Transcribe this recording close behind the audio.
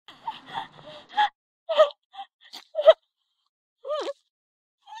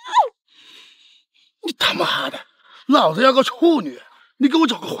老子要个处女，你给我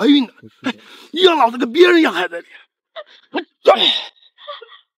找个怀孕的，哎，让老子跟别人一样还在里。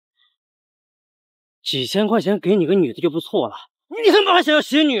几千块钱给你个女的就不错了，你他妈还想要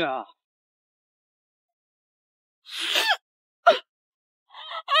仙女啊？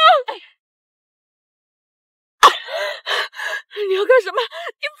你要干什么？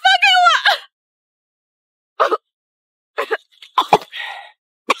你放开我！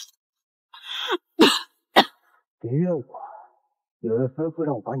别怨我，有人吩咐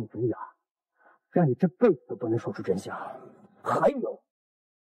让我把你抚养，让你这辈子都不能说出真相。还有，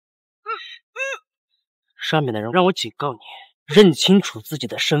上面的人让我警告你，认清楚自己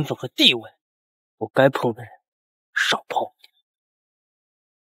的身份和地位，不该碰的人少碰。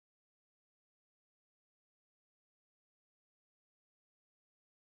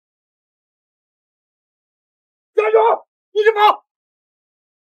加油！一直跑！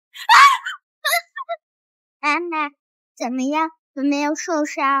妈妈，怎么样？有没有受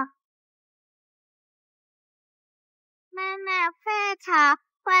伤？妈妈，快跑！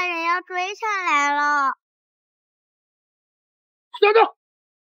坏人要追上来了！等等！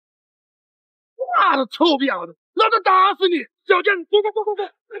妈的，臭婊子！老子打死你！小贱，走！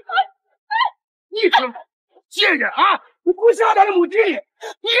你他妈贱人啊！你不孝他的母亲，你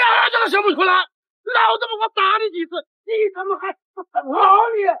儿子都生不出来，老子我打你几次，你他妈还好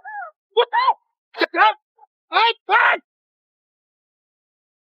你！我走！哎！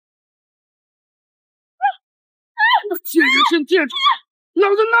贱人生贱畜，老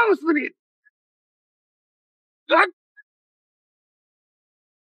子弄死你！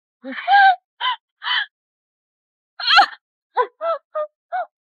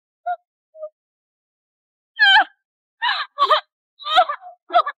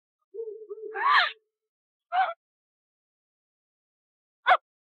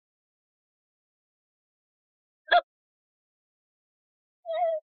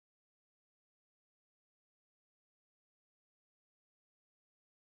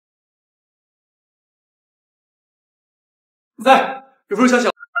在，有没有想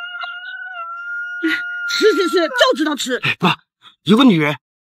想？吃，就知道吃。爸，有个女人。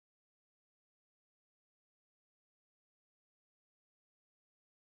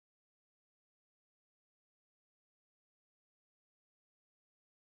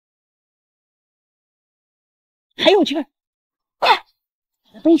还有劲儿，快，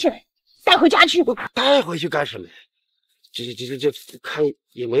背起来，带回家去。带回去干什么？这看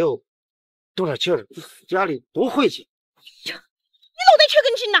也没有多少劲儿，家里多晦气。你脑袋缺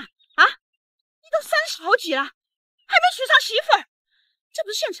根筋呐！啊，你都30好几了，还没娶上媳妇儿，这不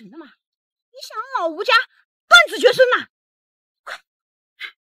是现成的吗？你想老吴家半子绝孙呐？快！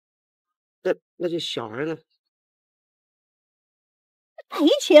那这小儿呢？赔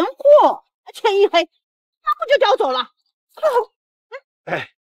钱货，钱一黑，那不就叼走了？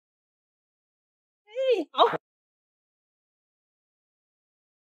哎，好。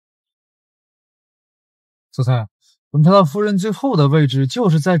总裁，我们查到夫人最后的位置就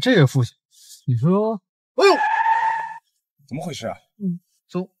是在这个附近。你说，哎呦，怎么回事啊？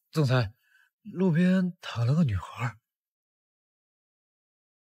总裁，路边躺了个女孩。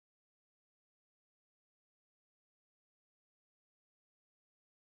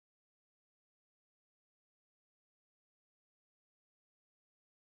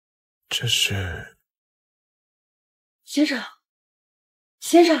这是先生，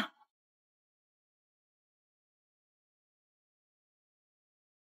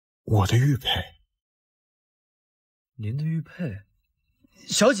我的玉佩。您的玉佩，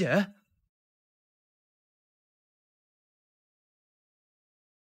小姐。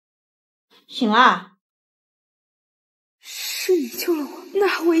醒了？是你救了我，那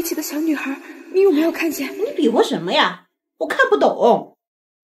和我一起的小女孩，你有没有看见？你比划什么呀？我看不懂。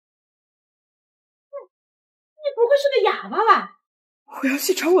你不会是个哑巴吧？我要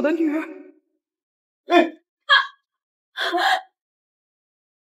去找我的女儿。哎，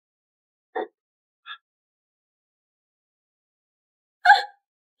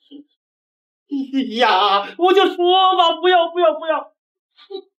呀，我就说吧，不要！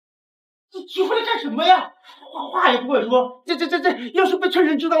你结婚来干什么呀？话也不会说，这，要是被村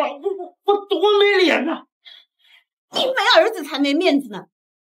人知道了，我多没脸呐！你没儿子才没面子呢！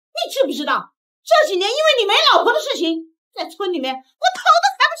你知不知道，这几年因为你没老婆的事情，在村里面我头都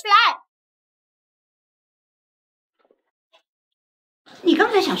抬不起来。你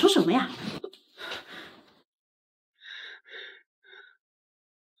刚才想说什么呀？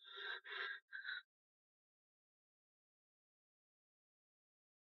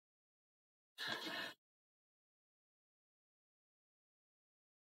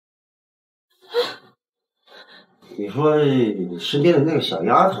你说你身边的那个小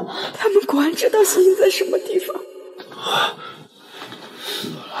丫头，他们管知道死因在什么地方？死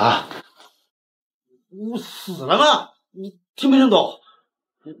了？死了吗？你听没听懂？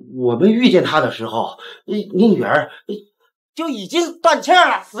我们遇见她的时候，你女儿就已经断气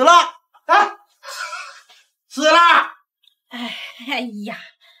了，死了啊！死了！哎呀，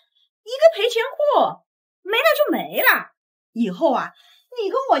一个赔钱货，没了就没了。以后啊，你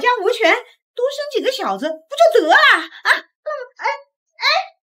跟我家无权多生几个小子不就得了啊？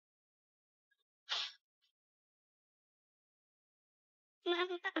妈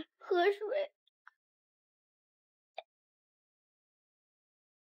妈，喝水。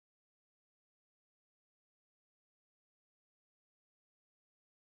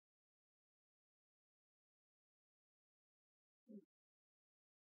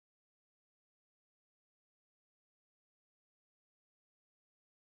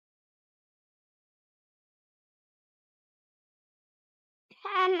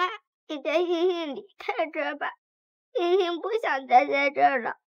妈妈，你带星星离开这儿吧，星星不想待在这儿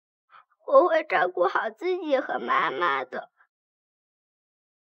了。我会照顾好自己和妈妈的。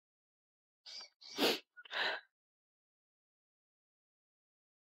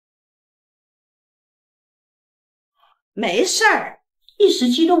没事儿，一时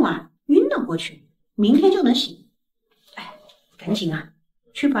激动啊，晕了过去，明天就能醒。哎，赶紧啊，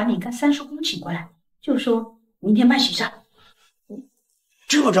去把你干三叔公请过来，就说明天办喜事。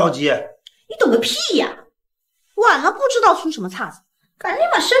这么着急？你懂个屁呀！晚了不知道出什么岔子，赶紧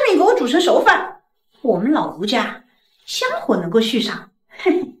把生米给我煮成熟饭。我们老吴家香火能够续上，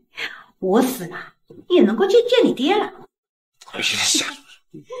嘿嘿，我死了也能够见见你爹了。哎呀，瞎说！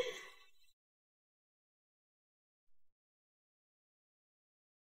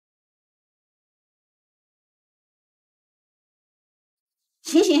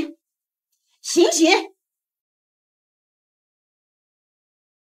醒醒，醒醒！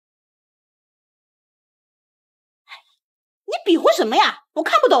你比划什么呀？我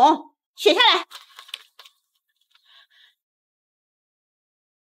看不懂，写下来。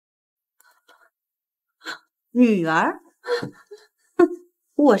女儿，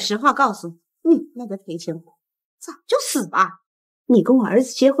我实话告诉你，那个赔钱货早就死了。你跟我儿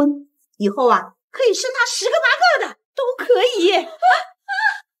子结婚以后啊，可以生他10个8个的，都可以。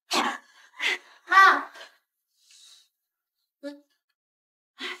啊！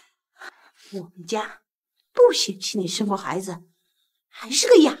我们家不嫌弃你生过孩子，还是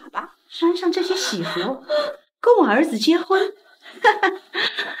个哑巴，穿上这些喜服，跟我儿子结婚，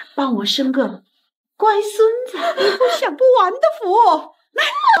帮我生个乖孙子，以后享不完的福。来，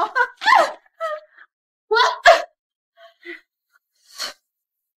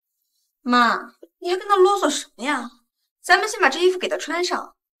妈，你还跟他啰嗦什么呀？咱们先把这衣服给他穿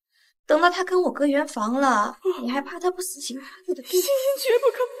上，等到他跟我哥圆房了，你还怕他不死心？星星绝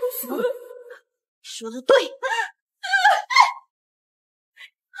不可不死。说的对。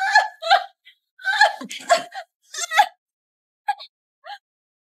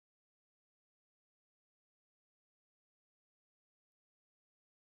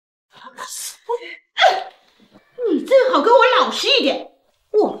你最好跟我老实一点。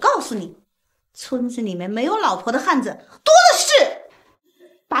我告诉你，村子里面没有老婆的汉子多的是。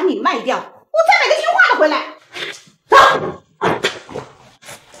把你卖掉，我再买个听话的回来。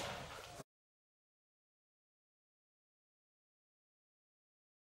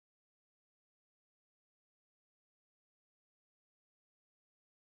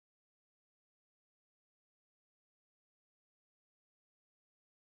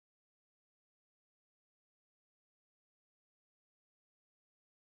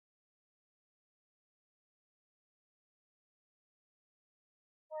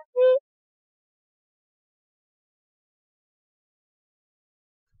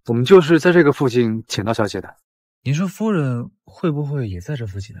我们就是在这个附近请到小姐的。您说夫人会不会也在这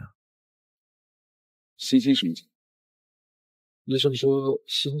附近啊？欣欣什么情况？医生说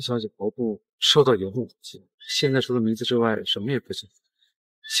欣小姐头部受到严重打击，现在除了名字之外什么也不记得，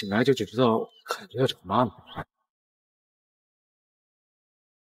醒来就只知道喊着要找妈妈。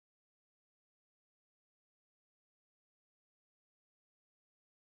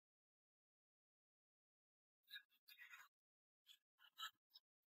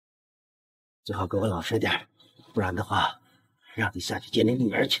最好给我老实点，不然的话，让你下去见你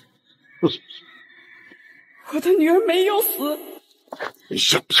女儿去。我的女儿没有死。你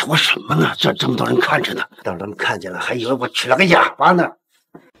瞎说什么呢？这么多人看着呢，等他们看见了，还以为我娶了个哑巴呢。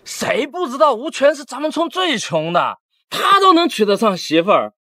谁不知道吴权是咱们村最穷的，他都能娶得上媳妇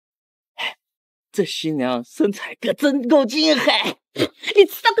儿。哎，这新娘身材可真够惊海。你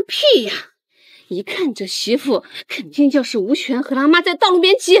知道个屁呀！一看这媳妇肯定就是吴权和他妈在道路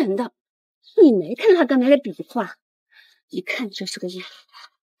边捡的。你没看他刚才的比划，一看就是个哑巴。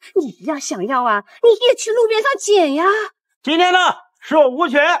你要想要啊，你也去路边上捡呀。今天呢，是我吴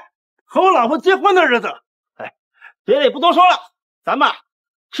权和我老婆结婚的日子，哎，别的也不多说了，咱们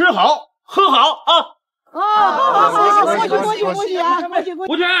吃好喝好啊！恭喜啊！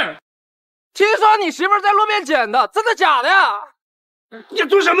吴权，听说你媳妇在路边捡的，真的假的呀？你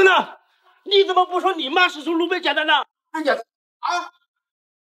做什么呢？你怎么不说你妈是从路边捡的呢？哎呀啊！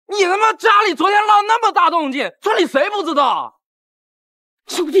你他妈家里昨天闹那么大动静，村里谁不知道？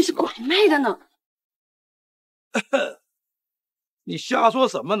说不定是拐卖的呢。你瞎说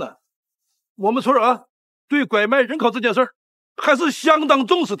什么呢？我们村啊，对拐卖人口这件事儿还是相当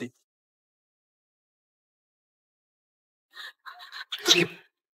重视的。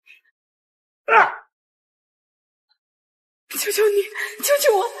求求你，救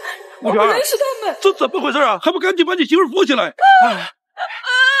救我！我不认识他们，这怎么回事啊？还不赶紧把你媳妇扶起来！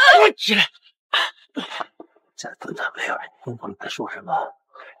起来！在村子没有人听懂你在说什么，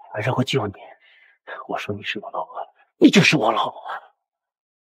晚上我救你。我说你是我老婆，你就是我老婆。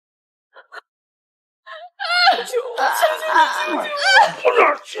救我！跑哪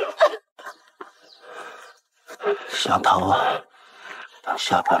儿去？想逃啊？等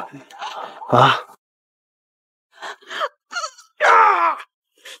下班啊！呀！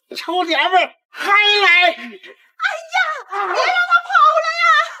臭娘们儿还来！哎呀，别让他跑了呀！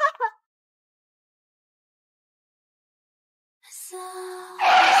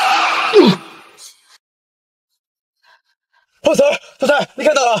破财，破财，你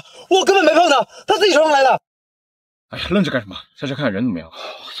看到了？我根本没碰他，他自己冲上来的。哎呀，愣着干什么？下去看看人怎么样？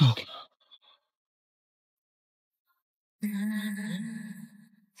走。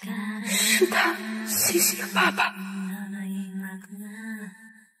是他，星星的爸爸。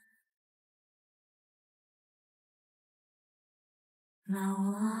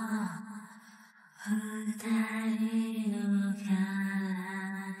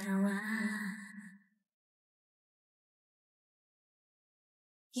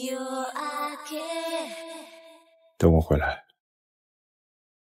等我回来。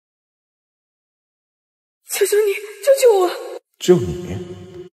求求你，救救我！救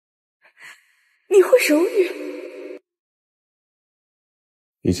你？你会手语？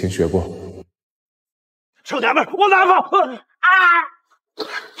以前学过。臭娘们儿，我拿跑！老天爷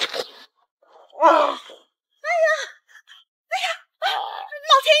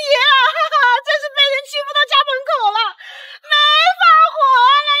啊！真是被人欺负到家门口了，没法活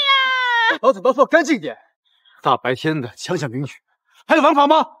了呀！老子都说干净点，大白天的强抢民女，还有王法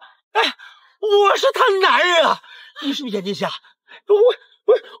吗？哎，我是他男人啊！你是不是眼睛瞎？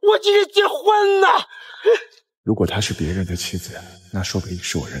我今天结婚呢！如果她是别人的妻子，那说不定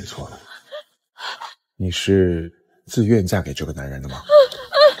是我认错了。你是自愿嫁给这个男人的吗？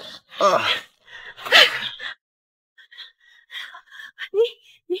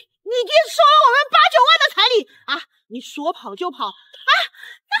你爹收了我们8、9万的彩礼啊！你说跑就跑啊！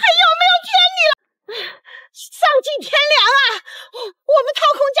那还有没有天理了？丧尽天良啊！我们掏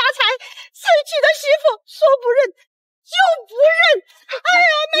空家财娶的媳妇，说不认就不认。哎呀，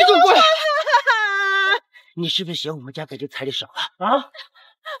没有错了！你是不是嫌我们家给这彩礼少了啊？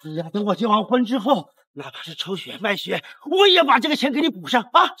你呀，等我结完婚之后，哪怕是抽血卖血，我也把这个钱给你补上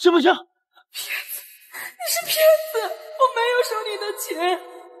啊，行不行？骗子！你是骗子！我没有收你的钱！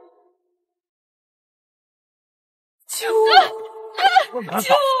救我！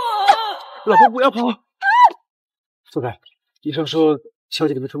救我！老婆不要跑！左太，医生说小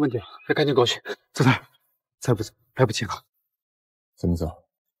姐里面出问题了，得赶紧过去。左太，再不走来不及了。怎么走？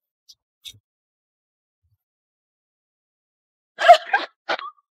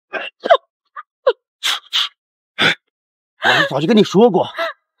我早就跟你说过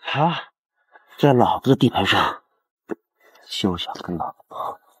啊，在老子的地盘上就想跟老子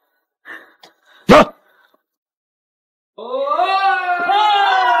跑。走。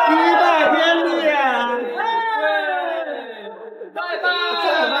一拜天地，拜拜！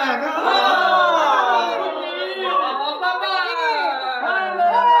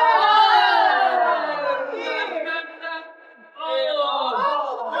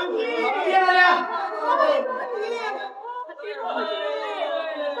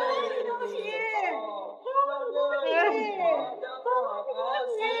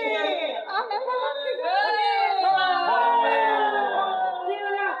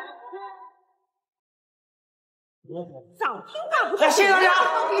早听大不说，谢谢大家，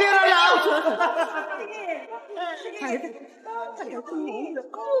谢谢大家。孩子，这个公公的，这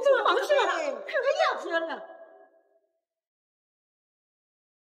个忙去了，看个样子了。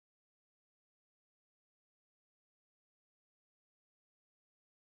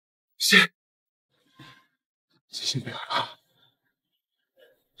星星别害怕，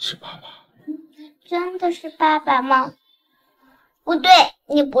是爸爸。真的是爸爸吗？不对，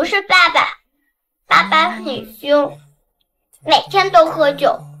你不是爸爸，爸爸很凶，每天都喝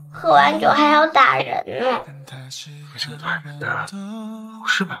酒，喝完酒还要打人呢。喝酒打人的不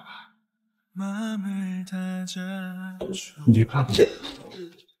是爸爸。你别怕，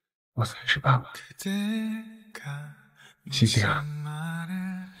我才是爸爸。星星啊，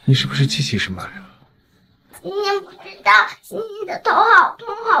你是不是记起什么来了？星星不知道，星星的头好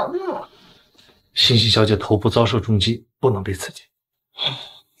痛好痛。星星小姐头部遭受重击，不能被刺激。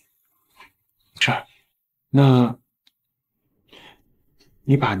这儿，那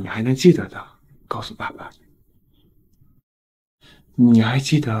你把你还能记得的告诉爸爸。你还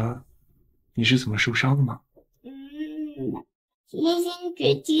记得你是怎么受伤的吗？星星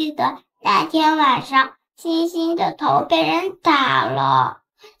只记得那天晚上，星星的头被人打了，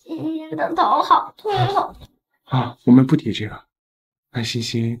星星的头好痛好痛。啊，我们不提这个。那星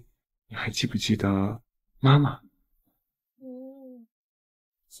星，你还记不记得妈妈？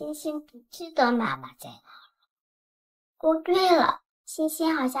星星不记得妈妈在哪了。哦，对了，星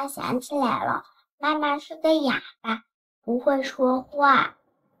星好像想起来了，妈妈是个哑巴，不会说话。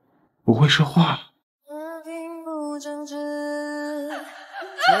不会说话？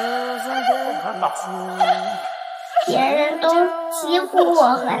别人都欺负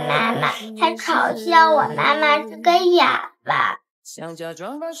我和妈妈，还嘲笑我妈妈是个哑巴。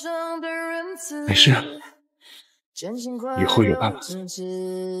没事，以后有爸爸，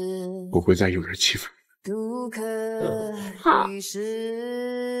不会再有人欺负你。好。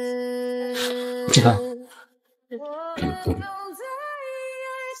知道。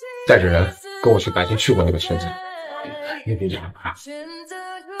带着人跟我去白天去过那个村子，那边哑巴，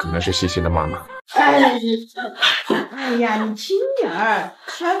可能是西西的妈妈。哎呀，你轻点儿，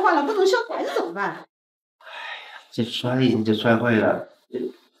摔坏了不能像孩子怎么办？这摔已经就摔坏了，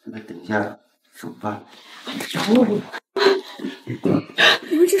那等一下怎么办？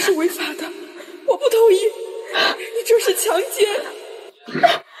你们这是违法的，我不同意，你这是强奸。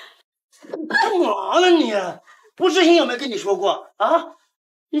干嘛呢你？不是心有没有跟你说过啊？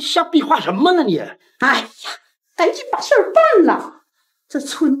你瞎比划什么呢你？哎呀，赶紧把事儿办了！这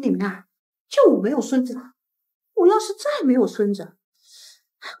村里面啊，就我没有孙子了。我要是再没有孙子，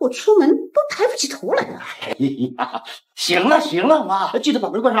我出门都抬不起头来了。哎呀，行了行了，妈，记得把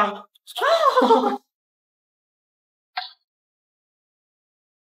门关上。好。你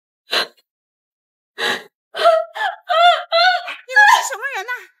们是什么人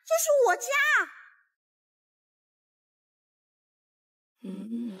呐？这是我家。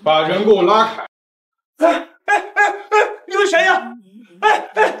把人给我拉开！你们谁呀？你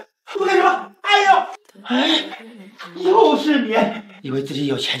干什么？哎呦，又是你！以为自己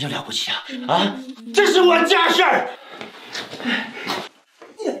有钱就了不起啊？啊，这是我家事儿。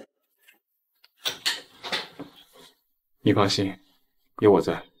你放心，有我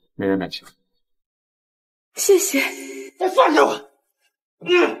在，没人敢欺负。谢谢。放下我！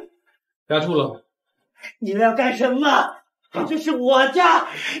压住了。你们要干什么？这是我家，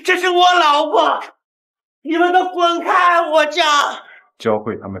这是我老婆，你们都滚开！我家教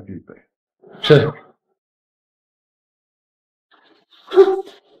会他们闭嘴。是。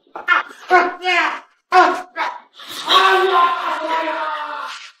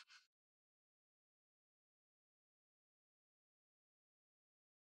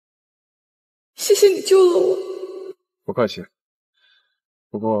谢谢你救了我。不客气。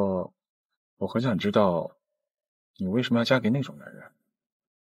不过，我很想知道，你为什么要嫁给那种男人？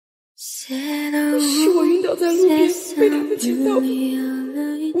是我晕倒在路边，被他们捡到。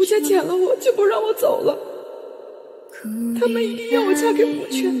吴家捡了我，就不让我走了。他们一定要我嫁给吴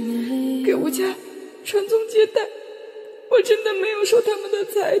权，给吴家传宗接代。我真的没有收他们的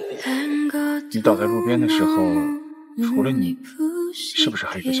彩礼。你倒在路边的时候，除了你，是不是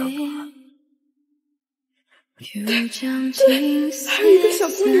还有一个小女孩？对，还有一个小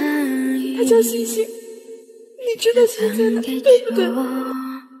姑娘，她叫星星。你知道星在哪，对不对？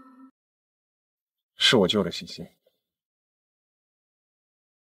是我救了星星。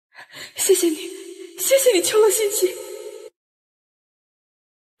谢谢你，谢谢你救了星星。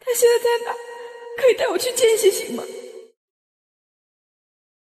他现在在哪？可以带我去见星星吗？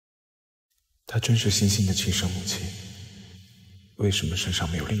她正是星星的亲生母亲，为什么身上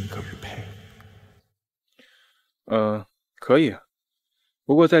没有另一个玉佩？可以。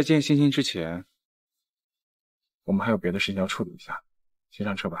不过在见星星之前，我们还有别的事情要处理一下，先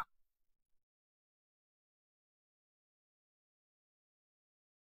上车吧。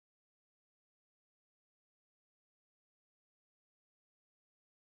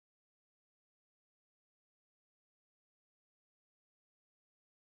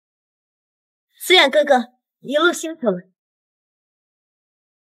思远哥哥，一路辛苦了。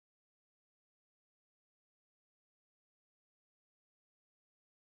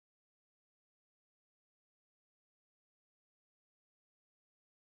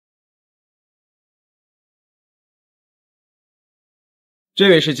这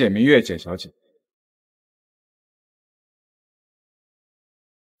位是简明月简小姐，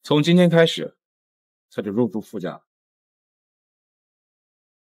从今天开始，她就入住傅家了。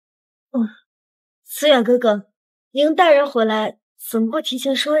思远哥哥，您带人回来怎么不提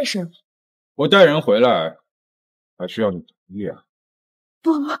前说一声？我带人回来，还需要你同意啊？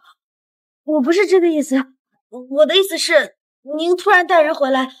不，我不是这个意思。我的意思是，您突然带人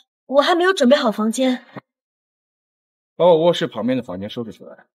回来，我还没有准备好房间。把我卧室旁边的房间收拾出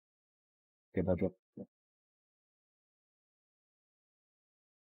来，给他这。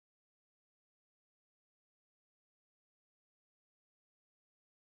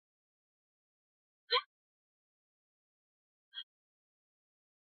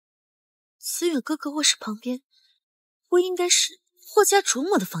思远哥哥卧室旁边，不应该是霍家主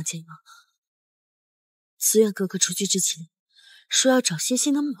母的房间吗？思远哥哥出去之前说要找欣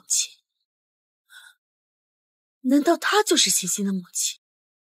欣的母亲，难道她就是欣欣的母亲？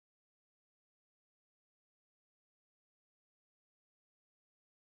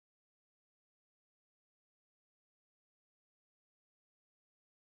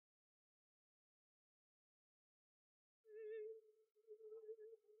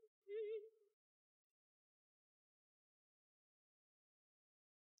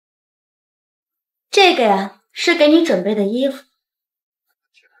这个呀，是给你准备的衣服。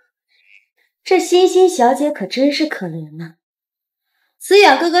这欣欣小姐可真是可怜呐！思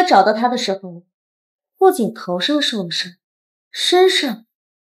远哥哥找到她的时候，不仅头上受了伤，身上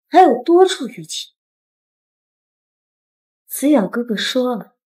还有多处淤青。思远哥哥说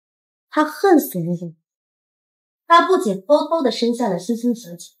了，他恨死那个人。他不仅偷偷的生下了欣欣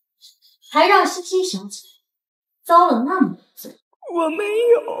小姐，还让欣欣小姐遭了那么多罪。我没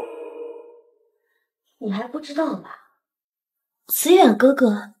有。你还不知道吧？思远哥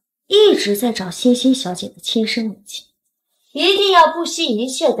哥一直在找欣欣小姐的亲生母亲，一定要不惜一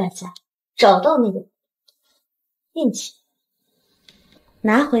切代价找到那个人，并且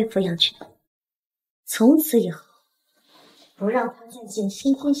拿回抚养权。从此以后，不让她再见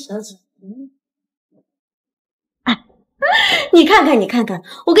欣欣小姐的面。哎，你看看，你看看，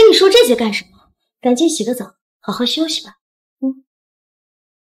我跟你说这些干什么？赶紧洗个澡，好好休息吧。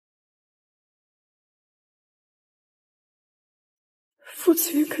傅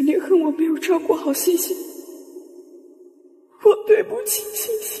子云肯定恨我没有照顾好欣欣，我对不起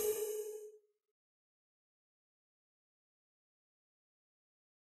欣欣。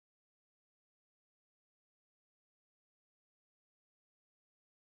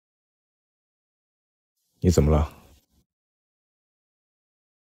你怎么了？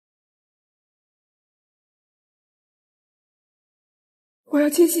我要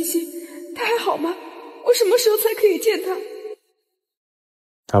见欣欣，她还好吗？我什么时候才可以见她？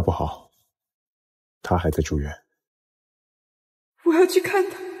他不好，他还在住院。我要去看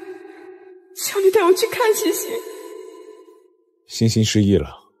她，求你带我去看欣欣。欣欣失忆了，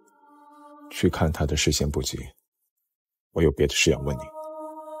去看他的时限不急。我有别的事要问你。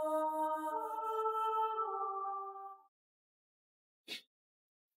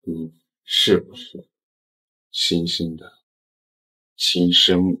你是不是欣欣的亲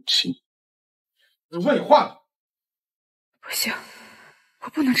生母亲？我说你话呢？不行，我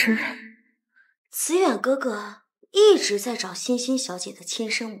不能承认。子远哥哥一直在找欣欣小姐的亲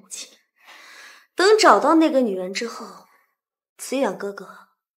生母亲，等找到那个女人之后，子远哥哥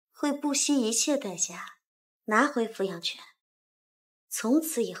会不惜一切代价拿回抚养权，从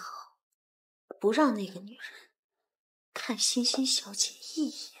此以后不让那个女人看欣欣小姐一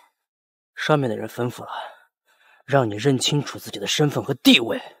眼。上面的人吩咐了，让你认清楚自己的身份和地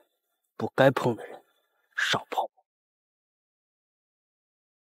位，不该碰的人少碰。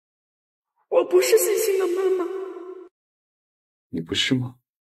我不是欣欣的妈妈。你不是吗？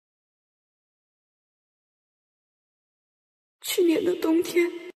去年的冬天，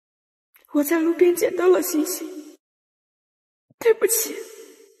我在路边捡到了欣欣。对不起，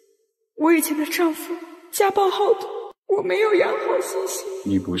我以前的丈夫家暴好赌，我没有养好欣欣。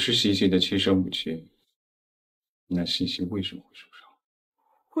你不是欣欣的亲生母亲，那欣欣为什么会受伤？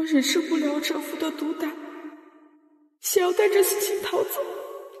我忍受不了丈夫的毒打，想要带着欣欣逃走，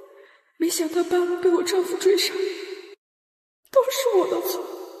没想到半路被我丈夫追上，都是我的错。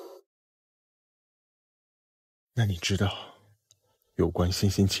那你知道有关欣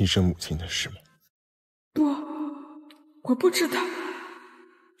欣亲生母亲的事吗？不，我不知道。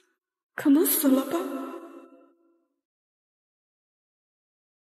可能死了吧。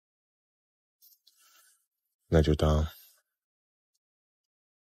那就当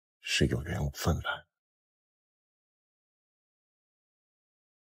是有缘无分了。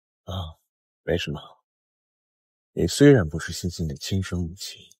啊，没什么。你虽然不是欣欣的亲生母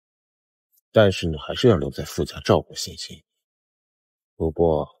亲，但是你还是要留在傅家照顾欣欣。不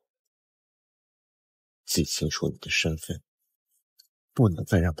过，记清楚你的身份，不能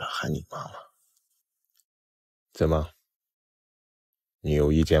再让他喊你妈妈。怎么？你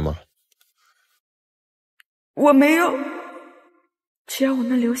有意见吗？我没有，只要我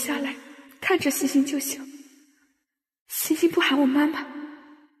能留下来看着欣欣就行。欣欣不喊我妈妈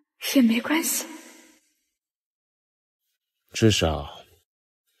也没关系。至少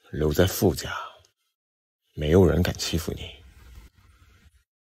留在傅家，没有人敢欺负你。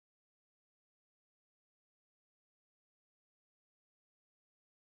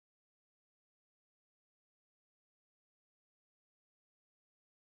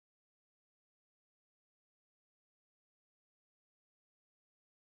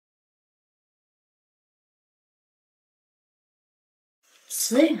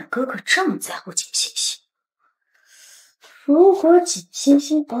子远哥哥这么在乎锦欣欣，如果锦欣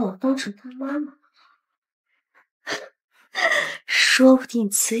欣把我当成他妈妈，说不定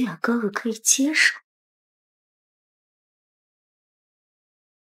子远哥哥可以接受。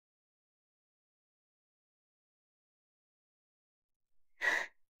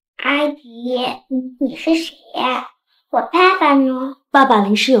阿姨，你是谁呀？我爸爸呢？爸爸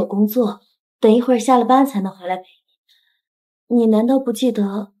临时有工作，等一会儿下了班才能回来陪你。你难道不记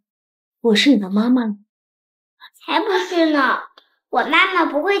得我是你的妈妈吗？才不是呢，我妈妈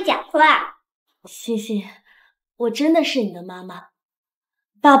不会讲话。欣欣，我真的是你的妈妈。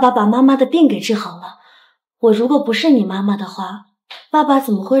爸爸把妈妈的病给治好了，我如果不是你妈妈的话，爸爸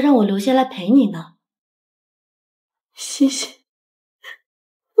怎么会让我留下来陪你呢？欣欣，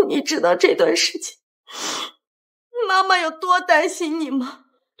你知道这段时间妈妈有多担心你吗？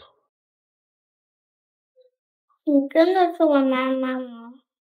你真的是我妈妈吗？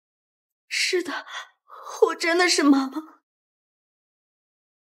是的，我真的是妈妈。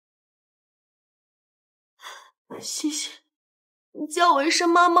欣欣，你叫我一声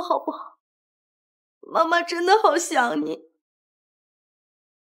妈妈好不好？妈妈真的好想你。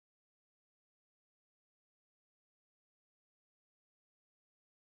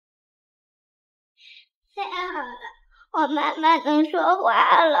太好了，我妈妈能说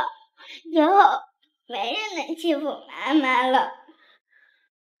话了，以后没人能欺负妈妈了。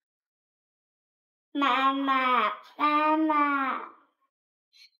妈妈，妈妈，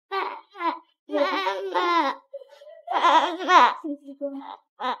妈妈，妈妈，妈妈，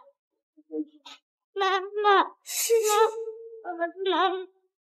妈妈，欣欣，妈妈，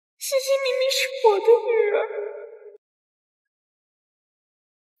欣欣明明是我的女儿。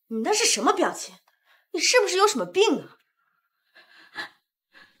你那是什么表情？你是不是有什么病啊？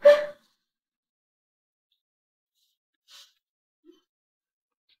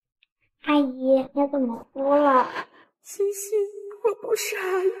阿姨，你怎么哭了？欣欣，我不是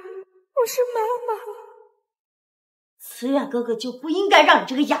阿姨，我是妈妈。子远哥哥就不应该让你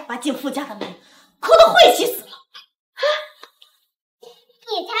这个哑巴进傅家的门，哭得晦气死了。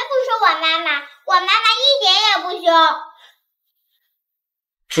你才不是我妈妈，我妈妈一点也不凶。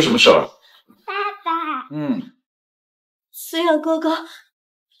出什么事了？爸爸。子远哥哥，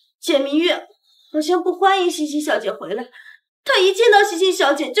简明月好像不欢迎欣欣小姐回来，她一见到欣欣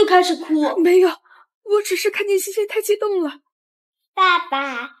小姐就开始哭。没有，我只是看见欣欣太激动了。爸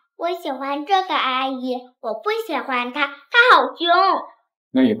爸，我喜欢这个阿姨，我不喜欢她，她好凶。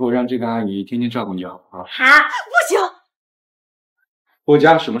那以后让这个阿姨天天照顾你好不好？好。不行，我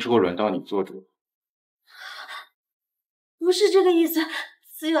家什么时候轮到你做主？不是这个意思，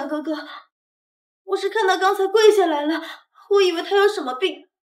子远哥哥，我是看他刚才跪下来了，我以为他有什么病，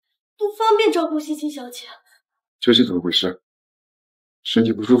不方便照顾欣欣小姐。这是怎么回事？身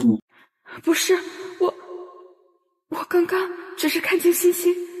体不舒服吗？不是，我刚刚只是看见欣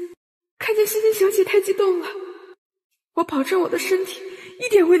欣小姐太激动了，我保证我的身体一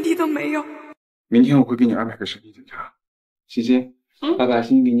点问题都没有。明天我会给你安排个身体检查。欣欣，爸爸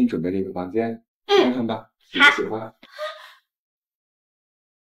新给你准备了一个房间，看看吧，喜不喜欢？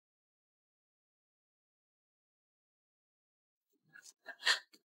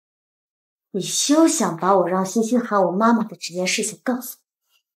你休想把我让欣欣喊我妈妈的这件事情告诉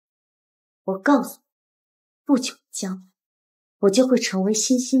我。我告诉你，不久将来，我就会成为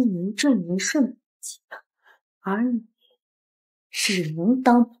欣欣名正言顺的母亲，而你只能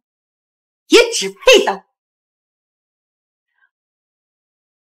当母，也只配当母。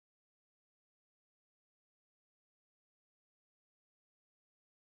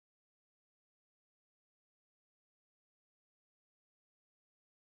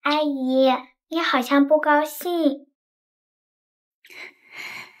阿姨，你好像不高兴。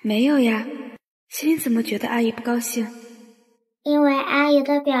没有呀，欣欣怎么觉得阿姨不高兴？因为阿姨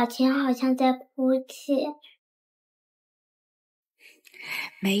的表情好像在哭泣。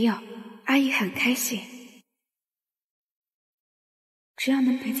没有，阿姨很开心。只要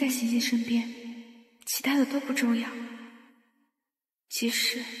能陪在欣欣身边，其他的都不重要。即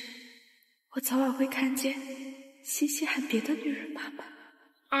使我早晚会看见欣欣喊别的女人妈妈。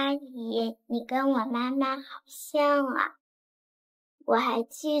阿姨，你跟我妈妈好像啊。我还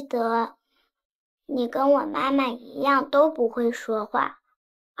记得你跟我妈妈一样都不会说话，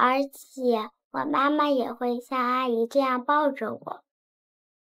而且我妈妈也会像阿姨这样抱着我。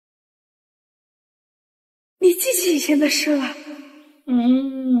你记起以前的事了？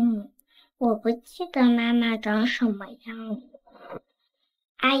我不记得妈妈长什么样了。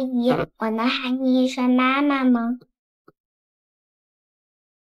阿姨，我能喊你一声妈妈吗？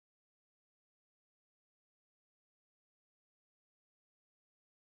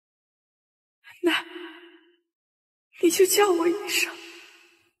那你就叫我一声，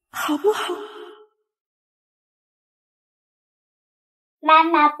好不好？妈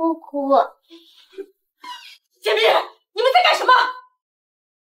妈不哭。姐妹，你们在干什么？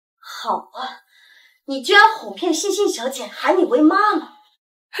好啊，你居然哄骗欣欣小姐喊你为妈妈。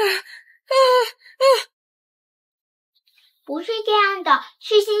不是这样的，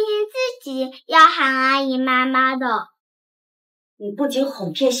是欣欣自己要喊阿姨妈妈的。你不仅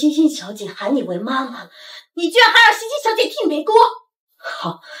哄骗欣欣小姐喊你为妈妈，你居然还让欣欣小姐替你背锅。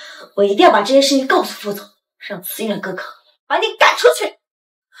好，我一定要把这件事情告诉副总，让慈源哥哥把你赶出去。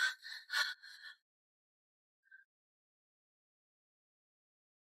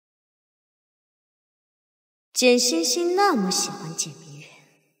简欣欣那么喜欢简明月，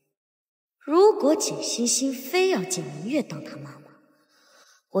如果简欣欣非要简明月当她妈妈，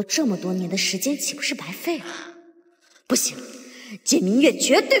我这么多年的时间岂不是白费了？不行，简明月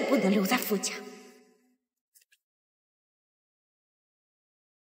绝对不能留在傅家。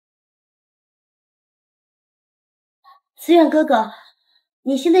慈远哥哥，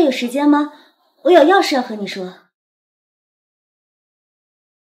你现在有时间吗？我有要事要和你说。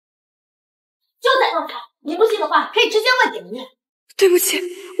就在刚才，你不信的话，可以直接问简明月。对不起，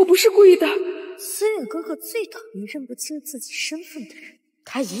我不是故意的。思远哥哥最讨厌认不清自己身份的人，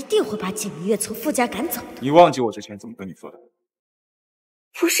他一定会把简明月从傅家赶走的。你忘记我之前怎么跟你说的？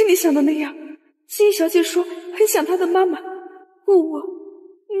不是你想的那样。欣欣小姐说很想她的妈妈，问我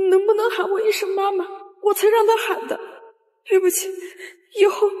能不能喊我一声妈妈，我才让她喊的。对不起，以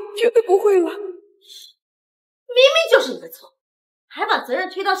后绝对不会了。明明就是你的错，还把责任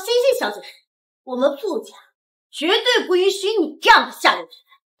推到欣欣小姐身上。我们傅家绝对不允许你这样的下流之人。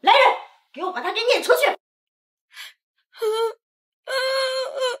来人，给我把他给撵出去！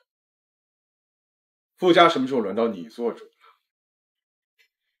傅家什么时候轮到你做主？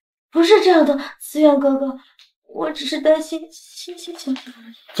不是这样的，思远哥哥，我只是担心欣欣小姐而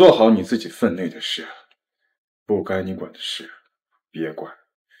已。做好你自己分内的事，不该你管的事别管。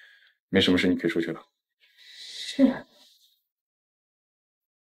没什么事，你可以出去了。是。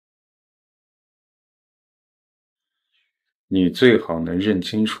你最好能认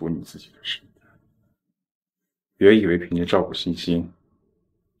清楚你自己的身份，别以为凭借照顾欣欣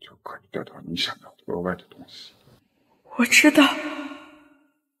就可以得到你想要的额外的东西。我知道，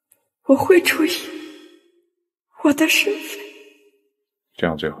我会注意我的身份。这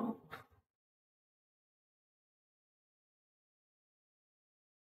样最好。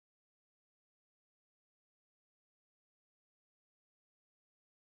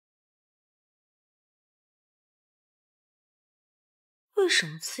为什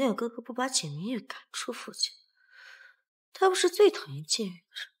么慈远哥哥不把简明月赶出傅家？他不是最讨厌建宇的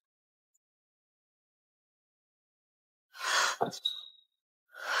人？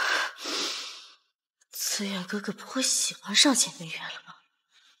慈远哥哥不会喜欢上简明月了吗？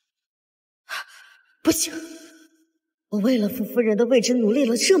不行，我为了傅夫人的位置努力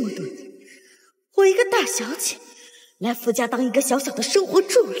了这么多年，我一个大小姐来傅家当一个小小的生活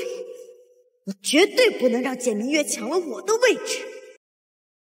助理，我绝对不能让简明月抢了我的位置。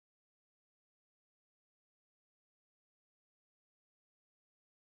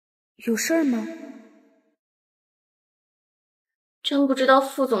有事儿吗？真不知道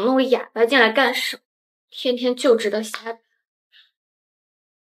副总弄个哑巴进来干什么，天天就知道瞎逼。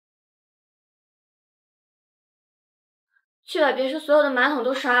去把别墅所有的马桶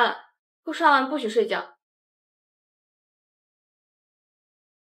都刷了，不刷完不许睡觉。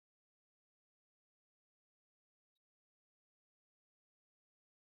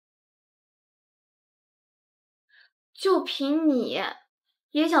就凭你，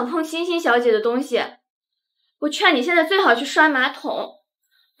也想碰欣欣小姐的东西。我劝你现在最好去刷马桶，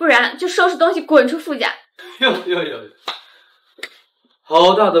不然就收拾东西滚出傅家。哟，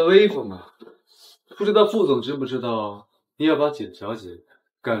好大的威风啊！不知道傅总知不知道，你要把简小姐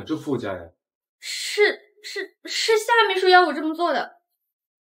赶出傅家呀？是夏秘书要我这么做的。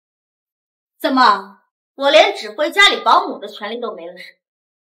怎么，我连指挥家里保姆的权利都没了是？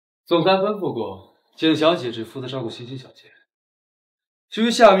总裁吩咐过，简小姐只负责照顾欣欣小姐。至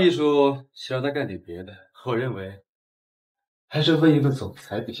于夏秘书想让她干点别的，我认为还是问一问总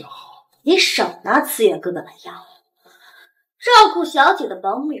裁比较好。你少拿资源哥哥来压我！照顾小姐的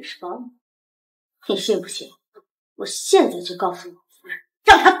保姆也是保姆，你信不信？我现在就告诉老夫人，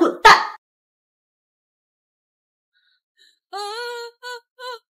让她滚蛋！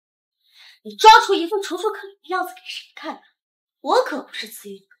你装出一副楚楚可怜的样子给谁看啊？我可不是资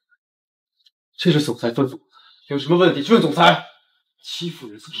源哥哥。这是总裁吩咐，有什么问题去问总裁。欺负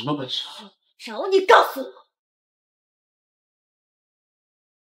人是什么本事？找你告诉我。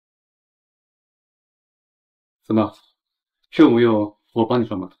怎么，用不用我帮你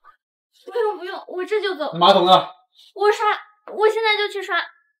刷马桶？不用，我这就走。马桶呢？我刷，我现在就去刷。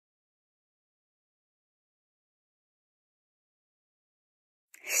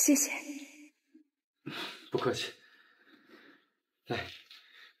谢谢。不客气。来，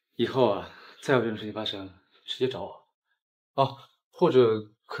以后啊，再有这种事情发生，直接找我。哦，或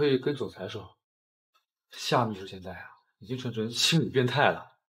者可以跟总裁说，夏秘书现在啊，已经成心理变态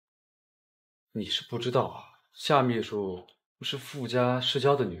了。你是不知道啊，夏秘书是傅家世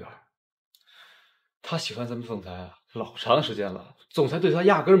交的女儿，她喜欢咱们总裁啊，老长时间了，总裁对她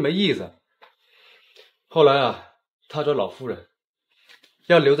压根儿没意思。后来啊，他找老夫人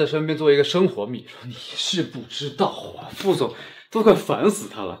要留在身边做一个生活秘书，你是不知道啊，傅总都快烦死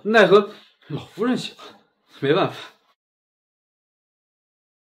他了，奈何老夫人喜欢，没办法。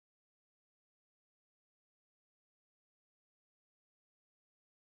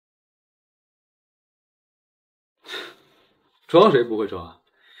装谁不会装啊？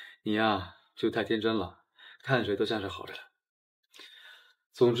你呀，就太天真了，看谁都像是好人。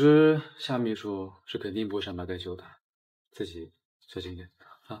总之，夏秘书是肯定不会善罢甘休的，自己小心点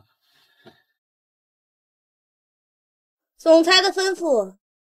啊。总裁的吩咐，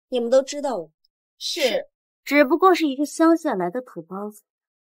你们都知道了。是，只不过是一个乡下来的土包子，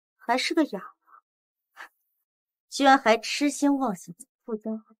还是个哑巴，居然还痴心妄想在傅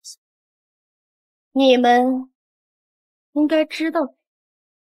家混血。你们应该知道，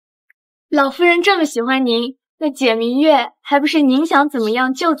老夫人这么喜欢您，那简明月还不是您想怎么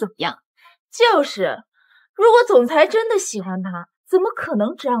样就怎么样？就是，如果总裁真的喜欢他，怎么可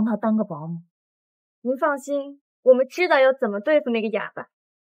能只让他当个保姆？您放心，我们知道要怎么对付那个哑巴。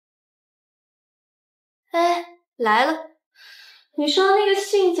哎，来了，你说那个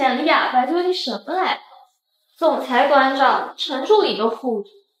姓简的哑巴究竟什么来头？总裁关照，陈助理都护着。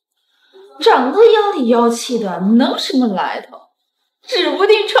长得妖里妖气的，能什么来头？指不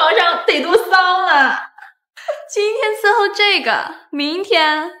定床上得多骚呢。今天伺候这个，明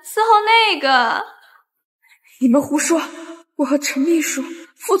天伺候那个。你们胡说！我和陈秘书、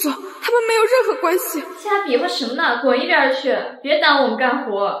副总他们没有任何关系。瞎比划什么呢？滚一边去！别耽误我们干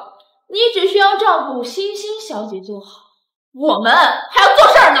活。你只需要照顾欣欣小姐就好，我们还要做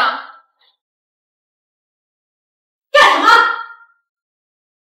事儿呢。干什么？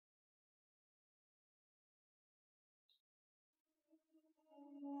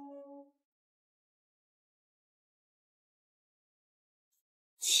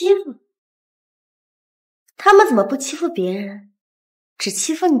欺负？他们怎么不欺负别人，只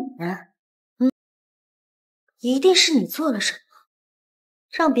欺负你呢？一定是你做了什么，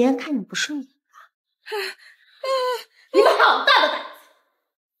让别人看你不顺眼吧？你们好大的胆子！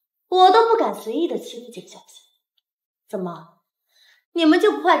我都不敢随意的欺负简小姐，怎么，你们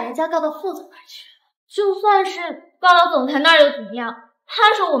就不怕人家告到副总那儿去？就算是告到总裁那儿又怎么样？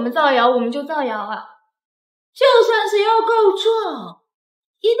他说我们造谣，我们就造谣啊！就算是要告状，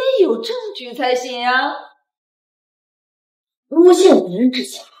也得有证据才行啊！诬陷别人之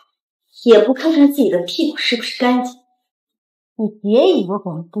前，也不看看自己的屁股是不是干净。你别以为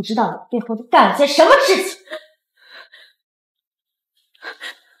我们不知道你背后都干了些什么事情。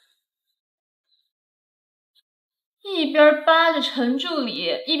一边扒着陈助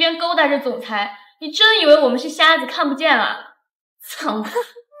理，一边勾搭着总裁，你真以为我们是瞎子看不见啊？脏货！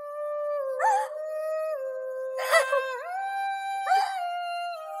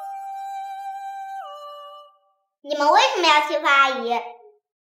你们为什么要欺负阿姨？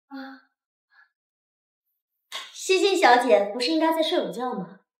欣欣小姐不是应该在睡午觉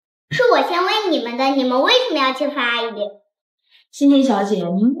吗？是我先问你们的，你们为什么要欺负阿姨？欣欣小姐，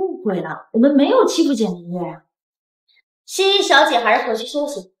您误会了，我们没有欺负简明月。欣欣小姐还是回去休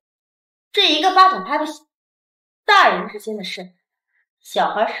息，这一个巴掌拍不响，大人之间的事，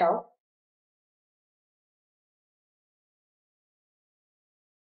小孩少。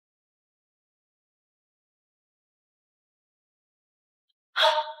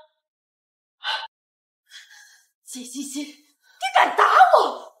简欣欣，你敢打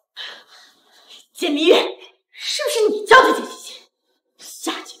我！简明月，是不是你教的简欣欣？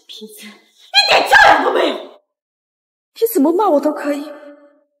下贱贫贱，一点教养都没有！你怎么骂我都可以，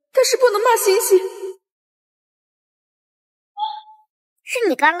但是不能骂欣欣。是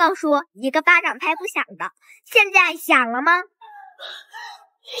你刚刚说一个巴掌拍不响的，现在响了吗？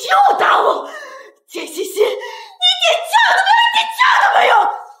又打我！简欣欣，你一点教养都没有，一点教养都没有！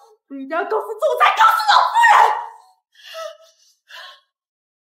不应该告诉总裁，告诉老夫人！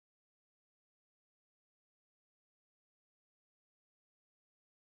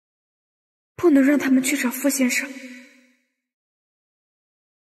不能让他们去找傅先生。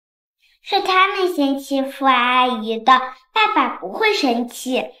是他们先欺负阿姨的，爸爸不会生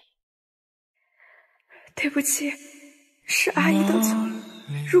气。对不起，是阿姨的错。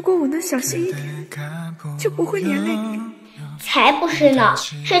如果我能小心一点，就不会连累你。才不是呢，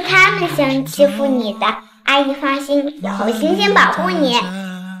是他们先欺负你的。阿姨放心，以后欣欣保护你。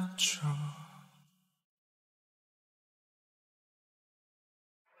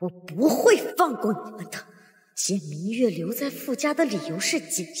我不会放过你们的。简明月留在傅家的理由是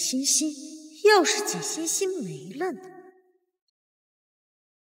简欣欣，要是简欣欣没了呢？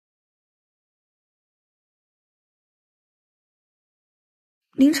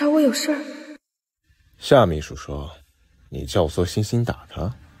您找我有事儿？夏秘书说你教唆欣欣打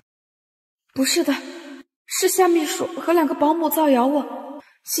他。不是的，是夏秘书和2个保姆造谣我，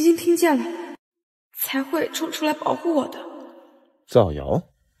欣欣听见了，才会冲出来保护我的。造谣？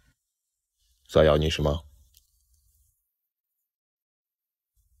造谣你什么？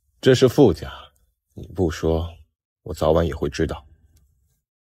这是傅家，你不说，我早晚也会知道。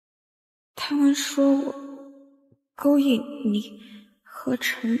他们说我勾引你和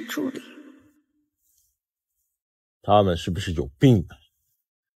陈助理。他们是不是有病啊？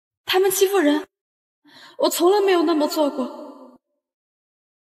他们欺负人，我从来没有那么做过。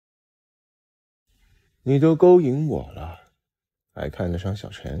你都勾引我了，还看得上小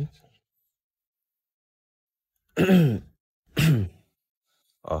陈？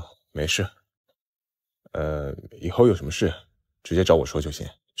啊，没事。以后有什么事直接找我说就行，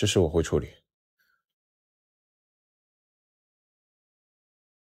这事我会处理。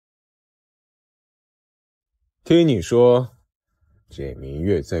听你说，简明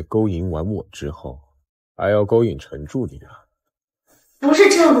月在勾引完我之后，还要勾引陈助理啊？不是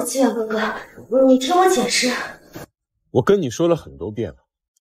这样的，七远哥哥，你听我解释。我跟你说了很多遍了，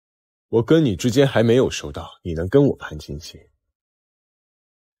我跟你之间还没有收到你能跟我攀亲戚。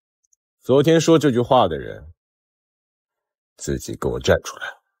昨天说这句话的人，自己给我站出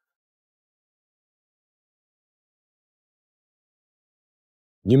来。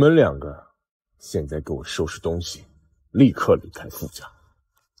你们2个现在给我收拾东西，立刻离开傅家。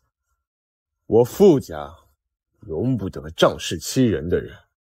我傅家容不得仗势欺人的人。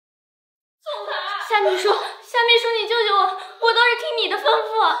总裁，夏秘书，你救救我，我都是听你的吩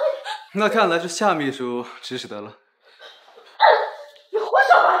咐。那看来是夏秘书指使的了。你胡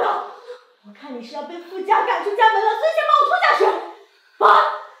说八道！我看你是要被傅家赶出家门了，所以先把我拖下去。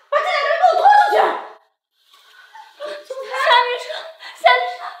把这2个人给我拖出去！总裁，夏秘书。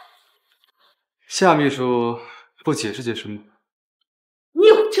夏秘书不解释解释吗？你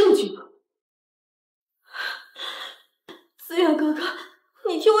有证据吗？思远哥哥，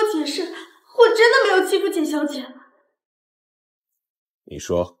你听我解释，我真的没有欺负简小姐。你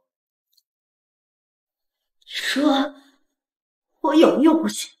说。你说我有没有过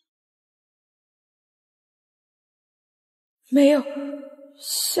去？没有，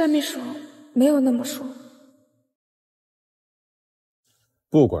夏秘书没有那么说。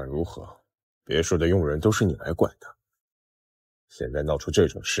不管如何，别墅的佣人都是你来管的。现在闹出这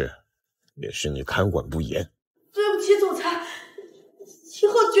种事，也是你看管不严。对不起，总裁，以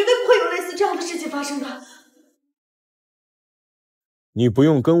后绝对不会有类似这样的事情发生的。你不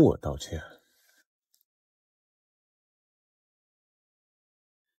用跟我道歉。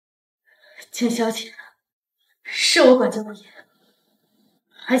简小姐，是我管教不严，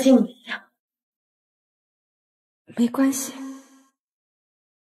还请你原谅。没关系。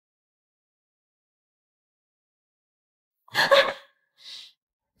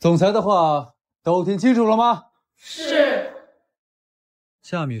总裁的话都听清楚了吗？是。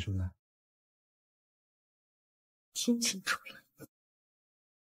夏秘书呢？听清楚了。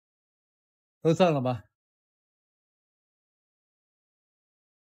都散了吧。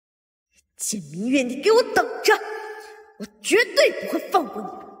简明月，你给我等着，我绝对不会放过你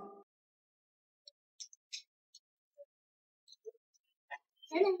的。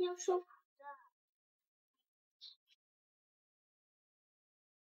等等，要说。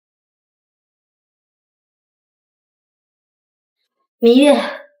明月，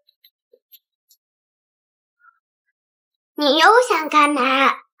你又想干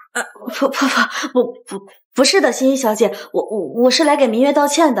嘛？不是的，欣欣小姐，我是来给明月道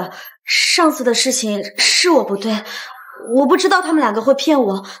歉的。上次的事情是我不对，我不知道他们两个会骗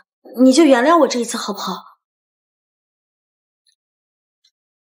我，你就原谅我这一次好不好？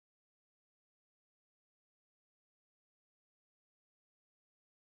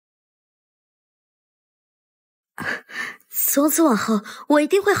从此往后，我一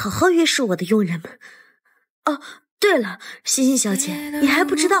定会好好约束我的佣人们。哦，对了，欣欣小姐，你还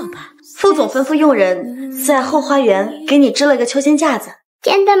不知道吧？副总吩咐佣人在后花园给你支了个秋千架子。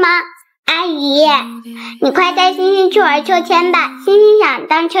真的吗？阿姨，你快带欣欣去玩秋千吧，欣欣想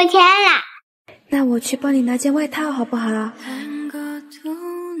荡秋千啦。那我去帮你拿件外套好不好？好，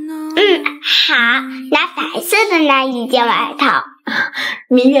拿白色的那一件外套。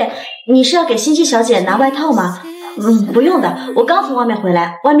明月，你是要给欣欣小姐拿外套吗？不用的，我刚从外面回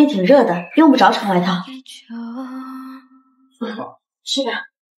来，外面挺热的，用不着穿外套。是的。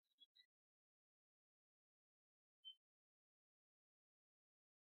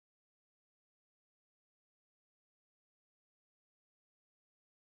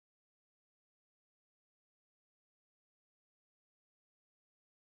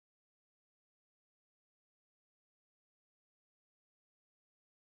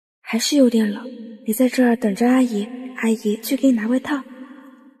还是有点冷，你在这儿等着阿姨，阿姨去给你拿外套。好。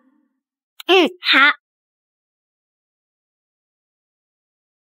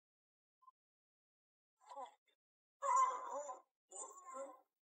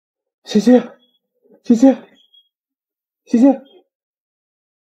欣欣，欣欣，欣欣，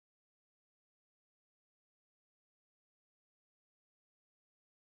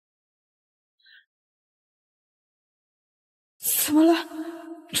怎么了？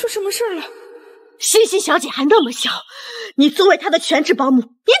出什么事了？欣欣小姐还那么小，你作为她的全职保姆，你怎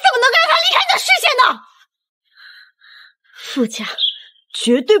么能让她离开你的视线呢？傅家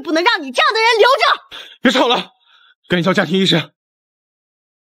绝对不能让你这样的人留着！别吵了，赶紧叫家庭医生。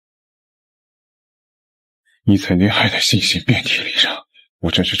你曾经害得欣欣遍体鳞伤，我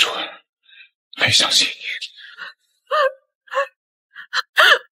真是蠢，没相信你。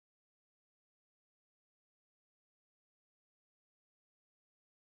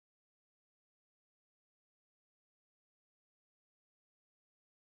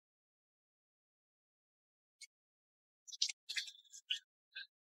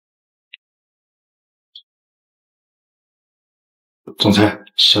总裁，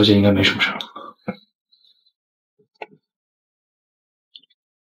小姐应该没什么事。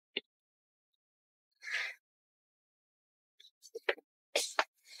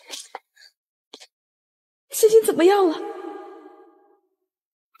欣欣怎么样了？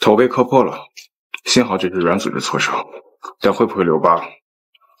头被磕破了，幸好只是软组织挫伤，但会不会留疤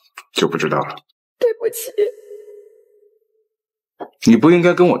就不知道了。对不起。你不应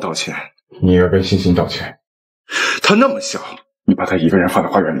该跟我道歉，你应该跟欣欣道歉。她那么小，你把她一个人放在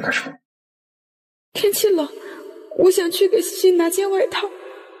花园里干什么？天气冷，我想去给欣欣拿件外套，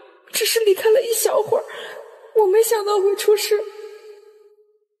只是离开了一小会儿，我没想到会出事。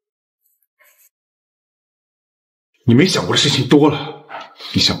你没想过的事情多了，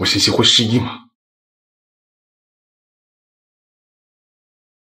你想过欣欣会失忆吗？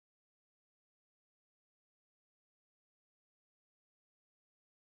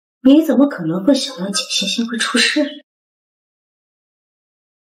你怎么可能会想到简欣欣会出事？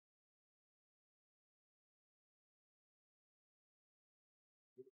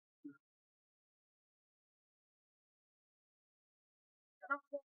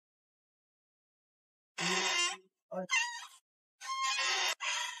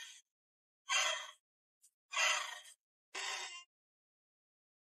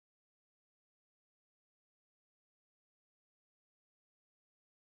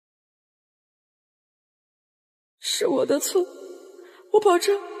是我的错，我保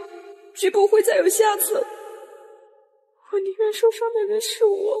证绝不会再有下次。我宁愿受伤的人是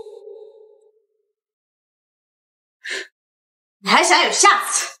我。你还想有下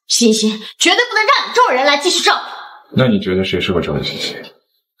次？欣欣绝对不能让你这种人来继续照顾。那你觉得谁适合照顾欣欣？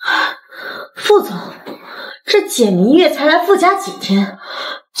副总，这简明月才来傅家几天，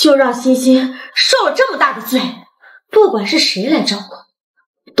就让欣欣受了这么大的罪，不管是谁来照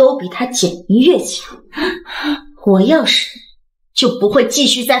顾，都比他简明月强。我要是就不会继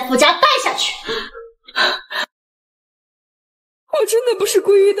续在傅家待下去。我真的不是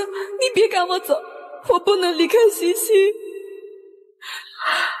故意的，你别赶我走，我不能离开欣欣。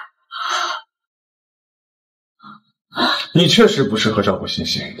你确实不适合照顾欣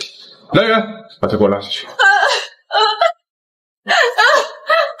欣，来人，把他给我拉下去。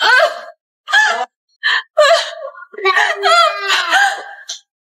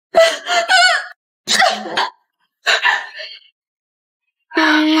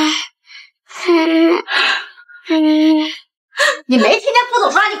你没听见副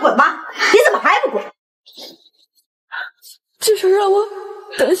总说让你滚吗？你怎么还不滚？至少让我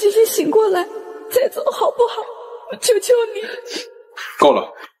等欣欣醒过来再走好不好？求求你。够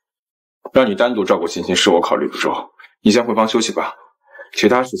了，让你单独照顾欣欣是我考虑不周，你先回房休息吧，其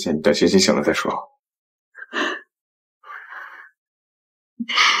他事情你等欣欣醒了再说。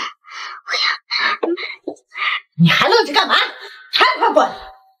你还愣着干嘛？还不快滚！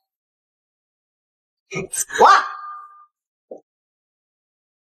走啊！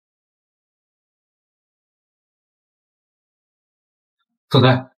总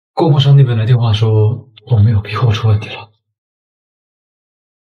裁，供货商那边来电话说我没有批货出问题了。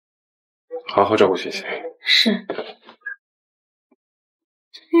好好照顾欣欣。是。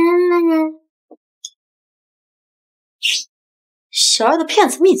小二的骗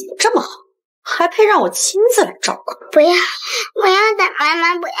子命怎么这么好，还配让我亲自来照顾？不要打妈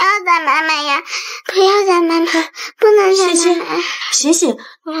妈，不要打妈妈呀！不要打妈妈，不能打妈妈。醒醒，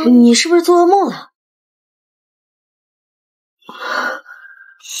你是不是做噩梦了？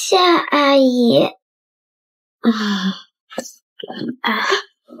夏阿姨，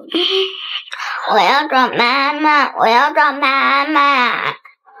我要找妈妈，我要找妈妈。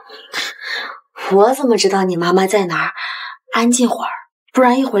我怎么知道你妈妈在哪儿？安静会儿，不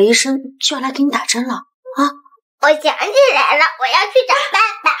然一会儿医生就要来给你打针了啊！我想起来了，我要去找爸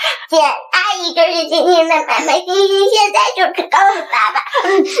爸。简阿姨就是欣欣的妈妈，欣欣现在就知道了爸爸。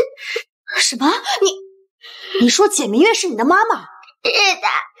什么？你说简明月是你的妈妈？是的，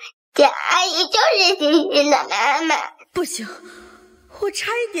简阿姨就是欣欣的妈妈。不行，我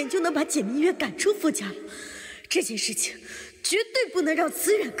差一点就能把简明月赶出傅家了。这件事情绝对不能让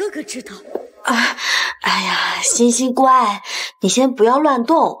子远哥哥知道。哎呀，欣欣乖，你先不要乱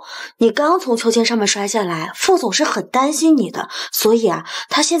动。你刚从秋千上面摔下来，傅总是很担心你的，所以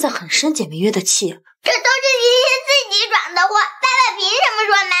他现在很生简明月的气。这都是欣欣自己闯的祸，爸爸凭什么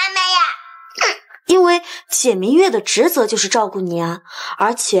说妈妈呀？因为简明月的职责就是照顾你啊，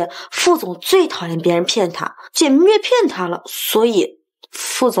而且傅总最讨厌别人骗他，简明月骗他了，所以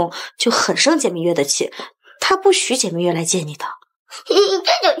傅总就很生简明月的气，他不许简明月来见你的。这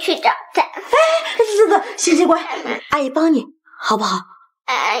就去找他。欣欣乖，阿姨帮你好不好？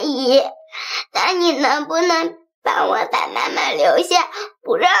阿姨，那你能不能帮我把妈妈留下，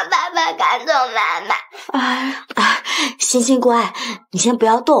不让爸爸赶走妈妈？欣欣乖，你先不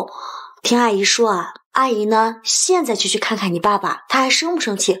要动，听阿姨说阿姨呢现在就去看看你爸爸，他还生不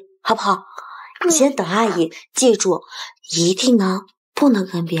生气，好不好？你先等阿姨，记住，一定呢不能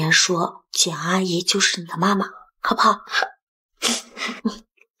跟别人说简阿姨就是你的妈妈，好不好？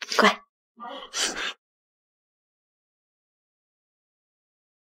乖。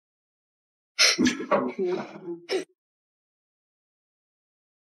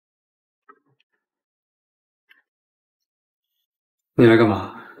你来干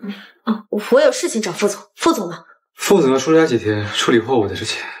嘛？我有事情找傅总。傅总呢？傅总要出差几天，处理货物的事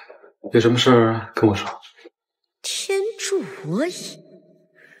情，有什么事儿跟我说。天助我也！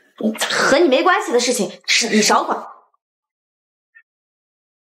和你没关系的事情，你少管。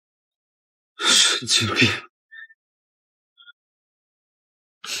神经病！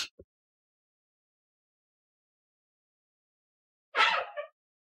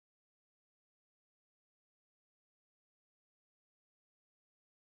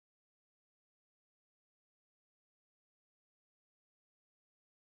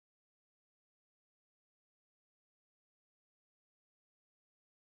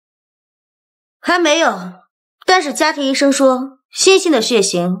还没有，但是家庭医生说，欣欣的血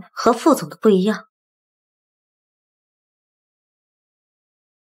型和傅总的不一样。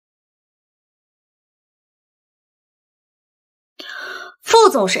傅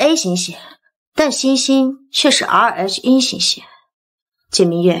总是 A 型血，但欣欣却是 RH 阴型血。简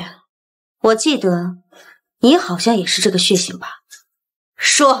明月，我记得你好像也是这个血型吧？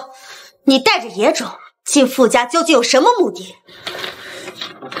说，你带着野种进傅家究竟有什么目的？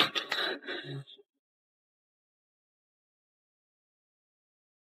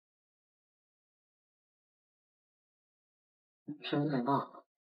什么感冒？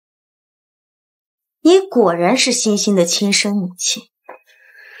你果然是欣欣的亲生母亲。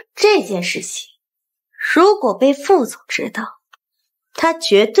这件事情如果被傅总知道，他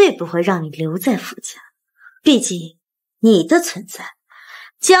绝对不会让你留在傅家，毕竟你的存在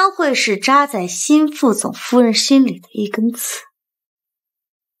将会是扎在新副总夫人心里的一根刺。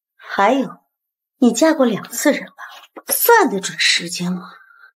还有，你嫁过2次人了，算得准时间吗？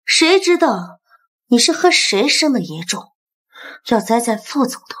谁知道你是和谁生的野种，要栽在副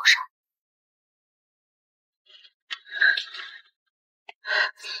总头上。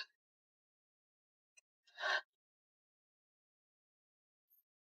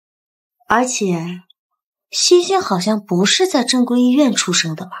而且，欣欣好像不是在正规医院出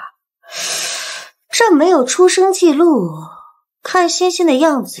生的吧？这没有出生记录，看欣欣的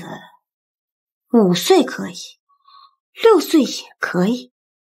样子，5岁可以，6岁也可以。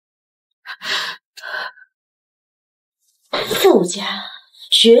傅家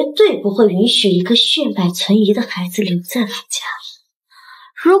绝对不会允许一个血脉存疑的孩子留在傅家。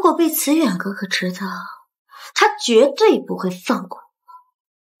如果被慈远哥哥知道，他绝对不会放过我。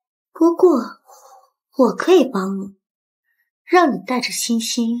不过，我可以帮你，让你带着欣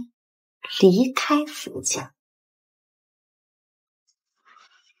欣离开傅家。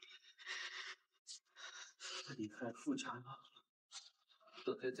离开傅家吗？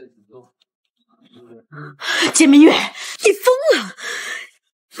这还在举动。简明月，你疯了！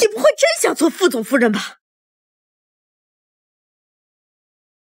你不会真想做副总夫人吧？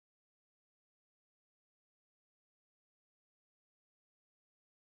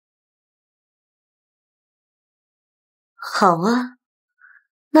好啊，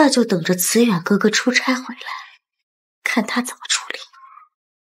那就等着慈远哥哥出差回来，看他怎么处理。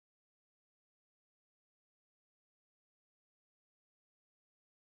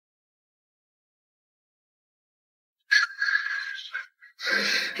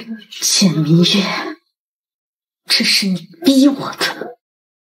简明月，这是你逼我的。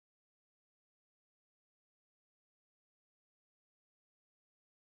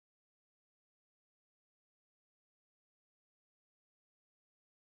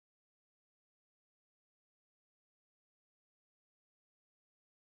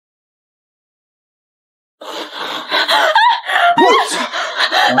我操！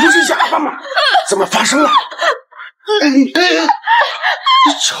不是哑巴吗？怎么发生了？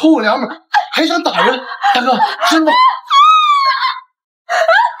臭娘们儿还想打人！大哥，真的？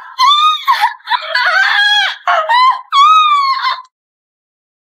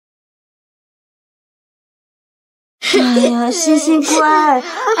哎呀，欣欣乖，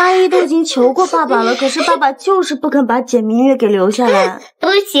阿姨都已经求过爸爸了，可是爸爸就是不肯把简明月给留下来。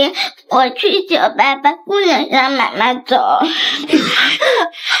不行，我去求爸爸，不能让妈妈走。阿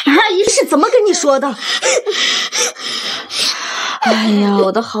姨是怎么跟你说的？哎呀，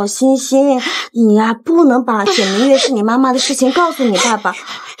我的好欣欣，你呀不能把简明月是你妈妈的事情告诉你爸爸，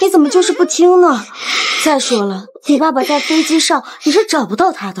你怎么就是不听呢？再说了，你爸爸在飞机上，你是找不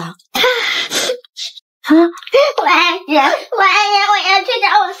到他的。我爱人，我要去找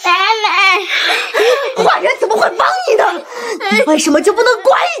我妈妈。坏人怎么会帮你呢？你为什么就不能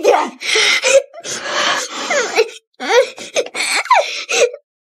乖一点？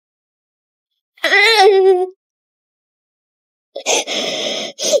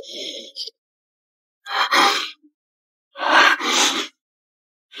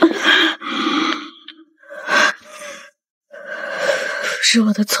不是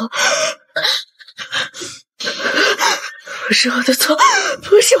我的错，不是我的错，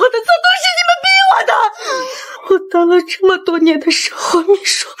不是我的错，都是你们逼我的。我当了这么多年的生活秘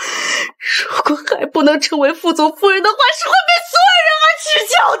书，如果还不能成为副总夫人的话，是会被所有人而耻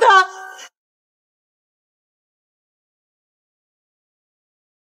笑的。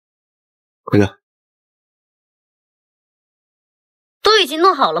快点！都已经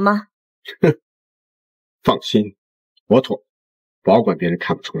弄好了吗？哼，放心，妥妥，保管别人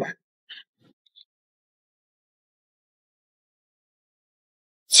看不出来。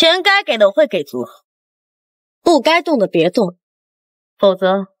钱该给的我会给足，不该动的别动，否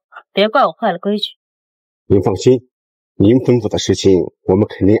则别怪我坏了规矩。您放心，您吩咐的事情我们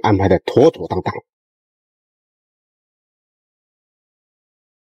肯定安排的妥妥当当。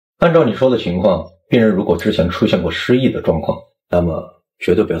按照你说的情况，病人如果之前出现过失忆的状况，那么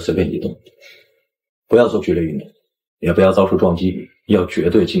绝对不要随便移动，不要做剧烈运动，也不要遭受撞击，要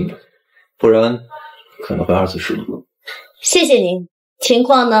绝对静止，不然可能会2次失忆。谢谢您，情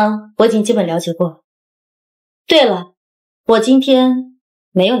况呢，我已经基本了解过。对了，我今天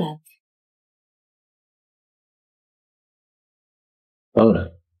没有来。当然。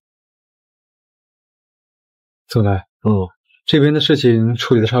总裁，这边的事情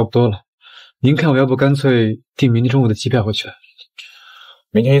处理的差不多了，您看我要不干脆订明天中午的机票回去？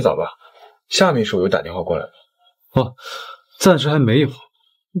明天一早吧。夏秘书有打电话过来了。哦，暂时还没有。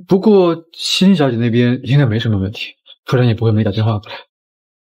不过欣欣小姐那边应该没什么问题，不然也不会没打电话过来。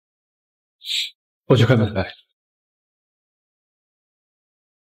我去开门来。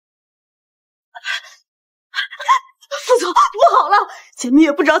副总，不好了！简明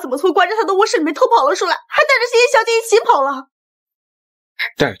也不知道怎么从关着他的卧室里面偷跑了出来，还带着欣欣小姐一起跑了。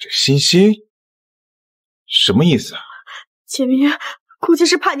带着欣欣？什么意思啊？简明月估计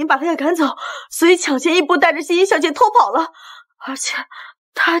是怕您把他给赶走，所以抢先一步带着欣欣小姐偷跑了。而且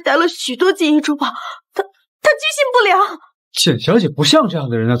他还带了许多金银珠宝，他居心不良。简小姐不像这样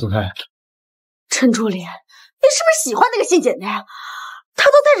的人啊，总裁。陈助理，你是不是喜欢那个姓简的呀？他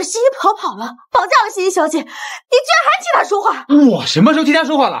都带着欣欣跑了，绑架了欣欣小姐，你居然还替他说话！我什么时候替他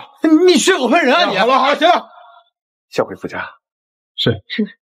说话了？你血口喷人啊你！好了好了，行了，下回副驾。是。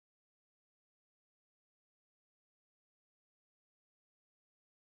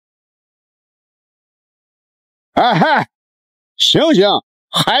哎嗨，醒醒，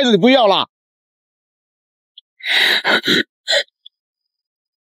孩子你不要了。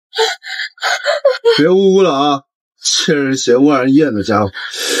别呜呜了啊！千人嫌万人厌的家伙，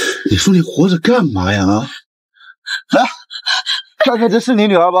你说你活着干嘛呀？啊！来，看看这是你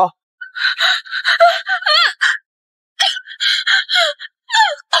女儿吧？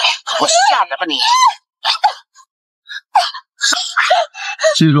我吓的吧你！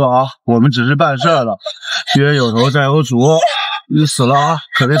记住啊，我们只是办事的，冤有头债有主，你死了啊，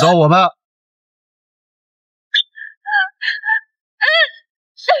可别找我们。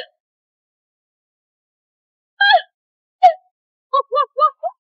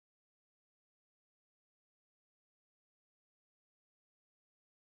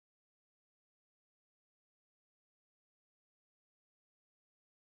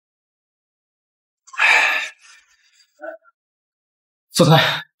总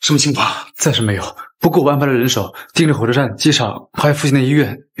裁，什么情况？暂时没有，不过我安排了人手盯着火车站、机场，还有附近的医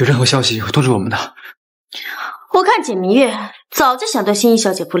院，有任何消息会通知我们的。我看简明月早就想对欣欣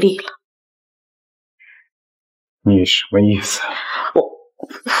小姐不利了。你什么意思？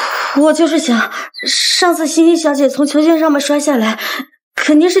我就是想，上次欣欣小姐从球线上面摔下来，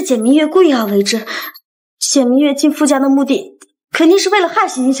肯定是简明月故意要为之。简明月进副驾的目的，肯定是为了害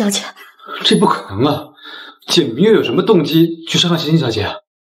欣欣小姐。这不可能啊！简明月有什么动机去伤害欣欣小姐啊？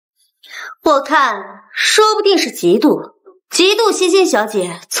我看，说不定是嫉妒欣欣小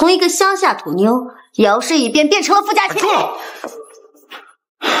姐从一个乡下土妞摇身一变变成了富家妻。够了！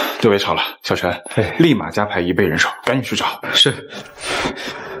就别吵了，小陈，立马加派1倍人手，赶紧去找。是。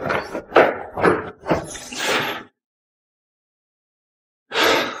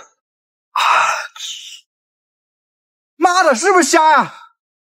妈的，是不是瞎呀？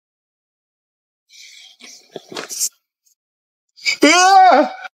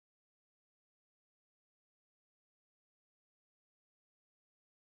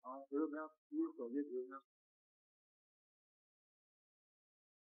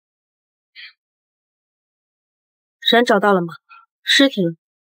人找到了吗？尸体呢？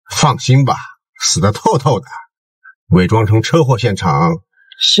放心吧，死得透透的，伪装成车祸现场。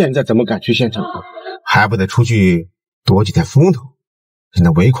现在怎么敢去现场？还不得出去躲几天风头？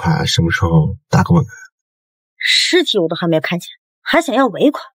那尾款什么时候打给我们？尸体我都还没有看见，还想要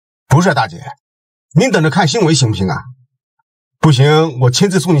尾款？不是大姐，您等着看新闻行不行啊？不行，我亲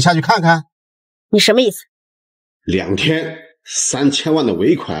自送你下去看看。你什么意思？2天3000万的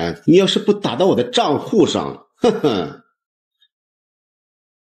尾款，你要是不打到我的账户上，哼哼。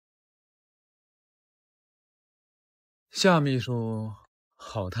夏秘书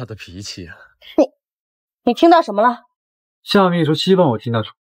好大的脾气啊！你听到什么了？夏秘书希望我听到什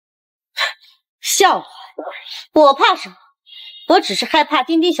么？笑话！我怕什么？我只是害怕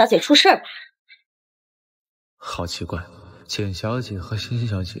丁丁小姐出事吧。好奇怪，简小姐和欣欣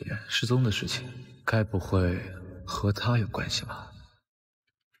小姐失踪的事情，该不会和她有关系吧？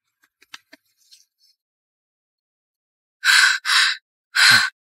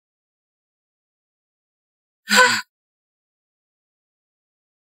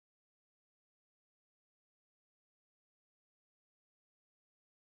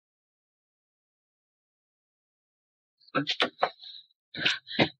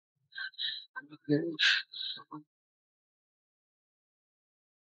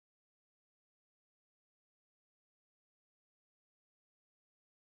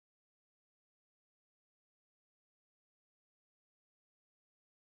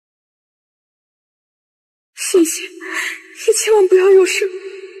欣欣，你千万不要有事，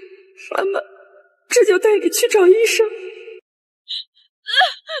妈妈这就带你去找医生。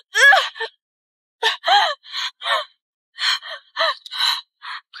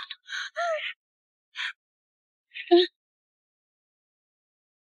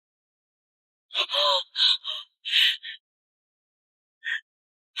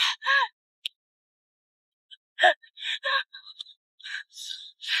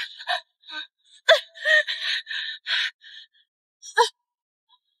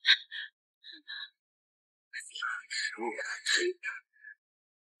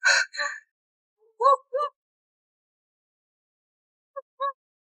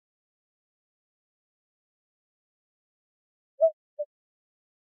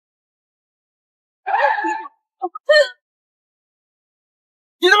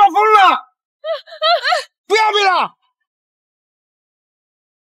你他妈疯了！不要命了！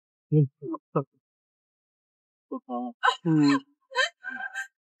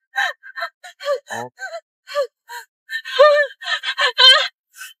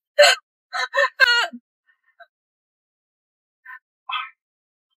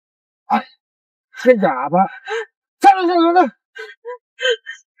哎，这哑巴，站住！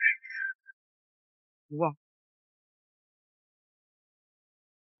哇！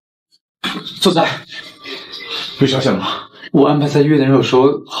总裁，有消息了吗？我安排在医院的人有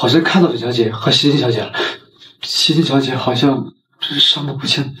说，好像看到沈小姐和欣欣小姐了。欣欣小姐好像伤得不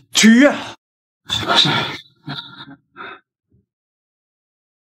轻，去医院。是。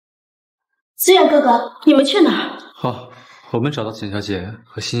思远哥哥，你们去哪儿？好，我们找到沈小姐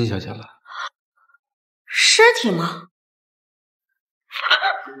和欣欣小姐了。尸体吗？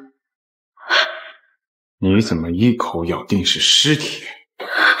你怎么一口咬定是尸体？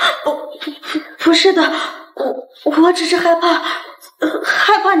不是的，我只是害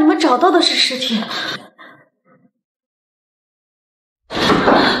怕你们找到的是尸体。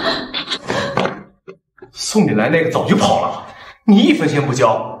送你来那个早就跑了，你1分钱不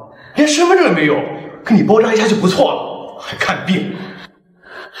交，连身份证也没有，给你包扎一下就不错了，还看病。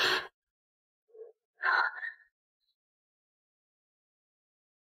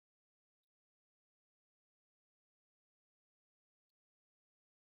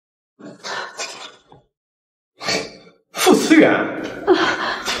傅思远，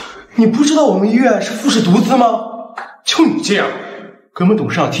你不知道我们医院是傅氏独资吗？就你这样，根本董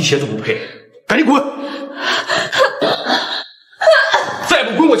事长踢鞋都不配，赶紧滚！再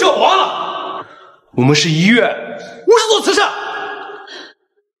不滚我叫黄了！我们是医院，不是做慈善。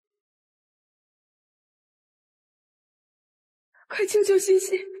快救救欣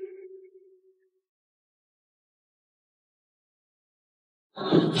欣！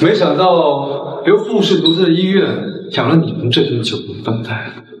没想到由傅氏独资的医院养了你们这群酒肉饭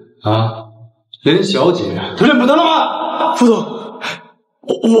袋啊，连小姐都认不得了吗？傅总，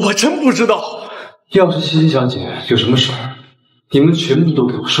我真不知道。要是欣欣小姐有什么事儿，你们全部都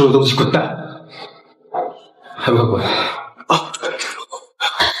给我收拾东西滚蛋！还不快滚！啊！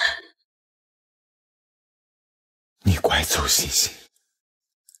你拐走欣欣，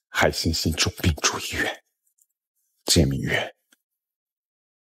害欣欣重病住医院，简明月，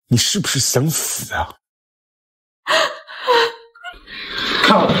你是不是想死啊？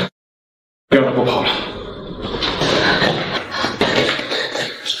看我的，别让他给我跑了。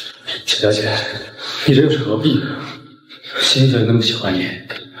小姐，你这又是何必呢？欣欣小姐那么喜欢你，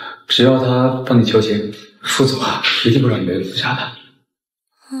只要她帮你求情，傅总啊一定不让你没有自杀的。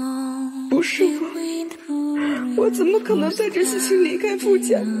不是我怎么可能带着欣欣离开傅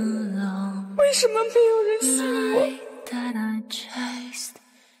家？为什么没有人信我？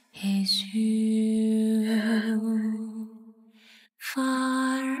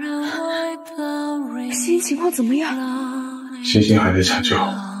欣欣情况怎么样？欣欣还在抢救，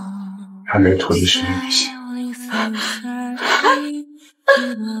还没有脱离生命危险。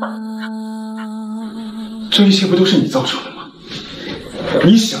这一切不都是你造成的吗？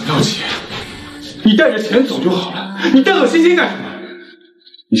你想要钱，你带着钱走就好了，你带走欣欣干什么？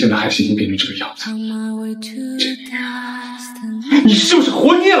你现在害欣欣变成这个样子，你是不是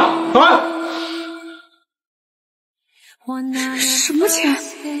活腻了啊？什么钱？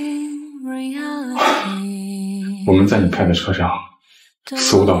我们在你开的车上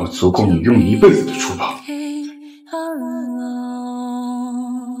搜到了足够你用一辈子的珠宝。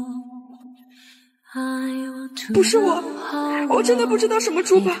不是我真的不知道什么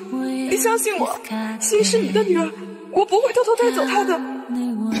珠宝，你相信我，欣是你的女儿，我不会偷偷带走她的。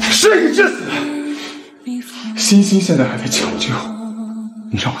是你致死的，欣欣现在还在抢救，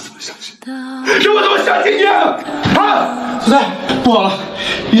你让我怎么相信？让我怎么相信你啊？总裁，不好了，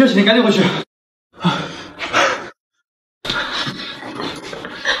医生请您赶紧回去。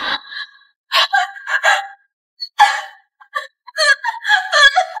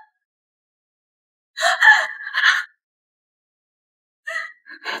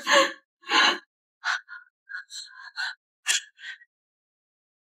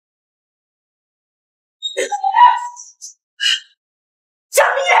张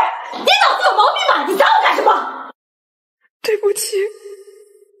明月，你脑子有毛病吧？你找我干什么？对不起。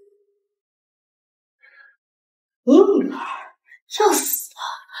你女儿要死了，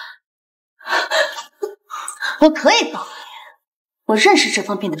我可以帮你，我认识这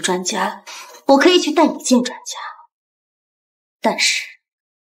方面的专家，我可以去带你见专家，但是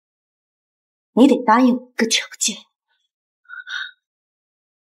你得答应我一个条件。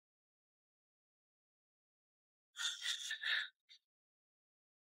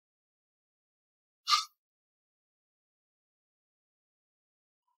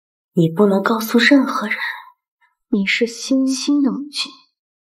你不能告诉任何人你是欣欣的母亲，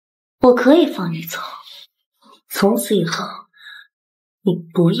我可以放你走，从此以后你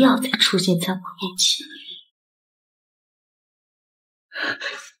不要再出现在我面前。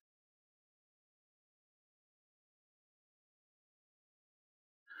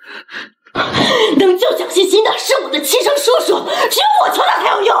能救蒋欣欣的是我的亲生叔叔，只有我求他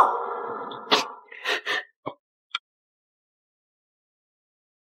才有用。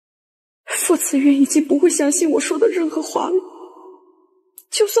傅子渊已经不会相信我说的任何话了。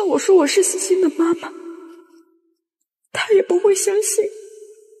就算我说我是欣欣的妈妈，他也不会相信。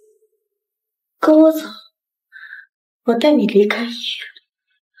跟我走，我带你离开医院。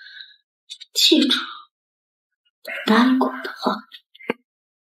记住，答应过我的话。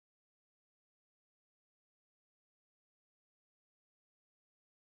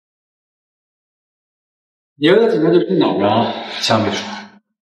原来警察就是哪儿啊？夏秘书。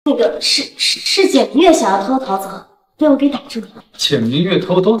那个是简明月想要偷偷逃走，被我给打住了。简明月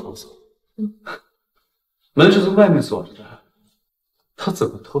偷偷逃走？门是从外面锁着的，他怎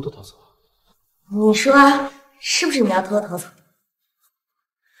么偷偷逃走啊？你说是不是你要偷偷逃走？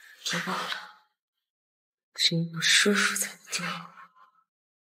别忘了，只有我叔叔才能救我。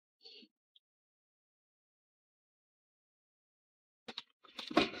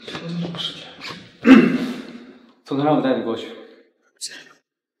总裁让我带你过去。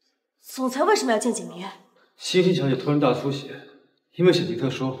总裁为什么要见简明月？欣欣小姐突然大出血，因为血迹特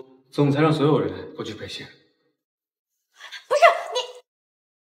殊，总裁让所有人过去配型。不是你，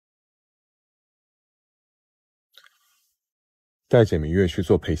带简明月去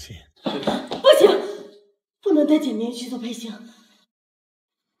做配型。不行，不能带简明月去做配型。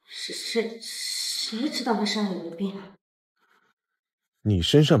谁知道他身上有没病？你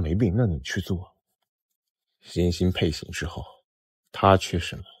身上没病，那你去做。欣欣配型之后，他缺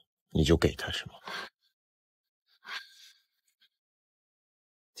什么，你就给他什么。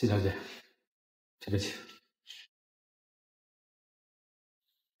季小姐，对不起。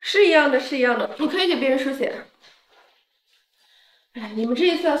是一样的，是一样的，你可以给别人输血。哎，你们这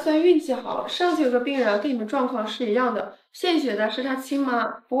一次算运气好，上次有个病人跟你们状况是一样的，献血的是他亲妈，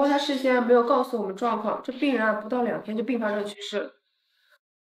不过他事先没有告诉我们状况，这病人不到2天就并发症去世了。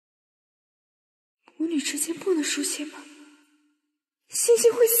母女之间不能输血吗？欣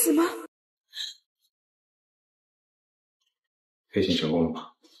欣会死吗？配型成功了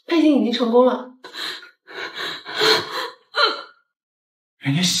吗？配型已经成功了。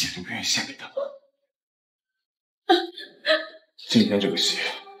人家血都不愿意献给他。今天这个血，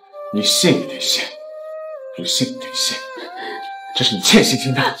你献也得献，不献也得献，这是你欠欣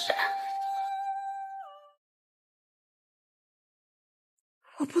欣的。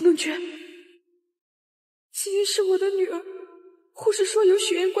我不能捐。欣欣是我的女儿，护士说有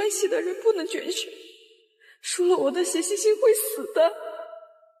血缘关系的人不能捐血，输了我的血，欣欣会死的。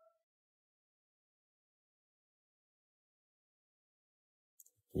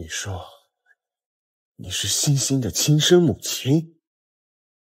你说你是欣欣的亲生母亲？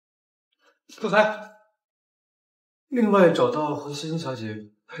总裁，另外找到和欣欣小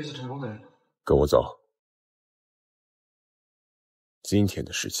姐配型成功的人。跟我走。今天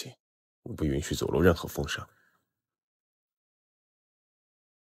的事情，我不允许走漏任何风声。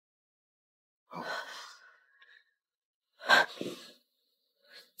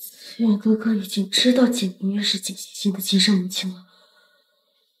子远哥哥已经知道简明月是简欣欣的亲生母亲了，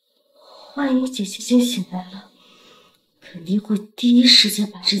万一简欣欣醒来了，肯定会第一时间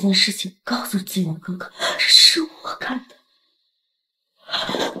把这件事情告诉子远哥哥，是我干的。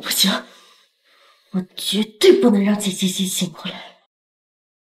不行，我绝对不能让简欣欣醒过来。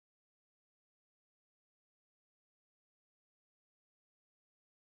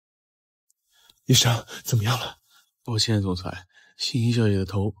医生怎么样了？抱歉，总裁，欣欣小姐的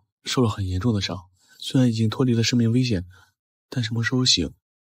头受了很严重的伤，虽然已经脱离了生命危险，但什么时候醒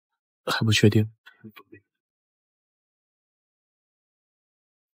还不确定。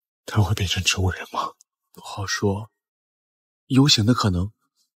他会变成植物人吗？不好说，有险的可能，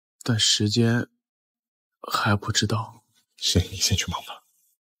但时间还不知道。行，你先去忙吧。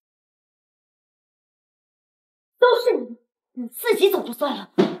都是你自己走就算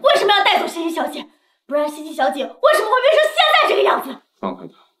了，为什么要带走欣欣小姐？不然欣欣小姐为什么会变成现在这个样子？放开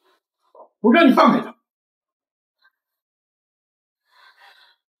他！我让你放开他！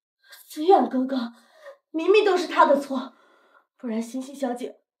子远哥哥，明明都是他的错，不然欣欣小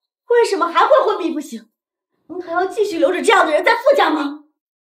姐为什么还会昏迷不醒？您还要继续留着这样的人在傅家吗？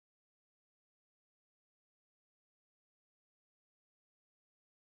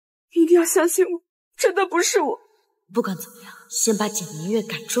你一定要相信我，真的不是我。不管怎么样，先把简明月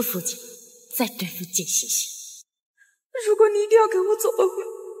赶出傅家，再对付简欣欣。如果你一定要赶我走的话，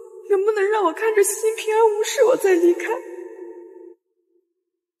能不能让我看着欣欣平安无事，我再离开？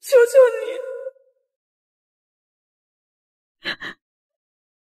求求你！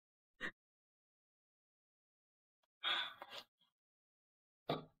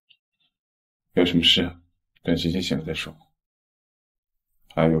有什么事等欣欣醒了再说。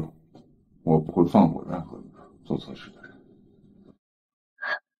还有，我不会放过任何一个做错事的人。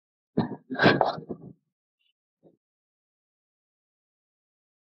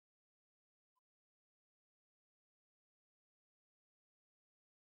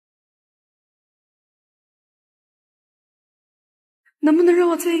能不能让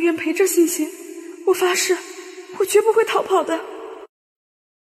我在医院陪着欣欣？我发誓，我绝不会逃跑的。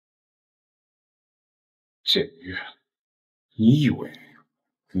简月，你以为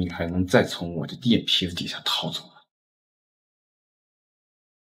你还能再从我的眼皮子底下逃走吗？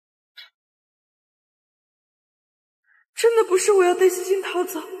真的不是我要带欣欣逃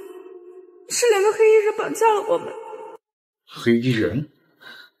走，是2个黑衣人绑架了我们。黑衣人？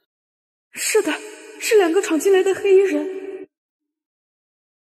是的，是2个闯进来的黑衣人。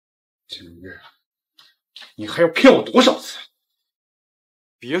简月，你还要骗我多少次？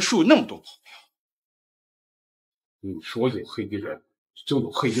别墅那么多朋友，你说有黑衣人就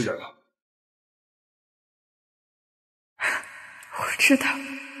有黑衣人了。我知道，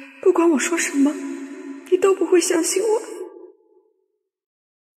不管我说什么，你都不会相信我。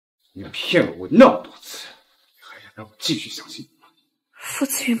你骗了我那么多次，你还想让我继续相信你吗？傅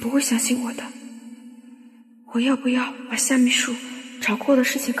子远不会相信我的。我要不要把夏秘书找过的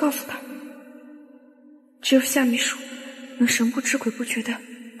事情告诉他？只有夏秘书能神不知鬼不觉的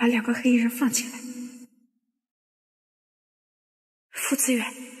把2个黑衣人放进来。傅子远，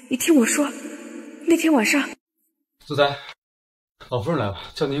你听我说，那天晚上，总裁，老夫人来了，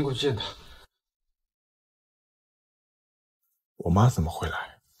叫您过去见她。我妈怎么会来？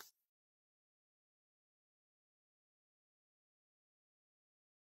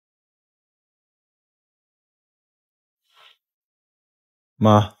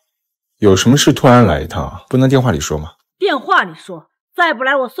妈，有什么事突然来一趟啊？不能电话里说吗？电话里说，再不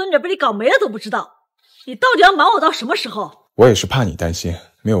来我孙女被你搞没了都不知道。你到底要瞒我到什么时候？我也是怕你担心，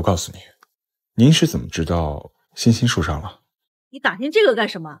没有告诉你。您是怎么知道欣欣受伤了？你打听这个干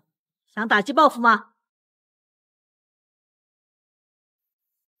什么？想打击报复吗？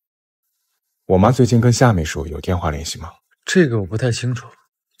我妈最近跟夏秘书有电话联系吗？这个我不太清楚，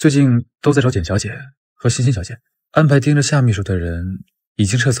最近都在找简小姐和欣欣小姐，安排盯着夏秘书的人已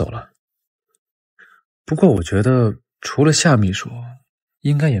经撤走了。不过我觉得除了夏秘书，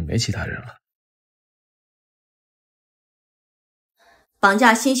应该也没其他人了。绑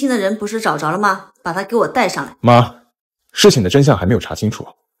架欣欣的人不是找着了吗？把他给我带上来。妈，事情的真相还没有查清楚，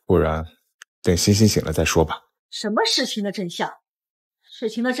不然等欣欣醒了再说吧。什么事情的真相？事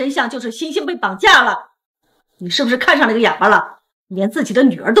情的真相就是欣欣被绑架了。你是不是看上那个哑巴了？连自己的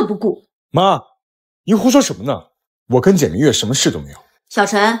女儿都不顾。妈，您胡说什么呢？我跟简明月什么事都没有。小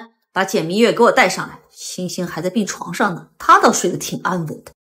陈，把简明月给我带上来。欣欣还在病床上呢，她倒睡得挺安稳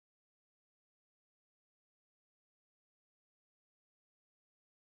的。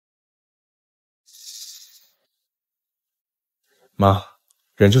妈，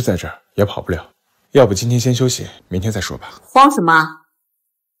人就在这儿，也跑不了。要不今天先休息，明天再说吧。慌什么？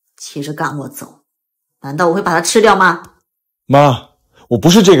急着赶我走，难道我会把他吃掉吗？妈，我不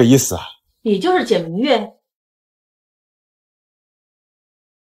是这个意思啊。你就是简明月，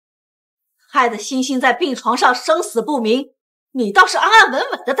害得欣欣在病床上生死不明，你倒是安安稳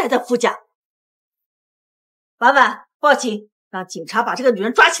稳的待在傅家。婉婉，报警，让警察把这个女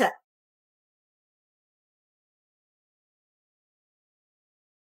人抓起来。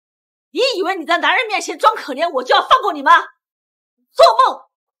你以为你在男人面前装可怜，我就要放过你吗？做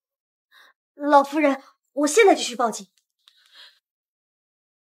梦！老夫人，我现在就去报警。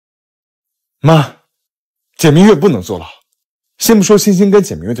妈，简明月不能坐牢。先不说欣欣跟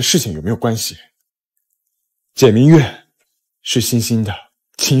简明月的事情有没有关系，简明月是欣欣的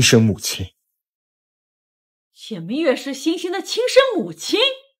亲生母亲。简明月是欣欣的亲生母亲？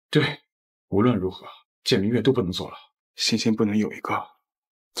对，无论如何，简明月都不能坐牢，欣欣不能有一个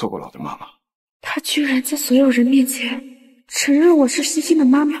坐过牢的妈妈。他居然在所有人面前承认我是欣欣的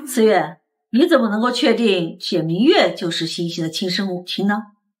妈妈。思月，你怎么能够确定简明月就是欣欣的亲生母亲呢？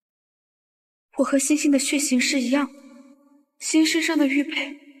我和欣欣的血型是一样的，欣身上的玉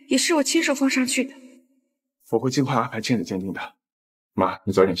佩也是我亲手放上去的。我会尽快安排亲子鉴定的。妈，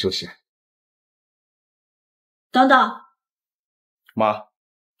你早点休息。等等，妈，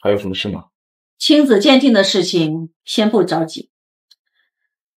还有什么事吗？亲子鉴定的事情先不着急。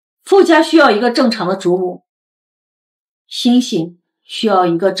傅家需要一个正常的主母，欣欣需要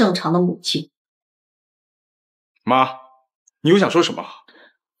一个正常的母亲。妈，你又想说什么？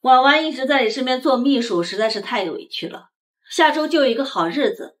婉婉一直在你身边做秘书，实在是太委屈了。下周就有一个好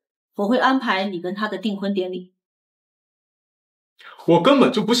日子，我会安排你跟她的订婚典礼。我根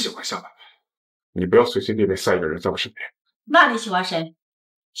本就不喜欢夏婉婉，你不要随随便便塞一个人在我身边。那你喜欢谁？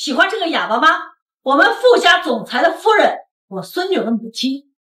喜欢这个哑巴吗？我们傅家总裁的夫人，我孙女的母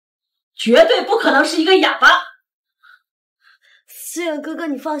亲，绝对不可能是一个哑巴。思远哥哥，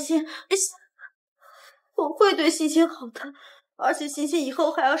你放心，我会对欣欣好的。而且欣欣以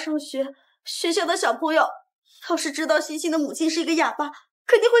后还要上学，学校的小朋友要是知道欣欣的母亲是一个哑巴，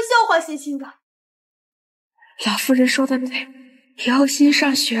肯定会笑话欣欣的。老夫人说的对，以后欣欣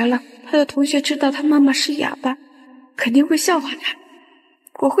上学了，她的同学知道她妈妈是哑巴，肯定会笑话她。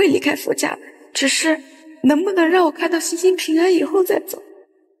我会离开傅家，只是能不能让我看到欣欣平安以后再走？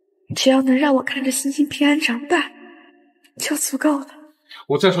只要能让我看着欣欣平安长大，就足够了。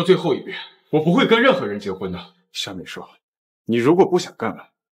我再说最后一遍，我不会跟任何人结婚的。夏美说，你如果不想干了，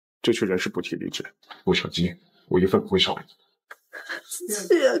就去人事部提离职，不小心我一份不会少给你。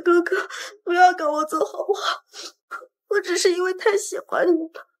思远哥哥，不要赶我走好不好？我只是因为太喜欢你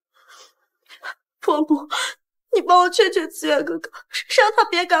了。伯母，你帮我劝劝思远哥哥，让他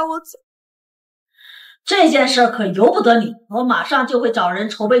别赶我走。这件事可由不得你，我马上就会找人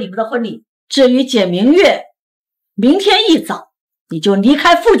筹备你们的婚礼。至于简明月，明天一早你就离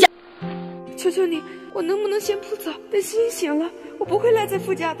开傅家。求求你，我能不能先不走？等欣欣醒了，我不会赖在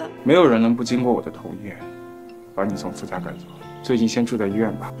傅家的。没有人能不经过我的同意把你从傅家赶走。最近先住在医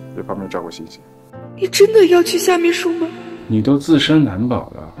院吧，别方便照顾欣欣。你真的要去夏秘书吗？你都自身难保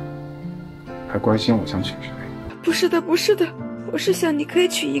了，还关心我想娶谁？不是的，不是的，我是想你可以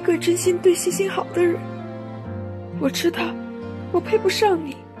娶一个真心对欣欣好的人。我知道我配不上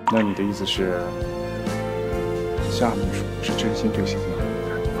你。那你的意思是，夏秘书是真心对欣欣好的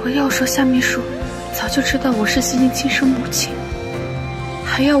人？我要说夏秘书早就知道我是欣欣亲生母亲，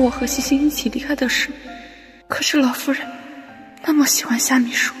还要我和欣欣一起离开的事。可是老夫人那么喜欢夏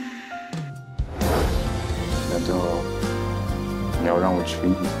秘书，难道你要让我娶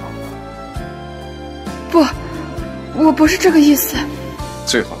你吗？不，我不是这个意思。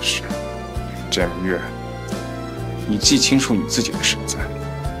最好是简明月，你记清楚你自己的身在，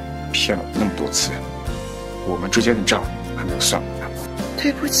骗了我那么多次，我们之间的账还没有算完呢。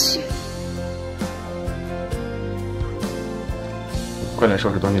对不起。快点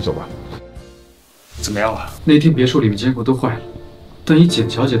收拾东西走吧。怎么样了？那天别墅里面监控都坏了，但以简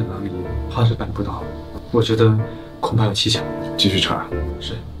小姐的能力，怕是办不到。我觉得恐怕有蹊跷。继续查。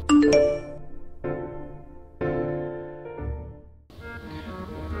是。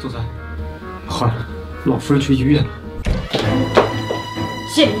总裁，坏了，老夫人去医院了。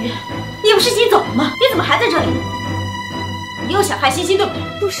谢明月，你不是已经走了吗？你怎么还在这里？你又想害欣欣，对不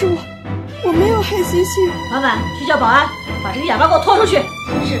对？不是我没有害欣欣。婉婉，去叫保安，把这个哑巴给我拖出去。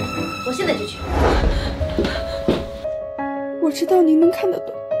是，我现在就去。我知道您能看得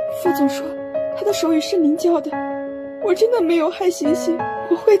懂，副总说他的手语是您教的，我真的没有害欣欣，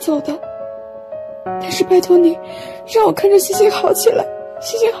我会走的。但是拜托您，让我看着欣欣好起来。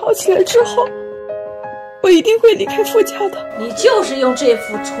欣欣好起来之后，我一定会离开傅家的。你就是用这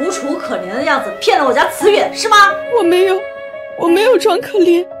副楚楚可怜的样子骗了我家慈远，是吗？我没有装可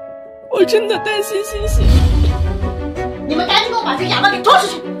怜，我真的担心欣欣。你们赶紧给我把这个哑巴给拖出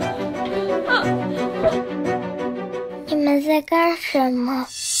去！你们在干什么？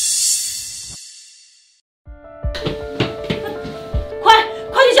快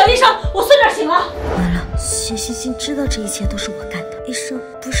去叫医生，我孙女醒了。完了，谢欣欣知道这一切都是我干的。医生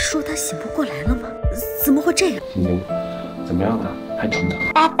不是说她醒不过来了吗？怎么会这样？怎么样了？还疼不疼？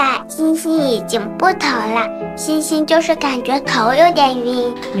爸爸，欣欣已经不疼了，欣欣就是感觉头有点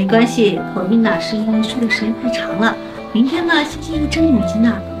晕。没关系，头晕呢是因为睡的时间太长了。明天呢，欣欣一睁眼睛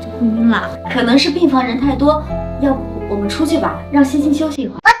呢就不晕了。可能是病房人太多，要不我们出去吧，让欣欣休息一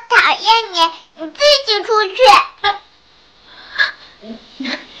会儿。我讨厌你，自己出去。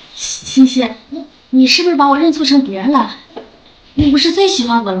欣欣，你是不是把我认错成别人了？你不是最喜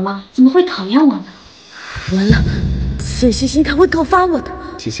欢我了吗？怎么会讨厌我呢？完了，谢欣欣他会告发我的。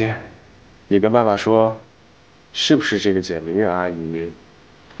欣欣，你跟爸爸说，是不是这个简明月阿姨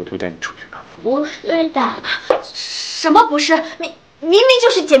偷偷带你出去的？不是的。什么不是？明明就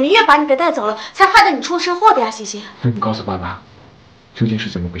是简明月把你给带走了，才害得你出车祸的呀，欣欣。你告诉爸爸，究竟是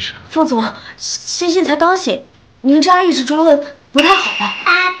怎么回事？副总，欣欣才刚醒，您这样一直追问不太好吧？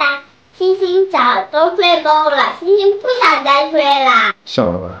爸爸，欣欣早都睡够了，欣欣不想再睡了。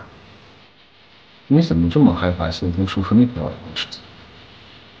小老板，你怎么这么害怕欣欣说出那条事情？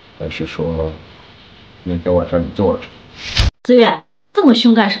还是说那天晚上你做了什么？资源这么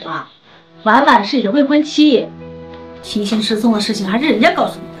凶干什么？婉婉是你的未婚妻，欣欣失踪的事情还是人家告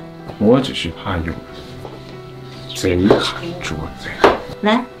诉你的。我只是怕有人嘴喊捉贼。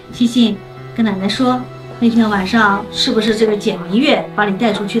来，欣欣，跟奶奶说，那天晚上是不是这个简明月把你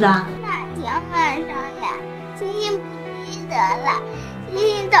带出去的？哪天晚上呀？欣欣不记得了，欣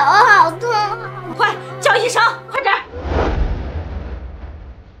欣头好痛。快叫医生，快点！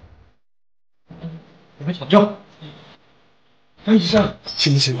你们抢救！张医生，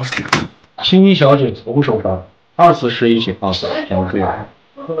欣欣老师，欣欣小姐头部受伤，2次失忆情况前往住院，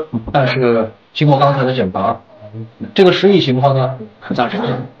但是经过刚才的检查，这个失忆情况呢很暂时性。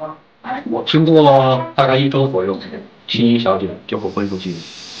我听过大概1周左右，欣欣小姐就会恢复记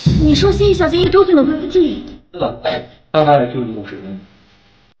忆。你说欣欣小姐1周就能恢复记忆？是的，大概就1周时间。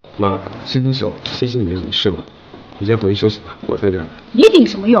妈，欣欣没事吧？你先回去休息吧，我在这儿。你顶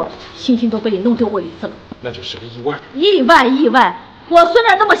什么用？欣欣都被你弄丢过1次了。那只是个意外。意外！我孙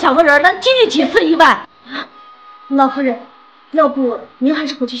女那么小个人，能经历几次意外？老夫人，要不您还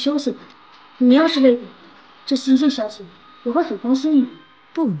是回去休息吧。你要是累了，这欣欣小姐也会很担心你。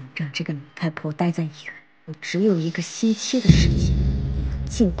不能让这个老太婆待在医院，我只有1个星期的时间，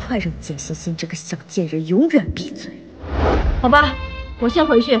尽快让简欣欣这个小贱人永远闭嘴。好吧，我先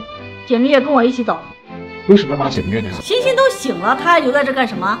回去，简明月跟我一起走。为什么把简明月带走？欣欣都醒了，她还留在这干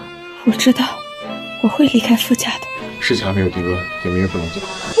什么？我知道，我会离开傅家的。事情还没有定论，简明月不能走。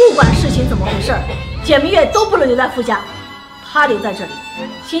不管事情怎么回事，简明月都不能留在傅家，她留在这里，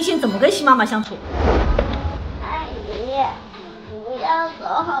欣欣怎么跟新妈妈相处？阿姨，不要走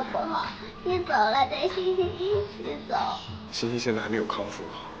好不好？你走了，带欣欣一起走。欣欣现在还没有康复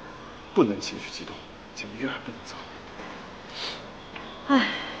好，不能情绪激动，简明月还不能走。唉，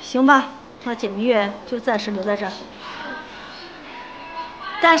行吧，那简明月就暂时留在这儿。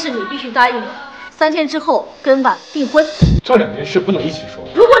但是你必须答应我，3天之后跟婉订婚。这2件事不能一起说。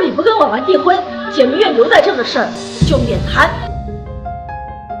如果你不跟婉婉订婚，简明月留在这的事儿就免谈。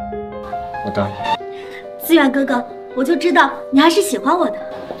我答应。思远哥哥，我就知道你还是喜欢我的。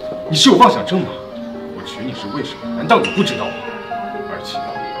你是有妄想症吗？我娶你是为什么？难道你不知道吗？而且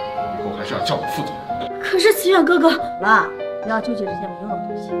以后还是要叫我副总。可是思远哥哥，啦，不要纠结这些没用的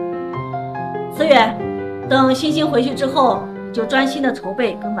东西。思远，等欣欣回去之后，就专心的筹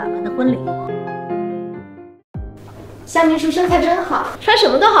备跟婉婉的婚礼。夏秘书身材真好，穿什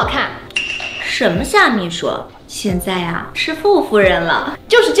么都好看。什么夏秘书？现在呀是傅夫人了。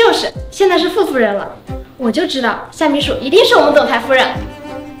就是，现在是傅夫人了。我就知道夏秘书一定是我们总裁夫人。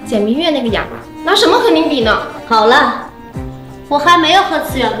简明月那个哑巴，拿什么和您比呢？好了，我还没有和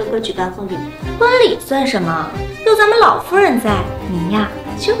思远哥哥举办婚礼，婚礼算什么？有咱们老夫人在，您呀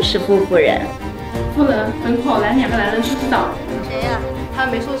就是傅夫人。夫人，门口来2个男人去指导。谁呀？他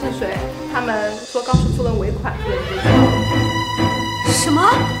们没说是谁，他们说告诉夫人尾款。什么？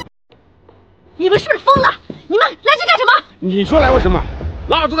你们是不是疯了？你们来这干什么？你说来为什么？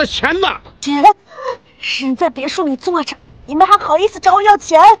哪有的钱呢？姐，人在别墅里坐着，你们还好意思找我要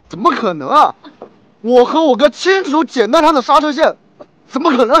钱？怎么可能啊！我和我哥亲手剪断他的刹车线，怎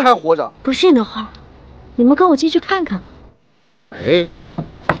么可能还活着？不信的话，你们跟我进去看看。哎，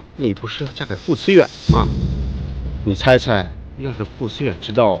你不是要嫁给傅思远吗？你猜猜，要是傅思远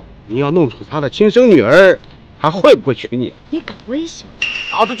知道你要弄死他的亲生女儿，还会不会娶你？你敢威胁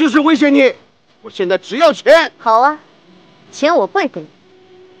我？老子就是威胁你！我现在只要钱。好啊，钱我会给你，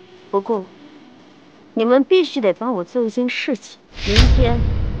不过你们必须得帮我做一件事情。明天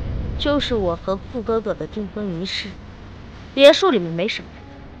就是我和傅哥哥的订婚仪式，别墅里面没什么人，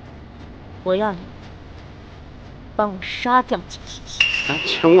我要你帮我杀掉这些。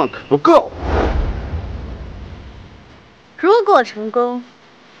3000万可不够。如果成功，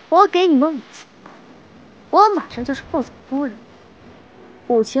我给你们5000万，我马上就是副总夫人。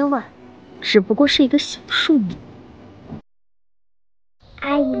5000万只不过是一个小数目。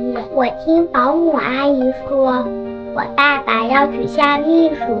阿姨，我听保姆阿姨说，我爸爸要娶夏秘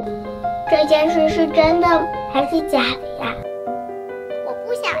书，这件事是真的还是假的呀？我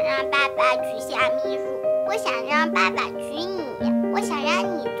不想让爸爸娶夏秘书，我想让爸爸娶你，我想让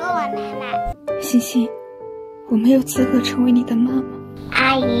你做我妈妈。欣欣，我没有资格成为你的妈妈。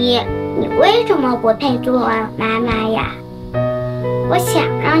阿姨，你为什么不配做我妈妈呀？我想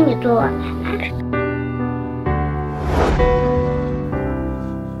让你做我妈妈。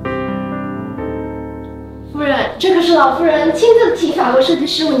夫人，这可是老夫人亲自替法国设计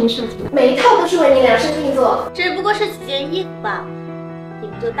师为您设计的，每一套都是为您量身定做。只不过是几件衣服罢了，你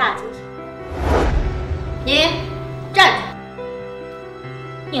们就大惊小怪。你站住！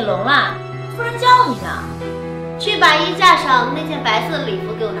你聋了？夫人教你的。去把衣架上那件白色的礼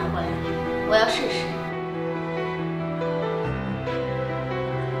服给我拿过来，我要试试。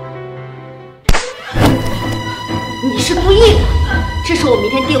你是故意的，这是我明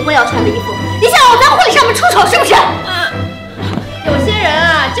天订婚要穿的衣服，你想让我在婚礼上面出丑是不是？有些人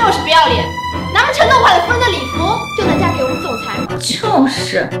啊，就是不要脸，难不成弄坏了夫人的礼服就能嫁给我们总裁吗？就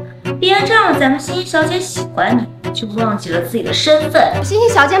是，别这样，咱们欣欣小姐喜欢你，就忘记了自己的身份。欣欣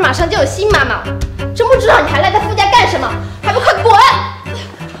小姐马上就有新妈妈，真不知道你还赖在傅家干什么，还不快滚！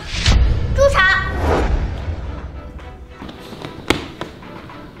住手！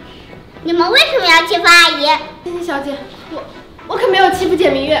你们为什么要欺负阿姨？欣欣小姐，我可没有欺负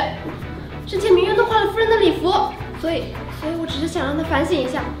简明月，是简明月弄坏了夫人的礼服，所以我只是想让她反省一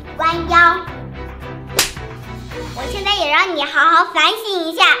下。弯腰！我现在也让你好好反省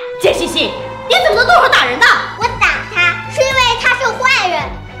一下。简欣欣，你怎么能动手打人的？我打他是因为他是坏人，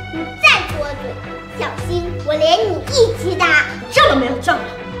你再说嘴，小心我连你一起打。仗了没有仗了？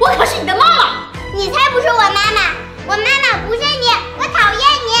我可是你的妈妈。你才不是我妈妈，我妈妈不是你，我讨厌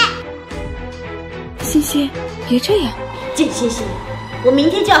你。欣欣，别这样。简欣欣，我明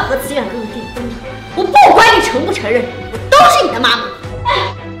天就要和慈远哥哥订婚了，我不管你承不承认，我都是你的妈妈。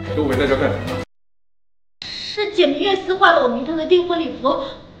都围在这干什么？是简明月撕坏了我明天的订婚礼服，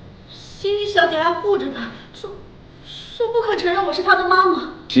欣欣小姐还护着她，说不可承认我是她的妈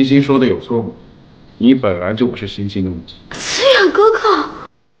妈。欣欣说的有错吗？你本来就不是欣欣的母亲。慈远哥哥，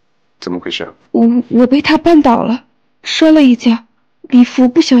怎么回事？我被他绊倒了，摔了一跤，礼服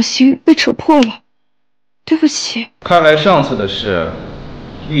不小心被扯破了，对不起。看来上次的事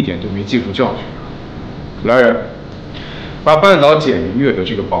一点都没记住教训。来人，把绊倒简明月的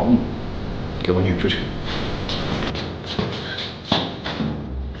这个保姆给我撵出去。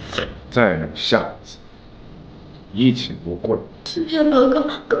再忍下一次，一起不过来。慈远哥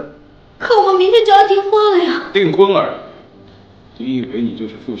哥，可我明天就要订婚了呀！订婚而已，你以为你就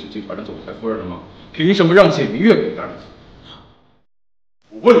是傅氏集团的总裁夫人吗？凭什么让简明月给带走？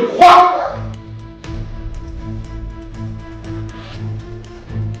我问你话。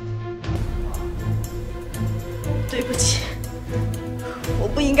对不起，我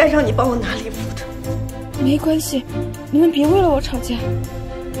不应该让你帮我拿礼服的。没关系，你们别为了我吵架。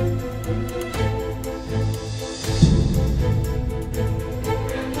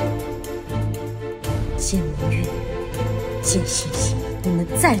简明月、简欣欣，你们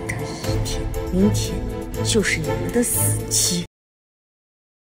再等一天，明天就是你们的死期。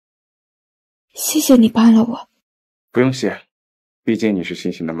谢谢你帮了我。不用谢，毕竟你是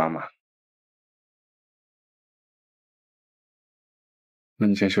欣欣的妈妈。那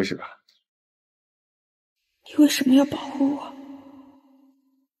你先休息吧。你为什么要保护我？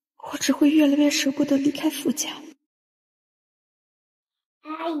我只会越来越舍不得离开傅家。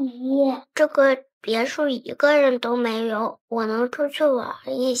阿姨，这个别墅一个人都没有，我能出去玩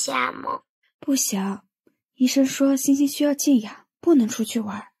一下吗？不行，医生说欣欣需要静养，不能出去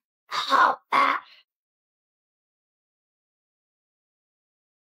玩。好吧。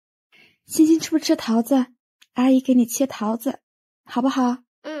欣欣吃不吃桃子？阿姨给你切桃子，好不好？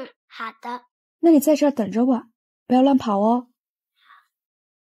嗯，好的。那你在这儿等着我，不要乱跑哦。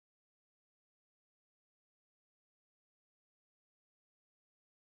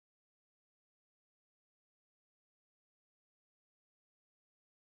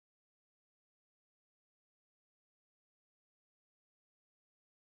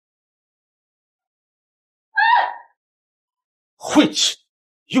晦气，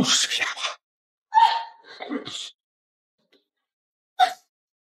又是个哑巴！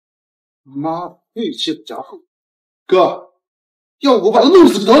妈，晦气的家伙！哥，要我把他弄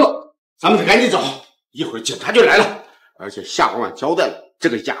死就得了。咱们得赶紧走，一会儿警察就来了。而且夏老板交代了，这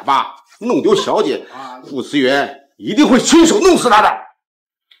个哑巴弄丢小姐，傅思源一定会亲手弄死他的。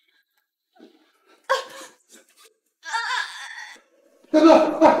大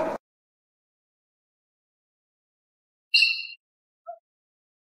哥，快！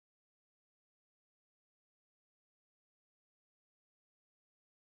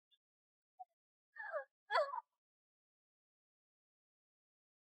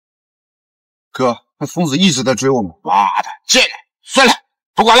哥，那疯子一直在追我们。妈的，贱人！算了，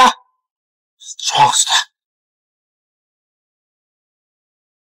不管了，撞死他！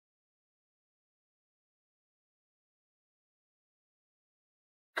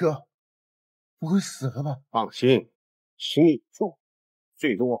哥，不会死了吧？放心，心里有数，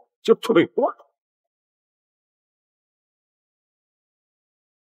最多就腿断了。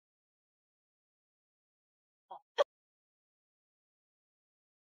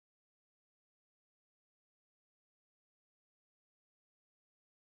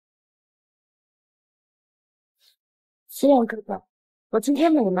思远哥哥，我今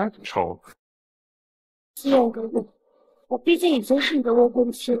天美吗？丑。思远哥哥，我毕竟已经是你的未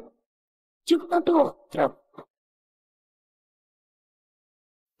婚妻了，就不能对我这样。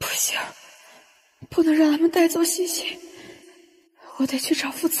不行，不能让他们带走欣欣，我得去找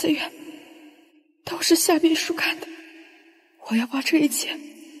傅慈远。都是夏秘书干的，我要把这一切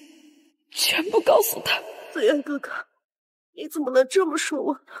全部告诉他。思远哥哥，你怎么能这么说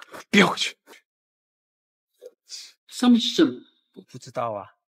我呢？别回去。上面是什么？我不知道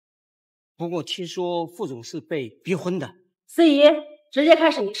啊。不过听说副总是被逼婚的。司仪，直接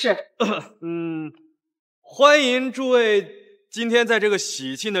开始仪式。欢迎诸位今天在这个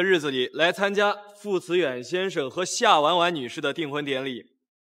喜庆的日子里来参加傅慈远先生和夏婉婉女士的订婚典礼。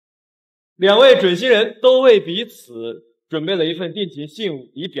两位准新人都为彼此准备了一份定情信物，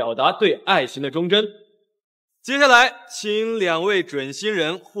以表达对爱情的忠贞。接下来，请两位准新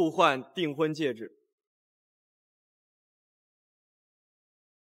人互换订婚戒指。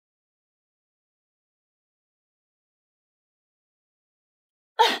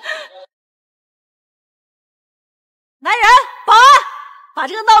男人，保安，把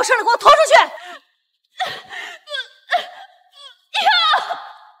这个闹事的给我拖出去！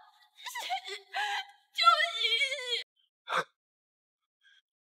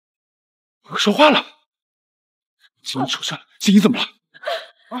我说话了，欣欣出事了，欣欣怎么了？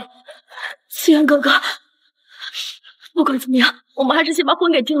思远哥哥，不管怎么样，我们还是先把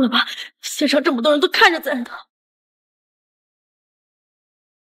婚给定了吧，现场这么多人都看着在呢。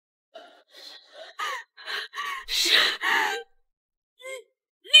是你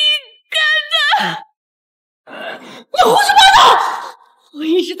干的！你胡说八道！我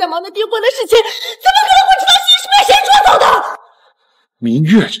一直在忙着订婚的事情，怎么可能不知道欣欣是被谁抓走的？明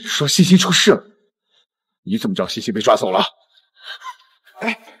月只说欣欣出事了，你怎么知道欣欣被抓走了？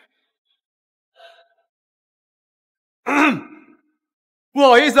不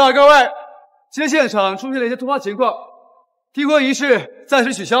好意思啊，各位，今天现场出现了一些突发情况，订婚仪式暂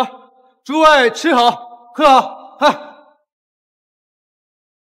时取消，诸位吃好喝好，嗨。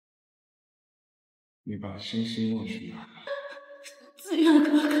你把欣欣弄去哪儿了？子远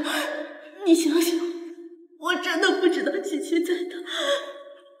哥哥，你相信我，我真的不知道欣欣在哪，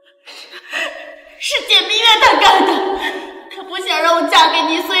是简明月他干的，他不想让我嫁给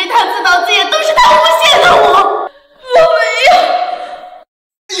你，所以他自导自演，都是他诬陷的我，我没有。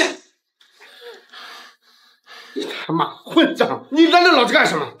哎呀！你他妈混账！你拦着老子干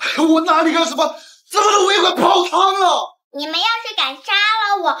什么？我哪里干什么？怎么能我一会泡汤了？你们要是敢杀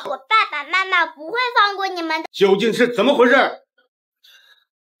了我爸爸妈妈不会放过你们的。究竟是怎么回事？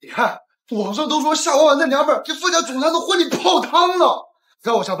你看，网上都说夏婉婉那娘们儿给副家总裁的婚礼泡汤了，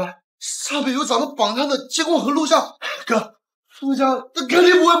让我下班，上面有咱们榜上的监控和录像。哥，副家他肯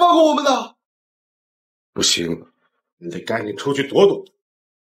定不会放过我们的。不行，你得赶紧出去躲躲。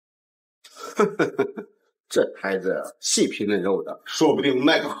这孩子细皮嫩肉的，说不定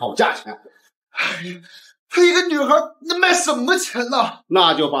卖个好价钱。哎呀，她一个女孩，那卖什么钱呢？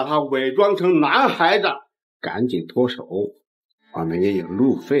那就把她伪装成男孩子，赶紧脱手，我们也有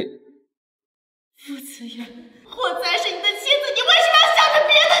路费。傅慈远，我才是你的妻子，你为什么要想着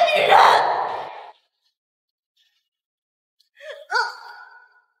别的女人？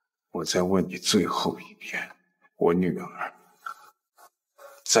我再问你最后一遍，我女儿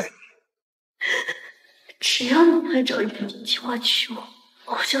在哪？只要你按照原计划娶我，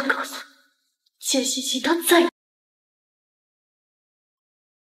我就告诉你，谢欣欣她在。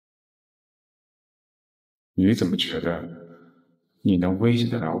你怎么觉得你能威胁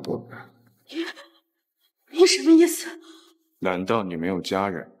得了我呢？你什么意思？难道你没有家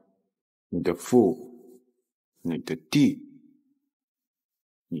人？你的父，你的弟，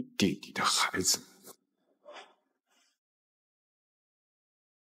你弟弟的孩子？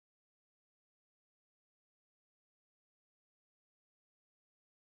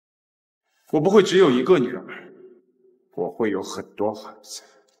我不会只有一个女儿，我会有很多孩子，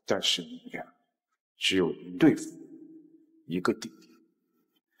但是你俩只有一对父，一个弟弟。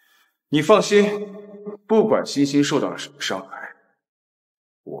你放心，不管欣欣受到了什么伤害，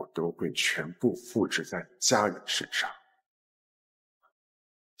我都会全部复制在你家人身上。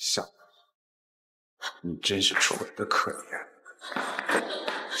小子，你真是蠢得可怜。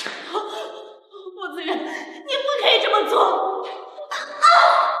傅子远，你不可以这么做！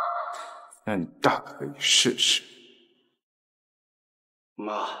那你大可以试试。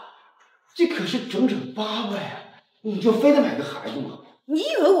妈，这可是整整8万啊！你就非得买个孩子吗？你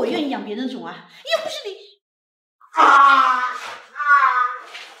以为我愿意养别人种啊？又不是你。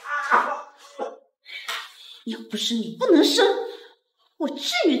要不是你不能生，我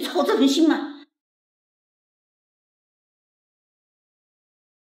至于操这份心吗？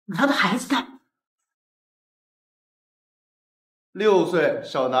他的孩子呢？6岁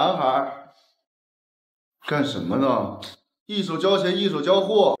小男孩，干什么呢？一手交钱一手交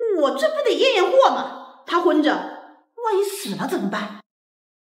货，我这不得验验货吗？他昏着，万一死了怎么办？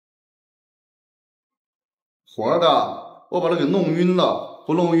活的，我把他给弄晕了，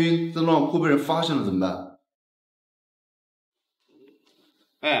不弄晕，在乱铺被人发现了怎么办？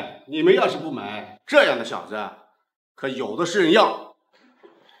哎，你们要是不买，这样的小子可有的是人要。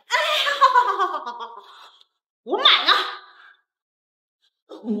哎，好，我买了。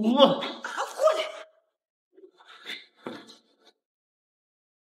我过来。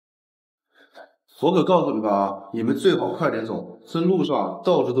我可告诉你们啊，你们最好快点走，这路上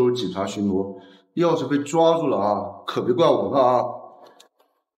到处都是警察巡逻，要是被抓住了啊，可别怪我们啊。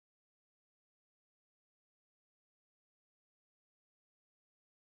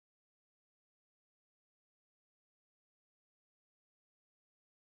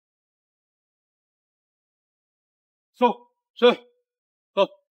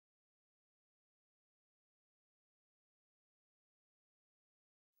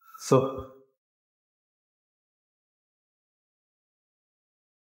走。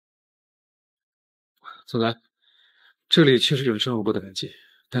总裁，这里确实有生活过的痕迹，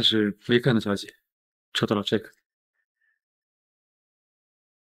但是没看到小姐，找到了这个。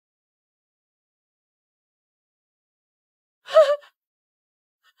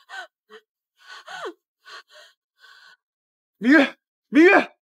明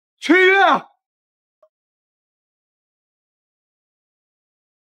月，去医院啊！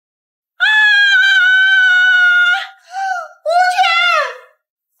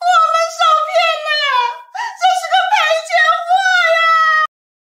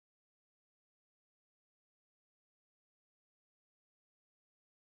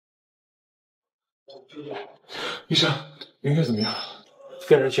医生，明月怎么样？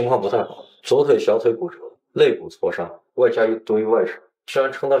病人情况不太好，左腿、小腿骨折，肋骨挫伤，外加一堆外伤，居然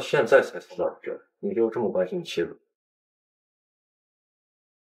撑到现在才送到这儿，你就这么关心你妻子？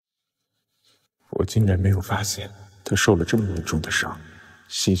我竟然没有发现他受了这么严重的伤，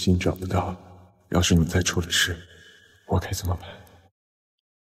星星找不到。要是你再出了事，我该怎么办？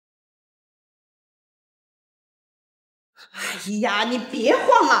哎呀，你别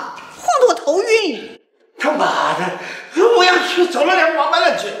晃了，晃得我头晕。他妈的，我要去找那俩王八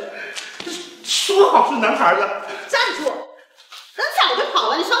蛋去！说好是男孩的。站住！人早就跑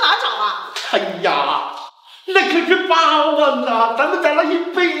了，你上哪找啊？哎呀，那可是8万呐，咱们攒了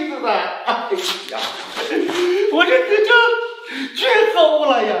一辈子的。哎呀，我这绝馊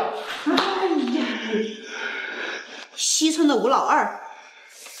了呀！哎呀，西村的吴老二，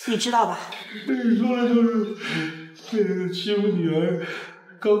你知道吧？你说的就是被那个欺负女儿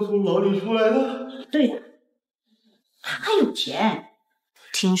刚从牢里出来的。对呀，他还有钱，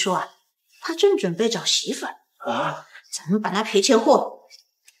听说啊，他正准备找媳妇儿啊，咱们把那赔钱货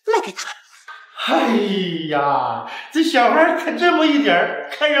卖给他。哎呀，这小孩才这么一点儿，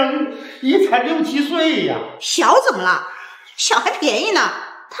看上也才6、7岁呀。小怎么了？小还便宜呢。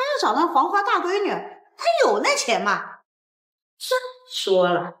他要找那黄花大闺女，他有那钱吗？再说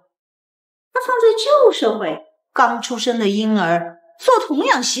了，他放在旧社会，刚出生的婴儿做童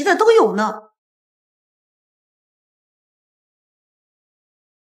养媳的都有呢。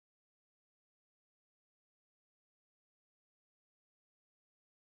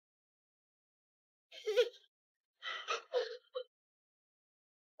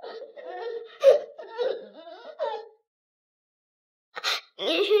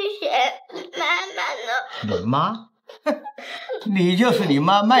你是谁？妈妈呢？你妈？你就是你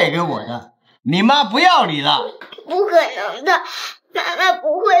妈卖给我的，你妈不要你了。不可能的，妈妈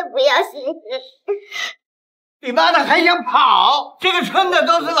不会不要星星。你妈的还想跑？这个村子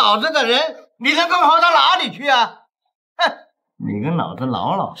都是老实的人，你能够跑到哪里去啊？哼！你跟老子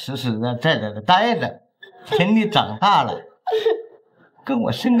老老实实的在这里待着，等你长大了，跟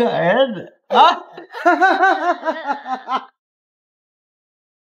我生个儿子啊！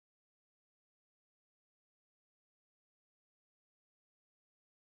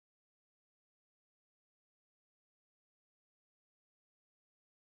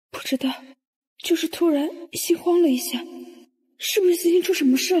知道，就是突然心慌了一下，是不是欣欣出什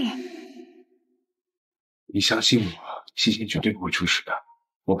么事了？你相信我，欣欣绝对不会出事的。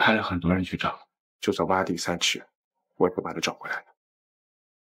我派了很多人去找，就算挖地3尺，我也会把他找回来的。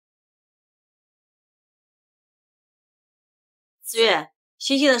思月，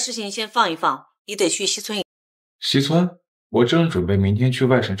欣欣的事情先放一放，你得去西村。西村，我正准备明天去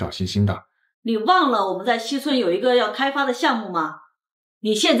外省找欣欣的。你忘了我们在西村有一个要开发的项目吗？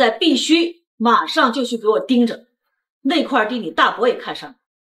你现在必须马上就去给我盯着，那块地你大伯也看上了，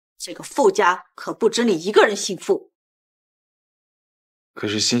这个傅家可不止你一个人姓傅。可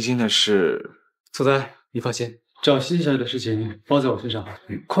是欣欣的事，总裁，你放心，找欣欣小姐的事情包在我身上。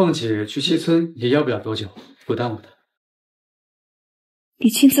况且去西村也要不了多久，不耽误的。你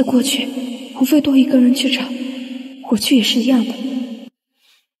亲自过去，无非多一个人去找，我去也是一样的。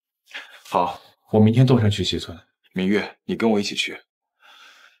好，我明天动身去西村。明月，你跟我一起去。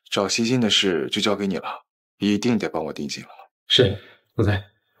找欣欣的事就交给你了，一定得帮我盯紧了。是，总裁，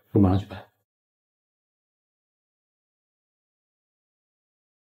我马上去办。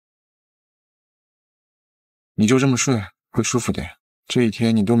你就这么睡，会舒服点。这一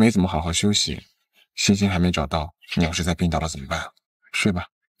天你都没怎么好好休息，欣欣还没找到，你要是再病倒了怎么办？睡吧，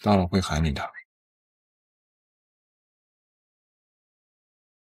到了会喊你的。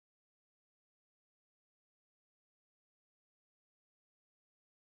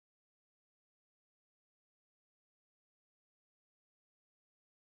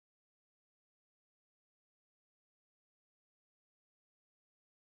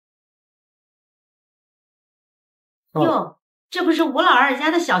哟，这不是吴老二家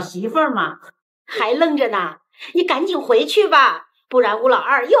的小媳妇儿吗？还愣着呢，你赶紧回去吧，不然吴老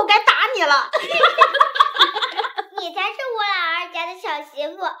二又该打你了。你才是吴老二家的小媳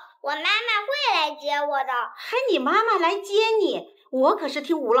妇，我妈妈会来接我的。还你妈妈来接你？我可是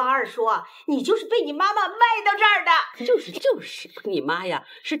听吴老二说，你就是被你妈妈卖到这儿的。就是，你妈呀，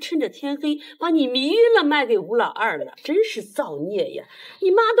是趁着天黑把你迷晕了，卖给吴老二了，真是造孽呀！你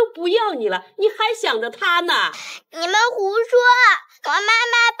妈都不要你了，你还想着她呢？你们胡说！我妈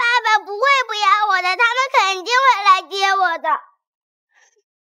妈、爸爸不会不要我的，他们肯定会来接我的。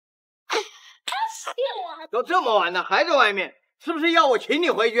都这么晚了，还在外面，是不是要我请你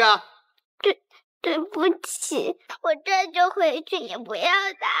回去啊？对不起，我这就回去，你不要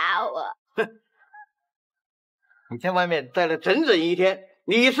打我。哼，你在外面待了整整一天，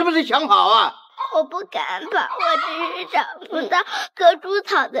你是不是想跑啊？我不敢跑，我只是找不到割猪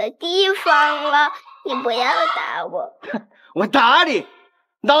草的地方了。你不要打我。我打你，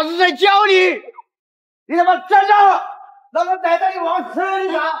老子在教你！你他妈站住！让我逮到你往死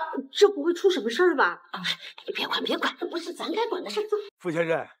里打！这不会出什么事儿吧？你别管，这不是咱该管的事儿。傅先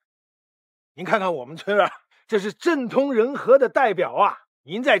生，您看看我们村啊，这是政通人和的代表啊！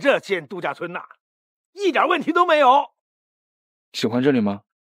您在这建度假村呐，一点问题都没有。喜欢这里吗？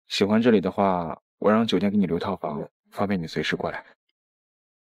喜欢这里的话，我让酒店给你留套房，方便你随时过来。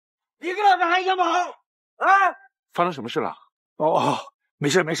你个老子还想跑啊？发生什么事了？哦，没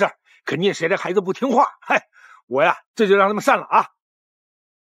事，肯定谁的孩子不听话。嗨，我呀，这就让他们散了啊。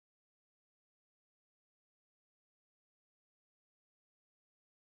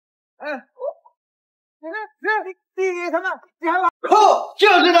你他妈，你还哭，就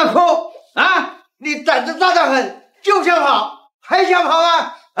知道哭啊！你胆子大得很，就想跑，还想跑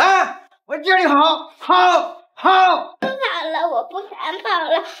吗？啊！我叫你跑。不跑了，我不敢跑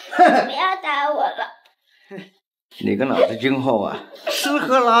了，不要打我了。你跟老子今后啊，吃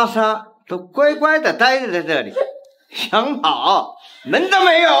喝拉撒都乖乖的待着在这里，想跑门都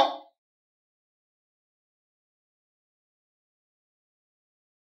没有。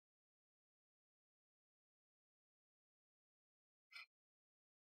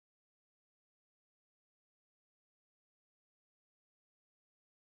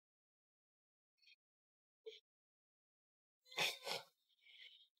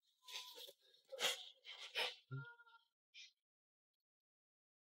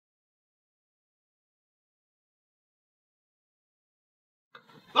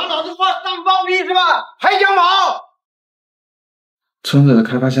把老子当包皮是吧？还想跑？村子的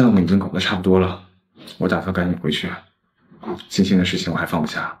开发项目已经搞得差不多了，我打算赶紧回去。欣欣的事情我还放不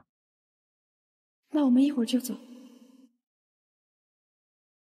下。那我们一会儿就走。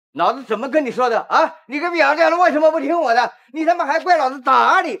老子怎么跟你说的啊？你个表这样的为什么不听我的？你他妈还怪老子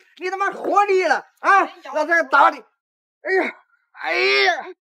打你？你他妈活腻了啊！老子打你！哎呀！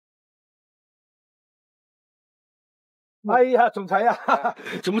哎呀，总裁呀，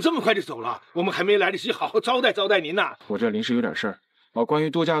怎么这么快就走了？我们还没来得及好好招待您呢。我这临时有点事儿，关于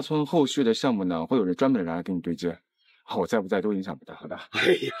度假村后续的项目呢，会有人专门来给你对接。我在不在都影响不大，好的。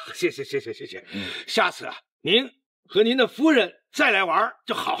哎呀，谢谢。下次啊，您和您的夫人再来玩，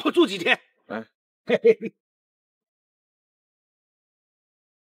就好好住几天。哎，嘿嘿。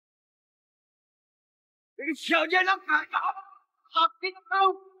这个小贱人敢咬我，好心疼。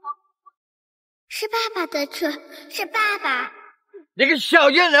是爸爸的错，是爸爸。你个小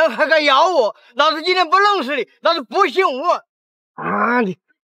贱人还敢咬我！老子今天不弄死你，老子不姓吴！啊你！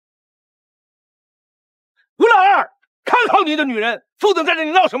吴老二，看好你的女人，否则在这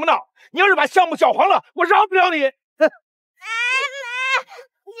里闹什么闹？你要是把项目搅黄了，我饶不了你！妈妈，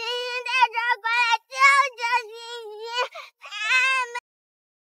星星带着过来救救星星！妈妈，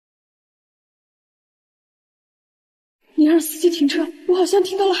你让司机停车，我好像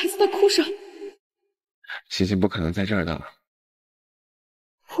听到了孩子的哭声。星星不可能在这儿的。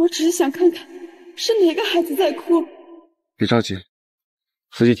我只是想看看是哪个孩子在哭。别着急，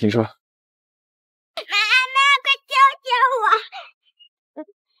司机停车。妈妈，快救救我！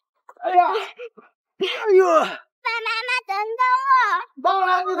哎呀，哎呦！爸，妈妈等等我！帮我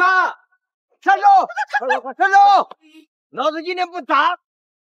拦住他！下手！下手！老子今天不打！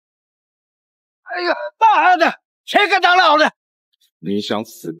哎呀，妈的，谁敢打老子？你想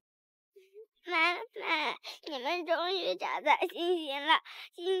死？妈妈，你们终于找到星星了，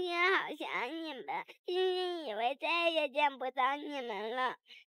星星好想你们，星星以为再也见不到你们了。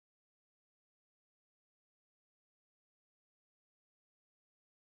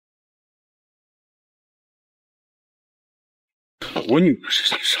我女儿身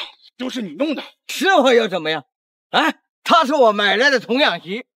上的伤都是你弄的，是我又怎么样？啊，她是我买来的童养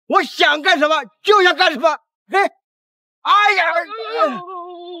媳，我想干什么就想干什么。哎呀！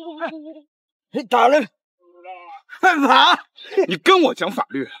你打人，犯法！你跟我讲法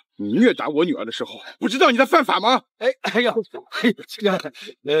律？你虐打我女儿的时候，不知道你在犯法吗？哎呀，这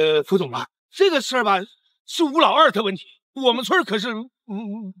个副总啊，这个事儿吧是吴老二的问题，我们村可是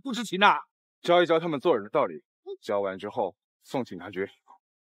不知情的。教一教他们做人的道理，教完之后送警察局。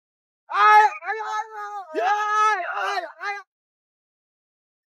哎呀！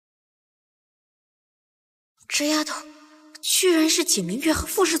这丫头居然是简明月和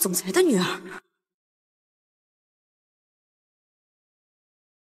傅氏总裁的女儿。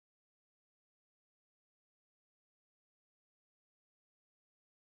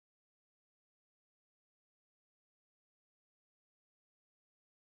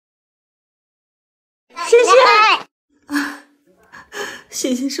星星，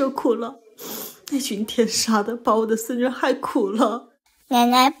星星受苦了，那群天杀的把我的孙女害苦了。奶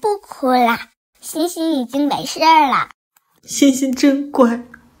奶不哭了，星星已经没事了。星星真乖。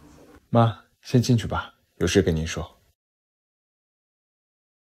妈，先进去吧，有事跟您说。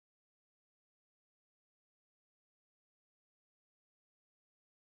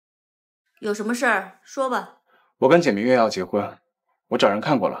有什么事儿说吧。我跟简明月要结婚，我找人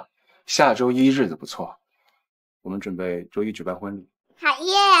看过了，下周一日子不错，我们准备周一举办婚礼。好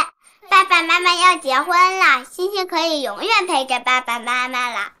耶！爸爸妈妈要结婚了，星星可以永远陪着爸爸妈妈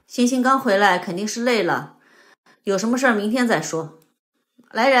了。星星刚回来，肯定是累了，有什么事儿明天再说。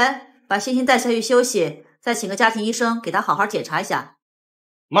来人，把星星带下去休息，再请个家庭医生给他好好检查一下。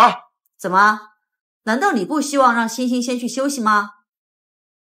妈，怎么？难道你不希望让星星先去休息吗？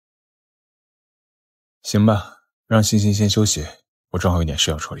行吧，让星星先休息，我正好有点事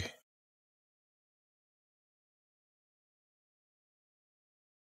要处理。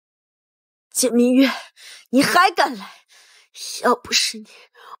简明月，你还敢来？要不是你，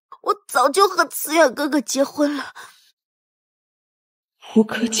我早就和慈远哥哥结婚了。无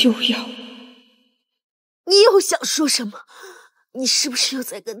可救药。你又想说什么？你是不是又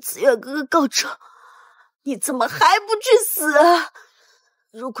在跟慈远哥哥告状？你怎么还不去死啊？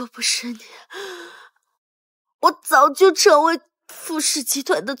如果不是你，我早就成为傅氏集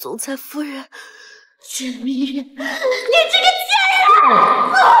团的总裁夫人。简明月，你这个贱人！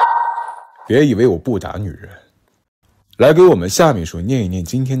别以为我不打女人，来给我们夏秘书念一念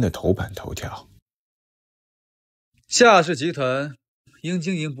今天的头版头条。夏氏集团因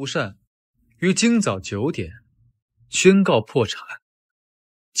经营不善，于今早9点宣告破产。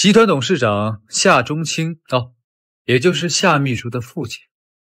集团董事长夏中青也就是夏秘书的父亲，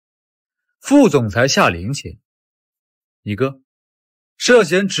副总裁夏林前，你哥涉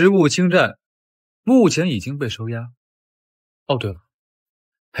嫌职务侵占，目前已经被收押。哦，对了，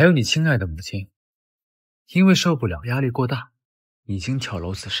还有你亲爱的母亲，因为受不了压力过大，已经跳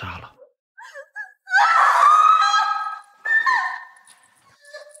楼自杀了。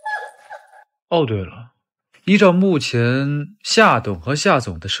哦，对了，依照目前夏董和夏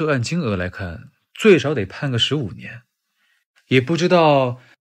总的涉案金额来看，最少得判个15年。也不知道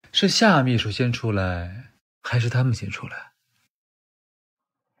是夏秘书先出来，还是他们先出来？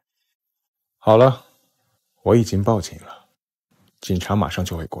好了，我已经报警了，警察马上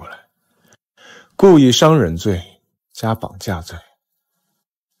就会过来。故意伤人罪加绑架罪，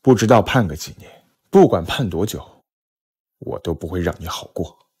不知道判个几年，不管判多久，我都不会让你好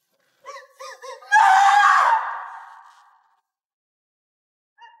过。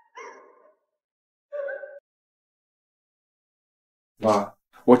妈，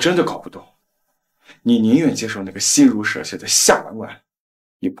我真的搞不懂，你宁愿接受那个心如蛇蝎的夏婉婉，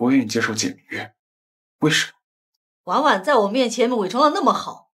也不愿意接受简明月，为什么？婉婉在我面前伪装的那么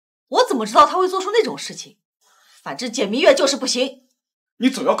好，我怎么知道她会做出那种事情？反正简明月就是不行。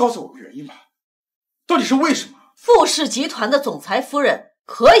你总要告诉我个原因吧，到底是为什么？傅氏集团的总裁夫人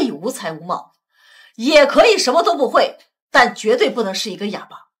可以无才无貌，也可以什么都不会，但绝对不能是一个哑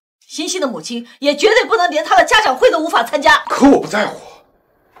巴。欣欣的母亲也绝对不能连她的家长会都无法参加。可我不在乎，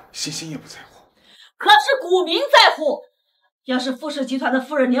欣欣也不在乎。可是股民在乎。要是傅氏集团的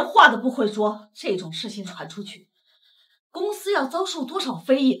夫人连话都不会说，这种事情传出去，公司要遭受多少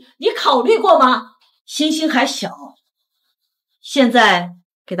非议，你考虑过吗？欣欣还小，现在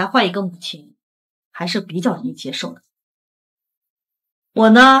给她换一个母亲，还是比较容易接受的。我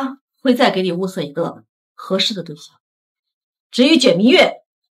呢，会再给你物色一个合适的对象。至于简明月，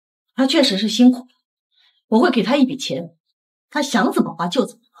她确实是辛苦了，我会给她一笔钱，她想怎么花就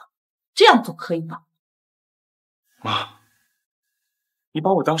怎么花，这样总可以吧？妈，你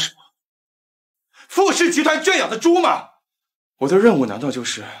把我当什么？傅氏集团圈养的猪吗？我的任务难道就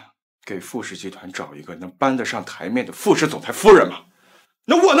是给傅氏集团找一个能搬得上台面的傅氏总裁夫人吗？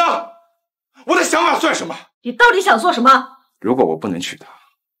那我呢？我的想法算什么？你到底想做什么？如果我不能娶她，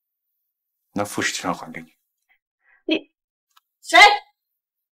那傅氏集团还给你。你谁？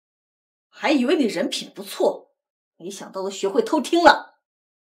还以为你人品不错，没想到都学会偷听了。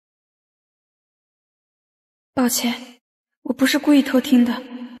抱歉，我不是故意偷听的，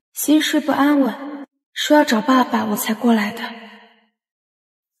心睡不安稳，说要找爸爸，我才过来的。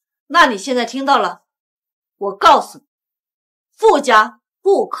那你现在听到了，我告诉你，傅家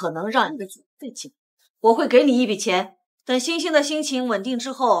不可能让你的子再进，我会给你一笔钱，等欣欣的心情稳定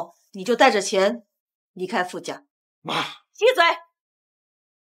之后，你就带着钱离开傅家。妈，闭嘴！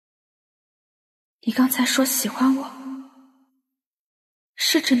你刚才说喜欢我，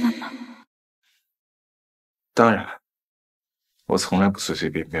是真的吗？当然，我从来不随随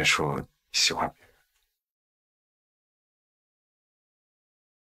便便说喜欢别人。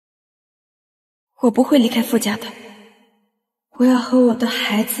我不会离开傅家的，我要和我的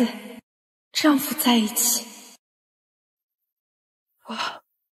孩子、丈夫在一起。我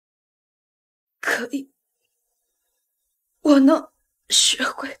可以，我能学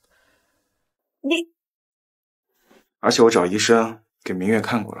会。你，而且我找医生给明月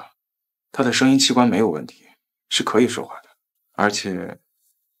看过了，他的声音器官没有问题，是可以说话的。而且，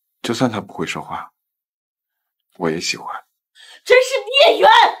就算他不会说话，我也喜欢。真是孽缘！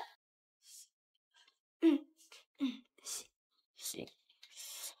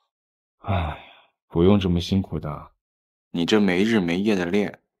哎，不用这么辛苦的，你这没日没夜的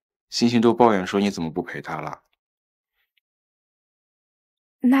练，欣欣都抱怨说你怎么不陪她了。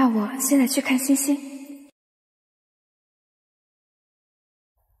那我现在去看欣欣。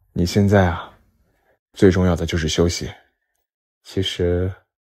你现在啊，最重要的就是休息。其实，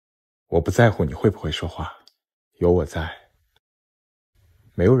我不在乎你会不会说话，有我在，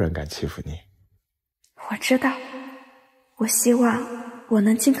没有人敢欺负你。我知道，我希望我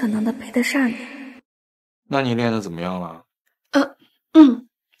能尽可能的配得上你。那你练得怎么样了？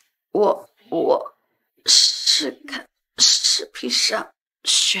我是看视频上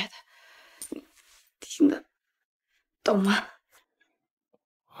学的，听得懂吗？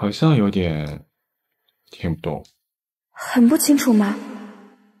好像有点听不懂。很不清楚吗？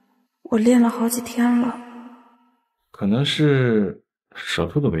我练了好几天了。可能是舌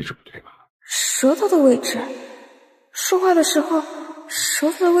头的位置不对吧？舌头的位置？说话的时候，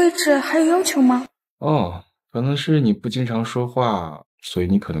舌头的位置还有要求吗？哦，可能是你不经常说话，所以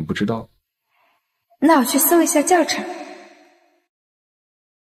你可能不知道。那我去搜一下教程。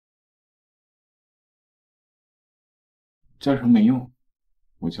教程没用，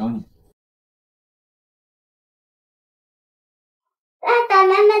我教你。爸爸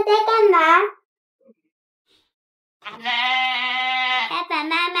妈妈在干嘛？爸爸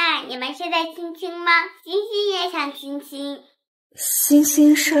妈妈，你们是在亲亲吗？欣欣也想亲亲。欣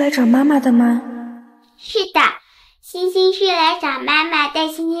欣是来找妈妈的吗？是的，欣欣是来找妈妈带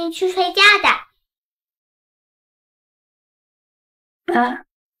欣欣去睡觉的。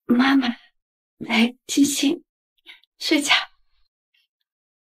妈妈来欣欣睡觉。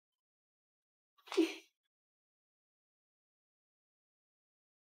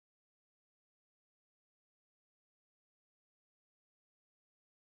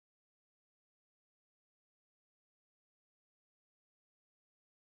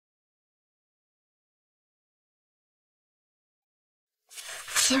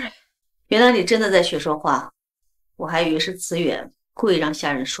夫人，原来你真的在学说话，我还以为是慈远故意让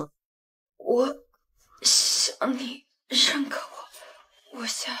下人说。我想你认可我，我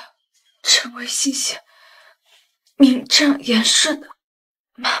想成为欣欣名正言顺的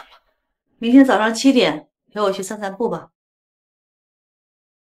妈妈。明天早上7点陪我去散散步吧。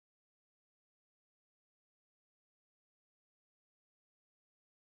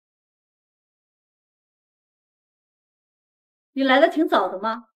你来的挺早的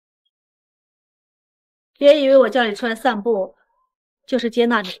吗？别以为我叫你出来散步，就是接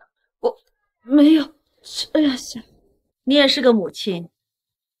纳你了。我没有这样想。你也是个母亲，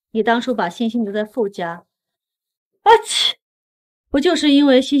你当初把欣欣留在傅家，不就是因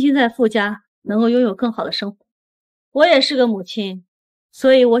为欣欣在傅家能够拥有更好的生活？我也是个母亲，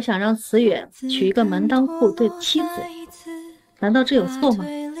所以我想让慈远娶一个门当户对的妻子，难道这有错吗？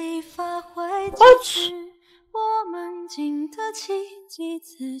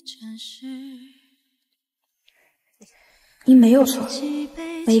你没有错，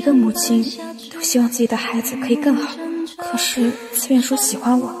每一个母亲都希望自己的孩子可以更好。可是慈远说喜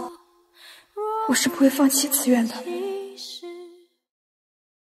欢我，我是不会放弃慈远的。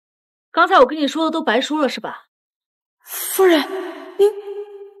刚才我跟你说的都白说了是吧？夫人，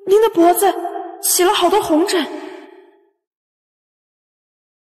您的脖子起了好多红疹。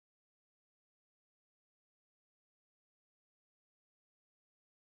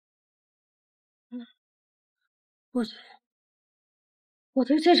我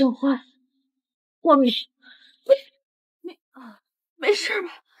对这种话过敏。没事吧？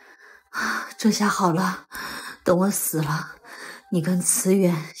这下好了，等我死了，你跟慈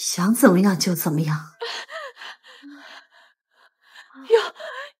远想怎么样就怎么样。有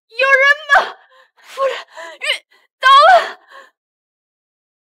人吗？夫人晕倒了。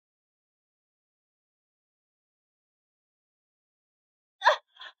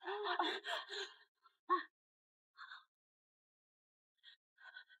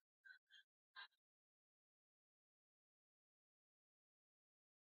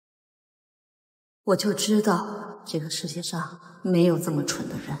我就知道这个世界上没有这么蠢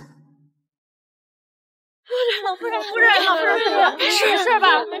的人。夫人，没事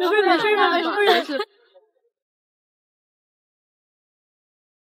吧？没事。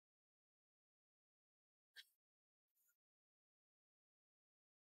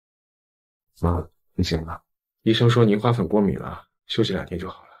妈，你醒了。医生说您花粉过敏了，休息2天就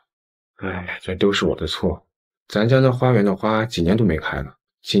好了。哎，这都是我的错。咱家那花园的花几年都没开了，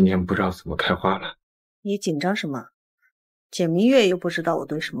今年不知道怎么开花了。你紧张什么？简明月又不知道我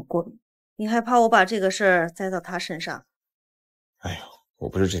对什么过敏，你还怕我把这个事儿栽到他身上？哎呦，我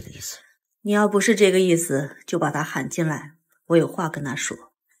不是这个意思。你要不是这个意思，就把他喊进来，我有话跟他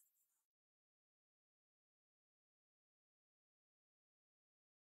说。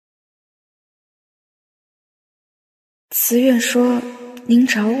慈远说您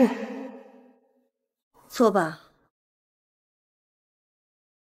找我。坐吧。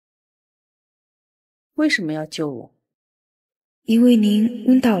为什么要救我？因为您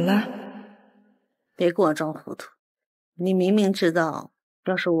晕倒了。别跟我装糊涂，你明明知道，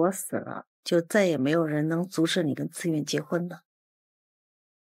要是我死了，就再也没有人能阻止你跟慈远结婚了。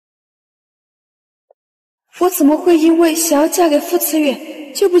我怎么会因为想要嫁给傅慈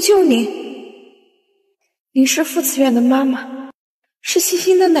远就不救您？您是傅慈远的妈妈，是欣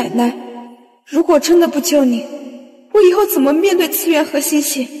欣的奶奶。如果真的不救你，我以后怎么面对慈远和欣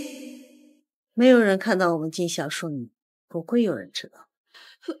欣？没有人看到我们尽孝顺你，不会有人知道。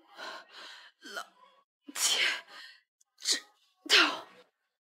老姐知道。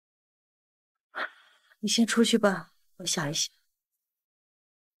你先出去吧，我想一想。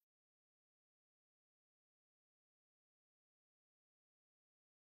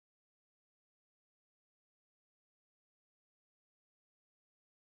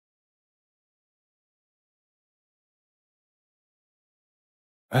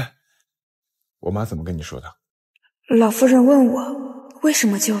哎，我妈怎么跟你说的？老夫人问我为什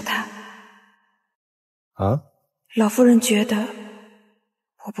么救她。啊？老夫人觉得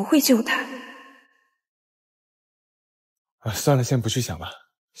我不会救她。啊，算了，先不去想了，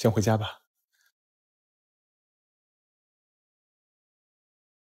先回家吧。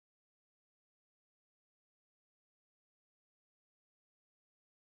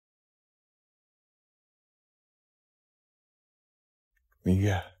明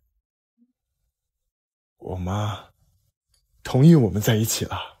月，我妈同意我们在一起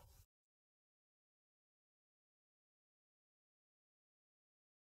了。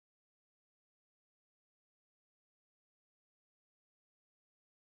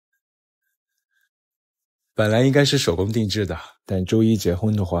本来应该是手工定制的，但周一结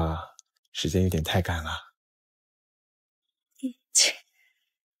婚的话，时间有点太赶了。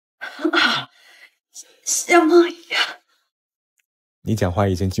像梦一样。你讲话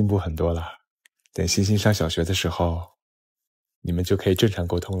已经进步很多了，等欣欣上小学的时候，你们就可以正常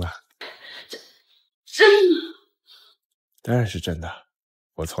沟通了。真的？当然是真的，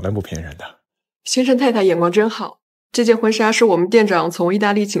我从来不骗人的。先生太太眼光真好，这件婚纱是我们店长从意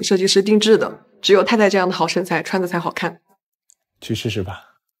大利请设计师定制的，只有太太这样的好身材穿的才好看。去试试吧。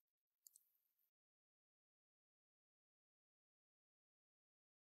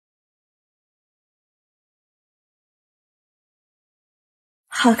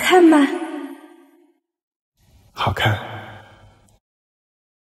好看吗？好看。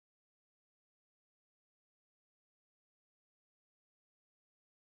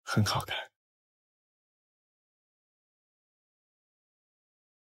很好看。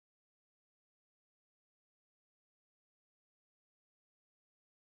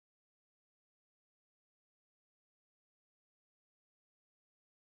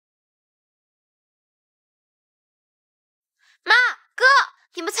妈，哥，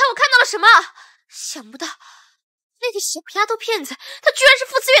你们猜我看到了什么？想不到那个小丫头片子，她居然是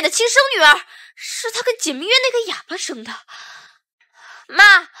傅子远的亲生女儿，是他跟简明月那个哑巴生的。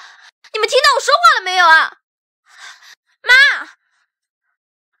妈，你们听到我说话了没有啊？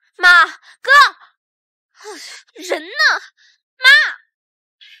妈，哥，人呢？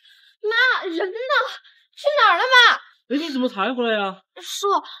妈，人呢？去哪儿了，妈？哎，你怎么才回来呀？叔，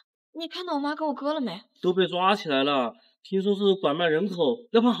你看到我妈跟我哥了没？都被抓起来了，听说是拐卖人口，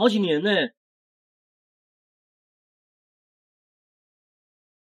要判好几年呢。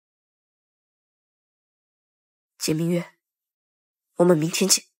简明月，我们明天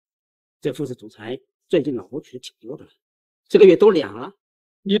见。这副市总裁最近老婆娶的挺多的了，这个月都2了。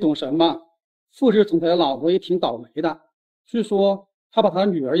你懂什么？副市总裁的老婆也挺倒霉的，据说他把他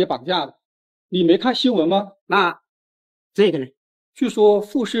女儿也绑架了。你没看新闻吗？那这个呢？据说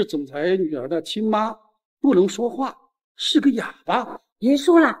副市总裁女儿的亲妈不能说话，是个哑巴。别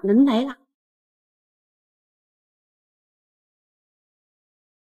说了，人来了。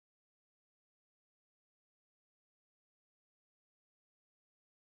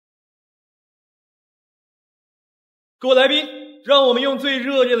各位来宾，让我们用最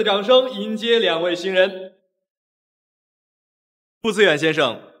热烈的掌声迎接2位新人。傅子远先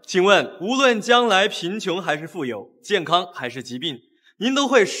生，请问无论将来贫穷还是富有，健康还是疾病，您都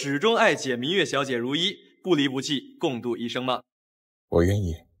会始终爱简明月小姐如一，不离不弃，共度一生吗？我愿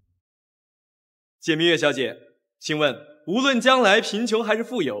意。简明月小姐，请问无论将来贫穷还是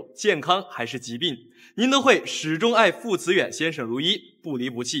富有，健康还是疾病，您都会始终爱傅子远先生如一，不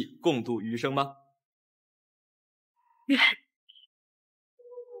离不弃，共度余生吗？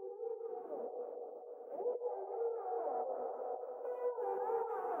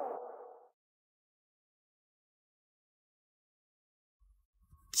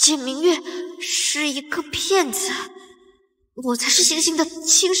简明月是一个骗子，我才是星星的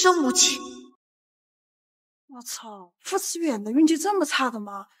亲生母亲。我操，傅子远的运气这么差的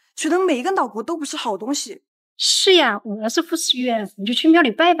吗？娶的每一个老婆都不是好东西。是呀，我要是傅子远，你就去庙里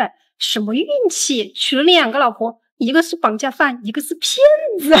拜拜。什么运气，娶了2个老婆，一个是绑架犯，一个是骗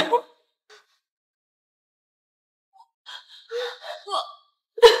子。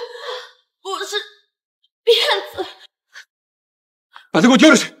我不是骗子。把他给我丢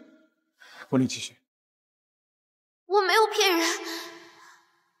出去！婚礼继续。我没有骗人。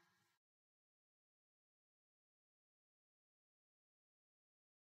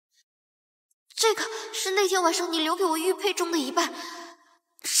这个是那天晚上你留给我玉佩中的一半，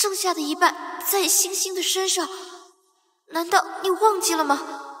剩下的一半在星星的身上，难道你忘记了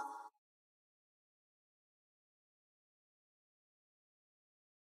吗？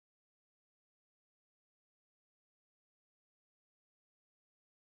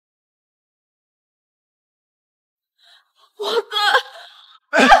我的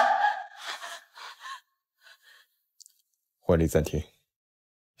婚礼暂停，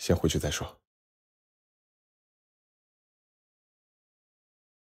先回去再说。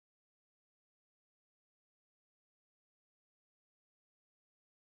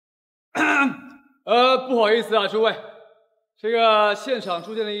不好意思啊，诸位，这个现场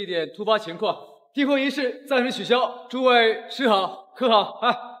出现了一点突发情况，订婚仪式暂时取消，诸位吃好喝好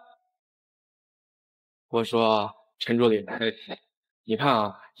啊。我说陈助理，你看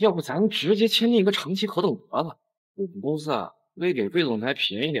啊，要不咱们直接签订一个长期合同得了？我们公司啊，为给魏总裁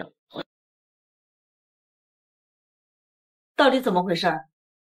便宜点。到底怎么回事？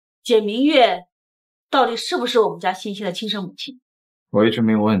简明月到底是不是我们家欣欣的亲生母亲？我一直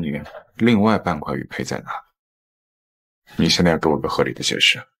没有问你，另外半块玉佩在哪？你现在要给我个合理的解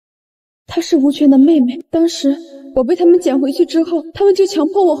释。她是吴权的妹妹，当时我被他们捡回去之后，他们就强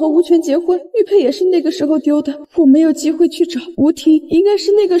迫我和吴权结婚，玉佩也是那个时候丢的，我没有机会去找。吴婷应该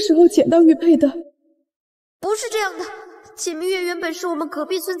是那个时候捡到玉佩的。不是这样的，简明月原本是我们隔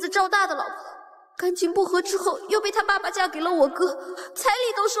壁村子赵大的老婆，感情不和之后，又被他爸爸嫁给了我哥，彩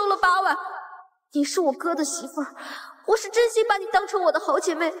礼都收了8万。你是我哥的媳妇儿，我是真心把你当成我的好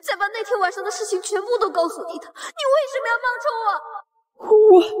姐妹，才把那天晚上的事情全部都告诉你的。你为什么要瞒着我？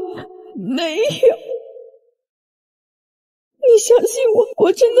我没有，你相信我，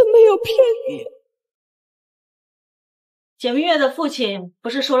我真的没有骗你。简明月的父亲不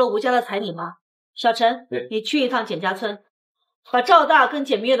是收了吴家的彩礼吗？小陈，你去一趟简家村，把赵大跟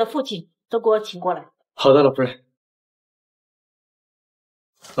简明月的父亲都给我请过来。好的，老夫人。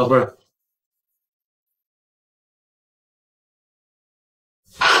老夫人。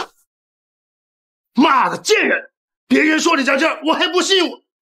妈的贱人！别人说你在这儿，我还不信我。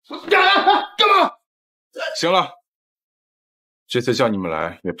干嘛？行了，这次叫你们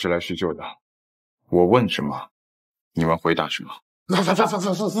来也不是来叙旧的。我问什么，你们回答什么。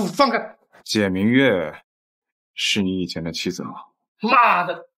放开！简明月是你以前的妻子吗？妈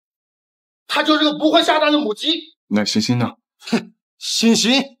的，她就是个不会下蛋的母鸡。那欣欣呢？哼，欣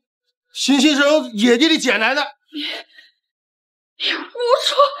欣是从野地里捡来的。你胡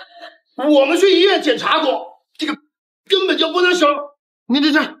说！我们去医院检查过，这个根本就不能收。你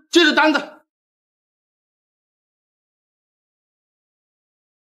这是单子。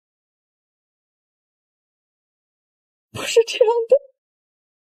不是这样的。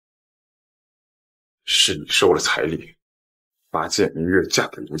是你收了彩礼，把简明月嫁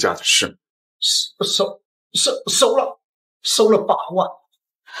给吴家的事。收了8万。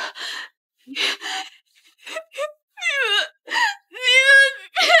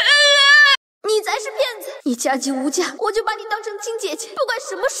你才是骗子！你嫁进吴家，我就把你当成亲姐姐，不管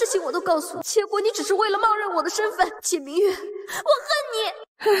什么事情我都告诉你。结果你只是为了冒认我的身份。简明月，我恨你！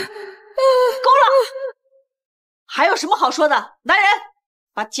够了！还有什么好说的？来人，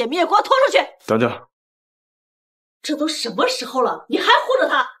把简明月给我拖出去！等等，这都什么时候了，你还护着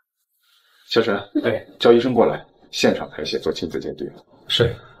他？小陈，叫医生过来，现场采血做亲子鉴定。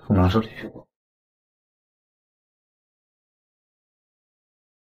是，我马上处理。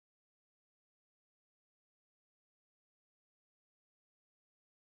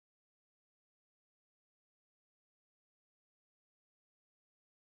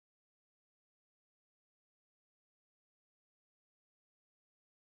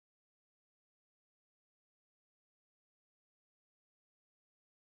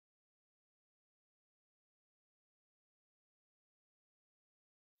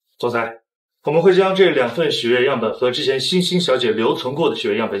总裁，我们会将这2份血液样本和之前欣欣小姐留存过的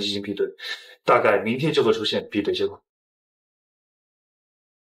血液样本进行比对，大概明天就会出现比对结果。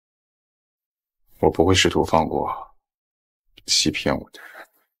我不会试图放过欺骗我的人。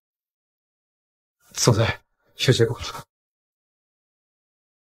总裁，有结果了。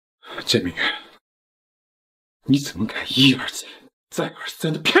简明月，你怎么敢一而再、再而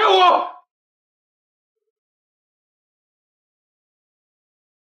三的骗我？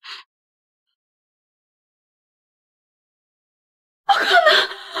不可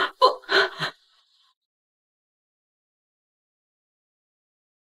能！不，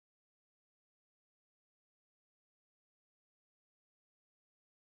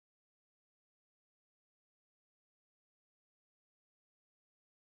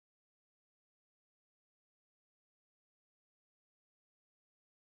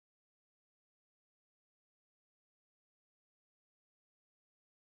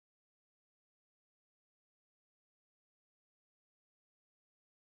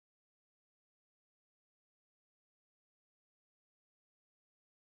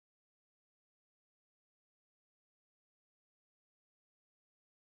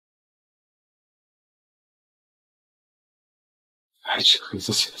白纸黑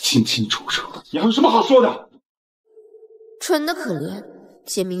字写的清清楚楚，你还有什么好说的？蠢的可怜，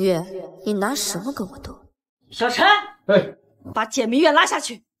简明月，你拿什么跟我斗？小陈，把简明月拉下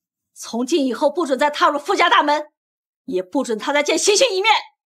去，从今以后不准再踏入傅家大门，也不准他再见欣欣一面。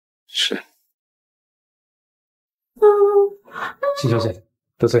是。辛小姐，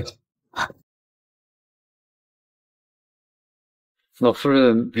得罪你。老夫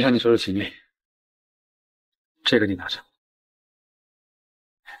人没让你收拾行李，这个你拿着。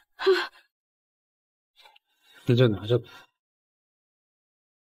你就拿着吧。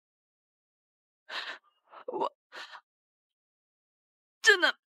我真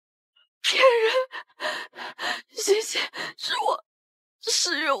的骗人，欣欣是我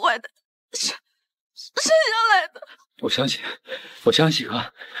是员外的，生下来的。我相信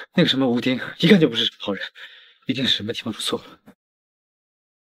啊，那个什么吴丁一看就不是好人，一定是什么地方出错了。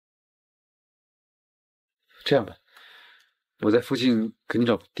这样吧，我在附近给你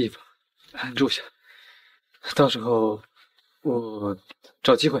找个地方安住下，到时候我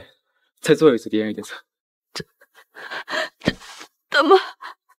找机会再做一次 DNA 检测。怎么？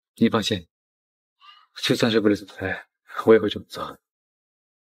你放心，就算是为了总裁，我也会这么做。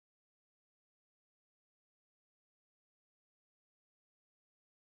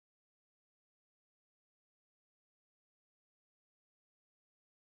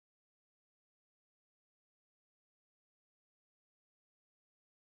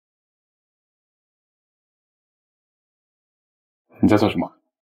你在做什么？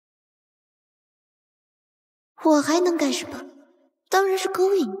我还能干什么？当然是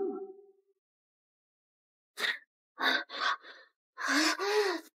勾引。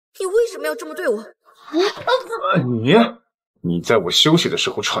你为什么要这么对我？你在我休息的时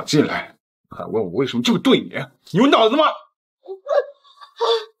候闯进来，还问我为什么这么对你？你有脑子吗？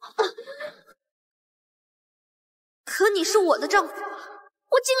可你是我的丈夫，我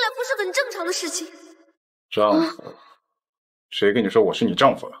进来不是很正常的事情。丈夫？谁跟你说我是你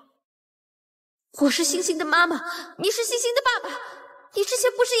丈夫了？我是星星的妈妈，你是星星的爸爸。你之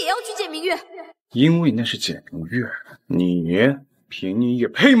前不是也要去见明月？因为那是简明月，你凭你也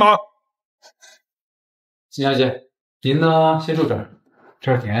配吗？金小姐，您呢？先住这儿，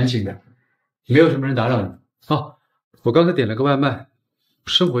这儿挺安静的，没有什么人打扰你。哦，我刚才点了个外卖，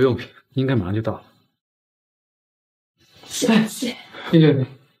生活用品应该马上就到了。谢谢。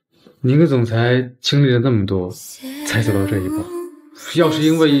您跟总裁经历了那么多，才走到这一步。要是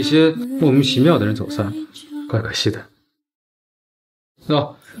因为一些莫名其妙的人走散，怪可惜的。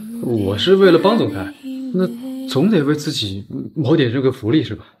我是为了帮总裁，那总得为自己谋点这个福利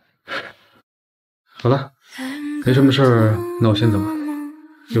是吧？好了，没什么事儿，那我先走了。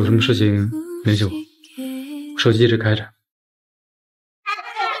有什么事情联系我，手机一直开着。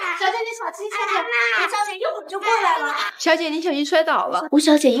小姐，你小心些点，吴小姐一会儿就过来了。小姐，你小心摔倒了。吴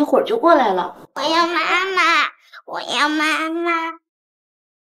小姐一会儿就过来了。我要妈妈，我要妈妈。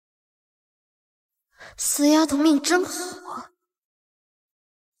死丫头命真好。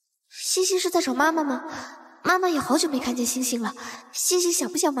星星是在找妈妈吗？妈妈也好久没看见星星了，星星想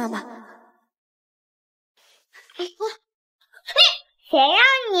不想妈妈？谁让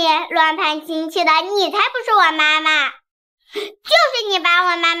你乱攀亲戚的？你才不是我妈妈！就是你把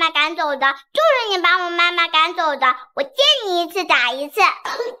我妈妈赶走的，就是你把我妈妈赶走的！我见你一次打一次。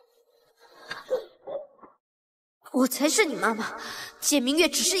我才是你妈妈，简明月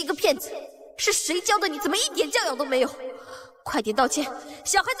只是一个骗子，是谁教的你？怎么一点教养都没有？快点道歉！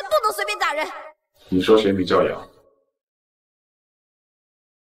小孩子不能随便打人。你说谁没教养？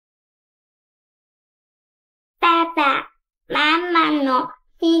爸爸妈妈呢？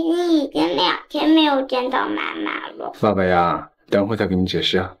星星已经2天没有见到妈妈了。爸爸呀，等会再给你解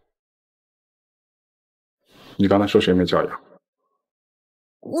释啊。你刚才说谁没教养？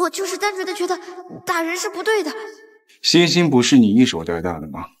我就是单纯的觉得打人是不对的。星星不是你一手带大的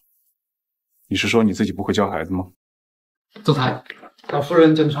吗？你是说你自己不会教孩子吗？总裁，老夫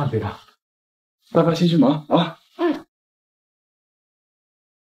人叫你上学的。爸爸先去忙啊。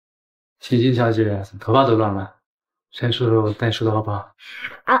欣欣小姐，头发都乱了，先梳梳带梳的好不好？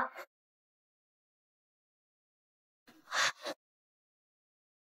好。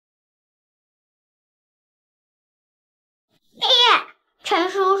陈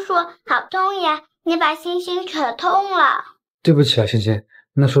叔叔，好痛呀！你把星星扯痛了。对不起啊，欣欣，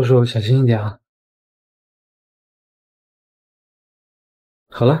那叔叔小心一点啊。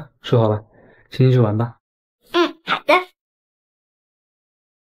好了，梳好了，欣欣去玩吧。好的。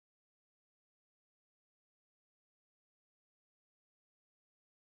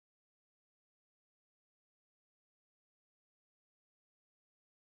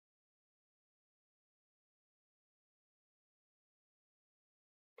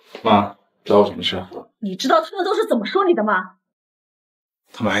妈，找我什么事？你知道他们都是怎么说你的吗？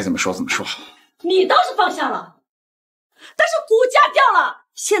他们爱怎么说怎么说。你倒是放下了，但是股价掉了，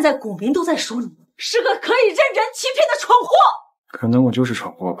现在股民都在说你是个可以任人欺骗的蠢货。可能我就是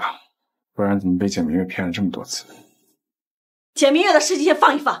蠢货吧，不然怎么被简明月骗了这么多次？简明月的事情先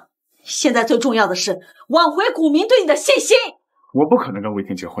放一放，现在最重要的是挽回股民对你的信心。我不可能跟吴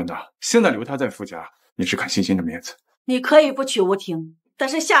婷结婚的，现在留她在傅家，也是看欣欣的面子。你可以不娶吴婷，但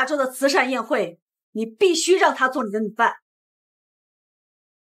是下周的慈善宴会，你必须让她做你的女伴。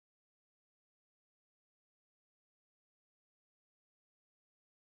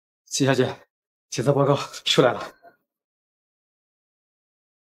季小姐，检测报告出来了。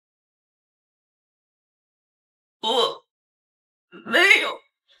我没有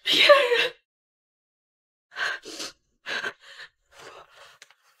骗人，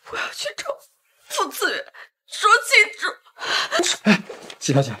我要去找傅次元说清楚。哎，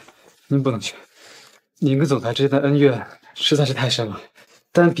季小姐，您不能去，您跟总裁之间的恩怨实在是太深了，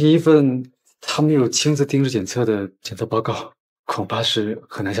单凭一份他没有亲自盯着检测的检测报告，恐怕是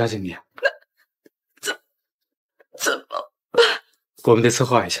很难相信你。怎么办？我们得策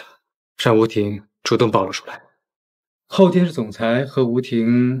划一下，让吴婷主动暴露出来。后天是总裁和吴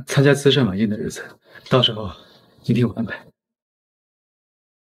婷参加慈善晚宴的日子，到时候一定有安排。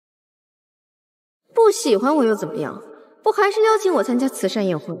不喜欢我又怎么样？不还是邀请我参加慈善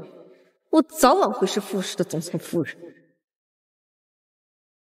宴会？我早晚会是傅氏的总裁夫人。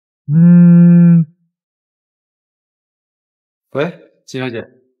喂，金小姐，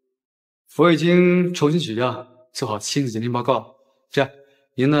我已经重新取样，做好亲子鉴定报告。这样，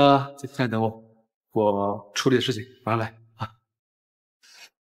您呢在天台等我，我处理的事情马上来啊。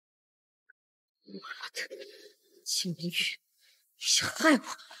秦明宇，你想害我？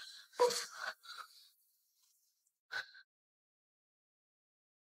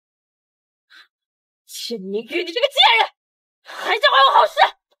秦明宇，你这个贱人，还想坏我好事！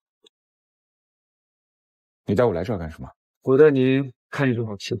你带我来这儿干什么？我带您看一出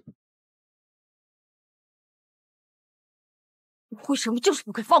好戏。为什么就是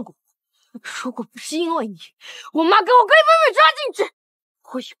不肯放过我？如果不是因为你，我妈给我可以被抓进去，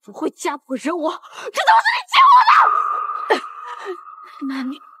我也不会家破人亡，这都是你教我的。那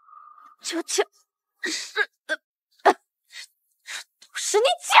你究竟是都是你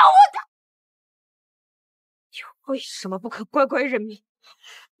教我的。你为什么不肯乖乖认命？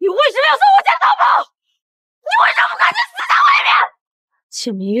你为什么要从我家逃跑？你为什么不赶紧死在外面？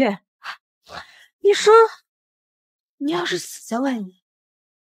秦明月，你说你要是死在外面，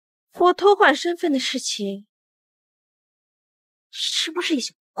我偷换身份的事情是不是也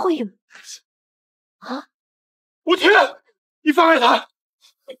会有事情啊？吴婷，你放开他！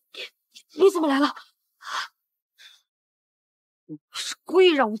你怎么来了？你是故意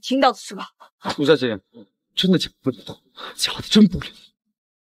让我听到的是吧？吴小姐，真的讲不懂，讲的真不灵。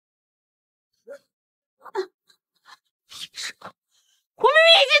我明明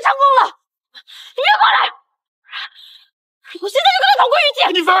已经成功了，你别过来！我现在就跟他同归于尽！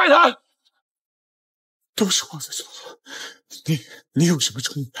你放开他！都是我的错，你有什么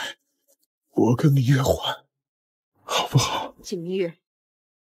诚意，我跟你约还，好不好？景明月，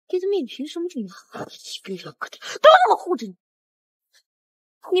你的命凭什么这么好？一个两个的都那么护着你，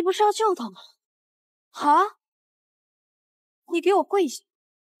你不是要救他吗？好啊，你给我跪下，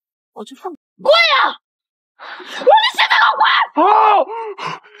我就放你跪啊！我说现在给我跪！好，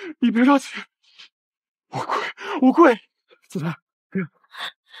你别着急，我跪。子弹，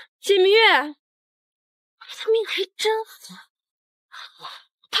景明月，他命还真好，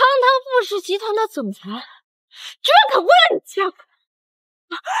堂堂傅氏集团的总裁，居然肯为了你嫁给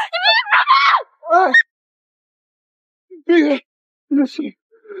你凭什么？别，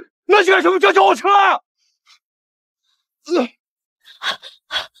那些干什么叫我车啊？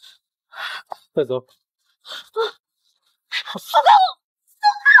快走！放开我！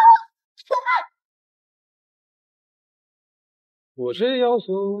我是要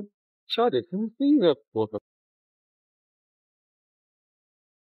求加点更新的播客。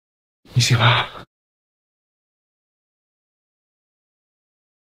你醒了？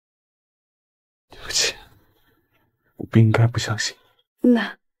对不起，我不应该不相信。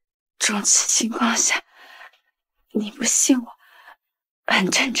那种情况下，你不信我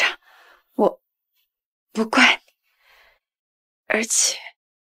很正常，我不怪你，而且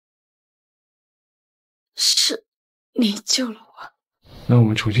是你救了我。那我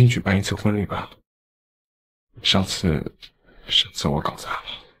们重新举办一次婚礼吧。上次我搞砸了。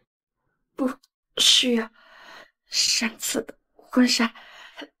不需要，上次的婚纱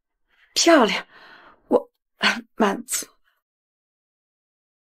很漂亮，我很满足。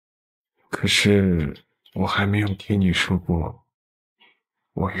可是我还没有听你说过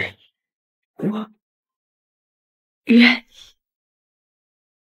我愿意。我愿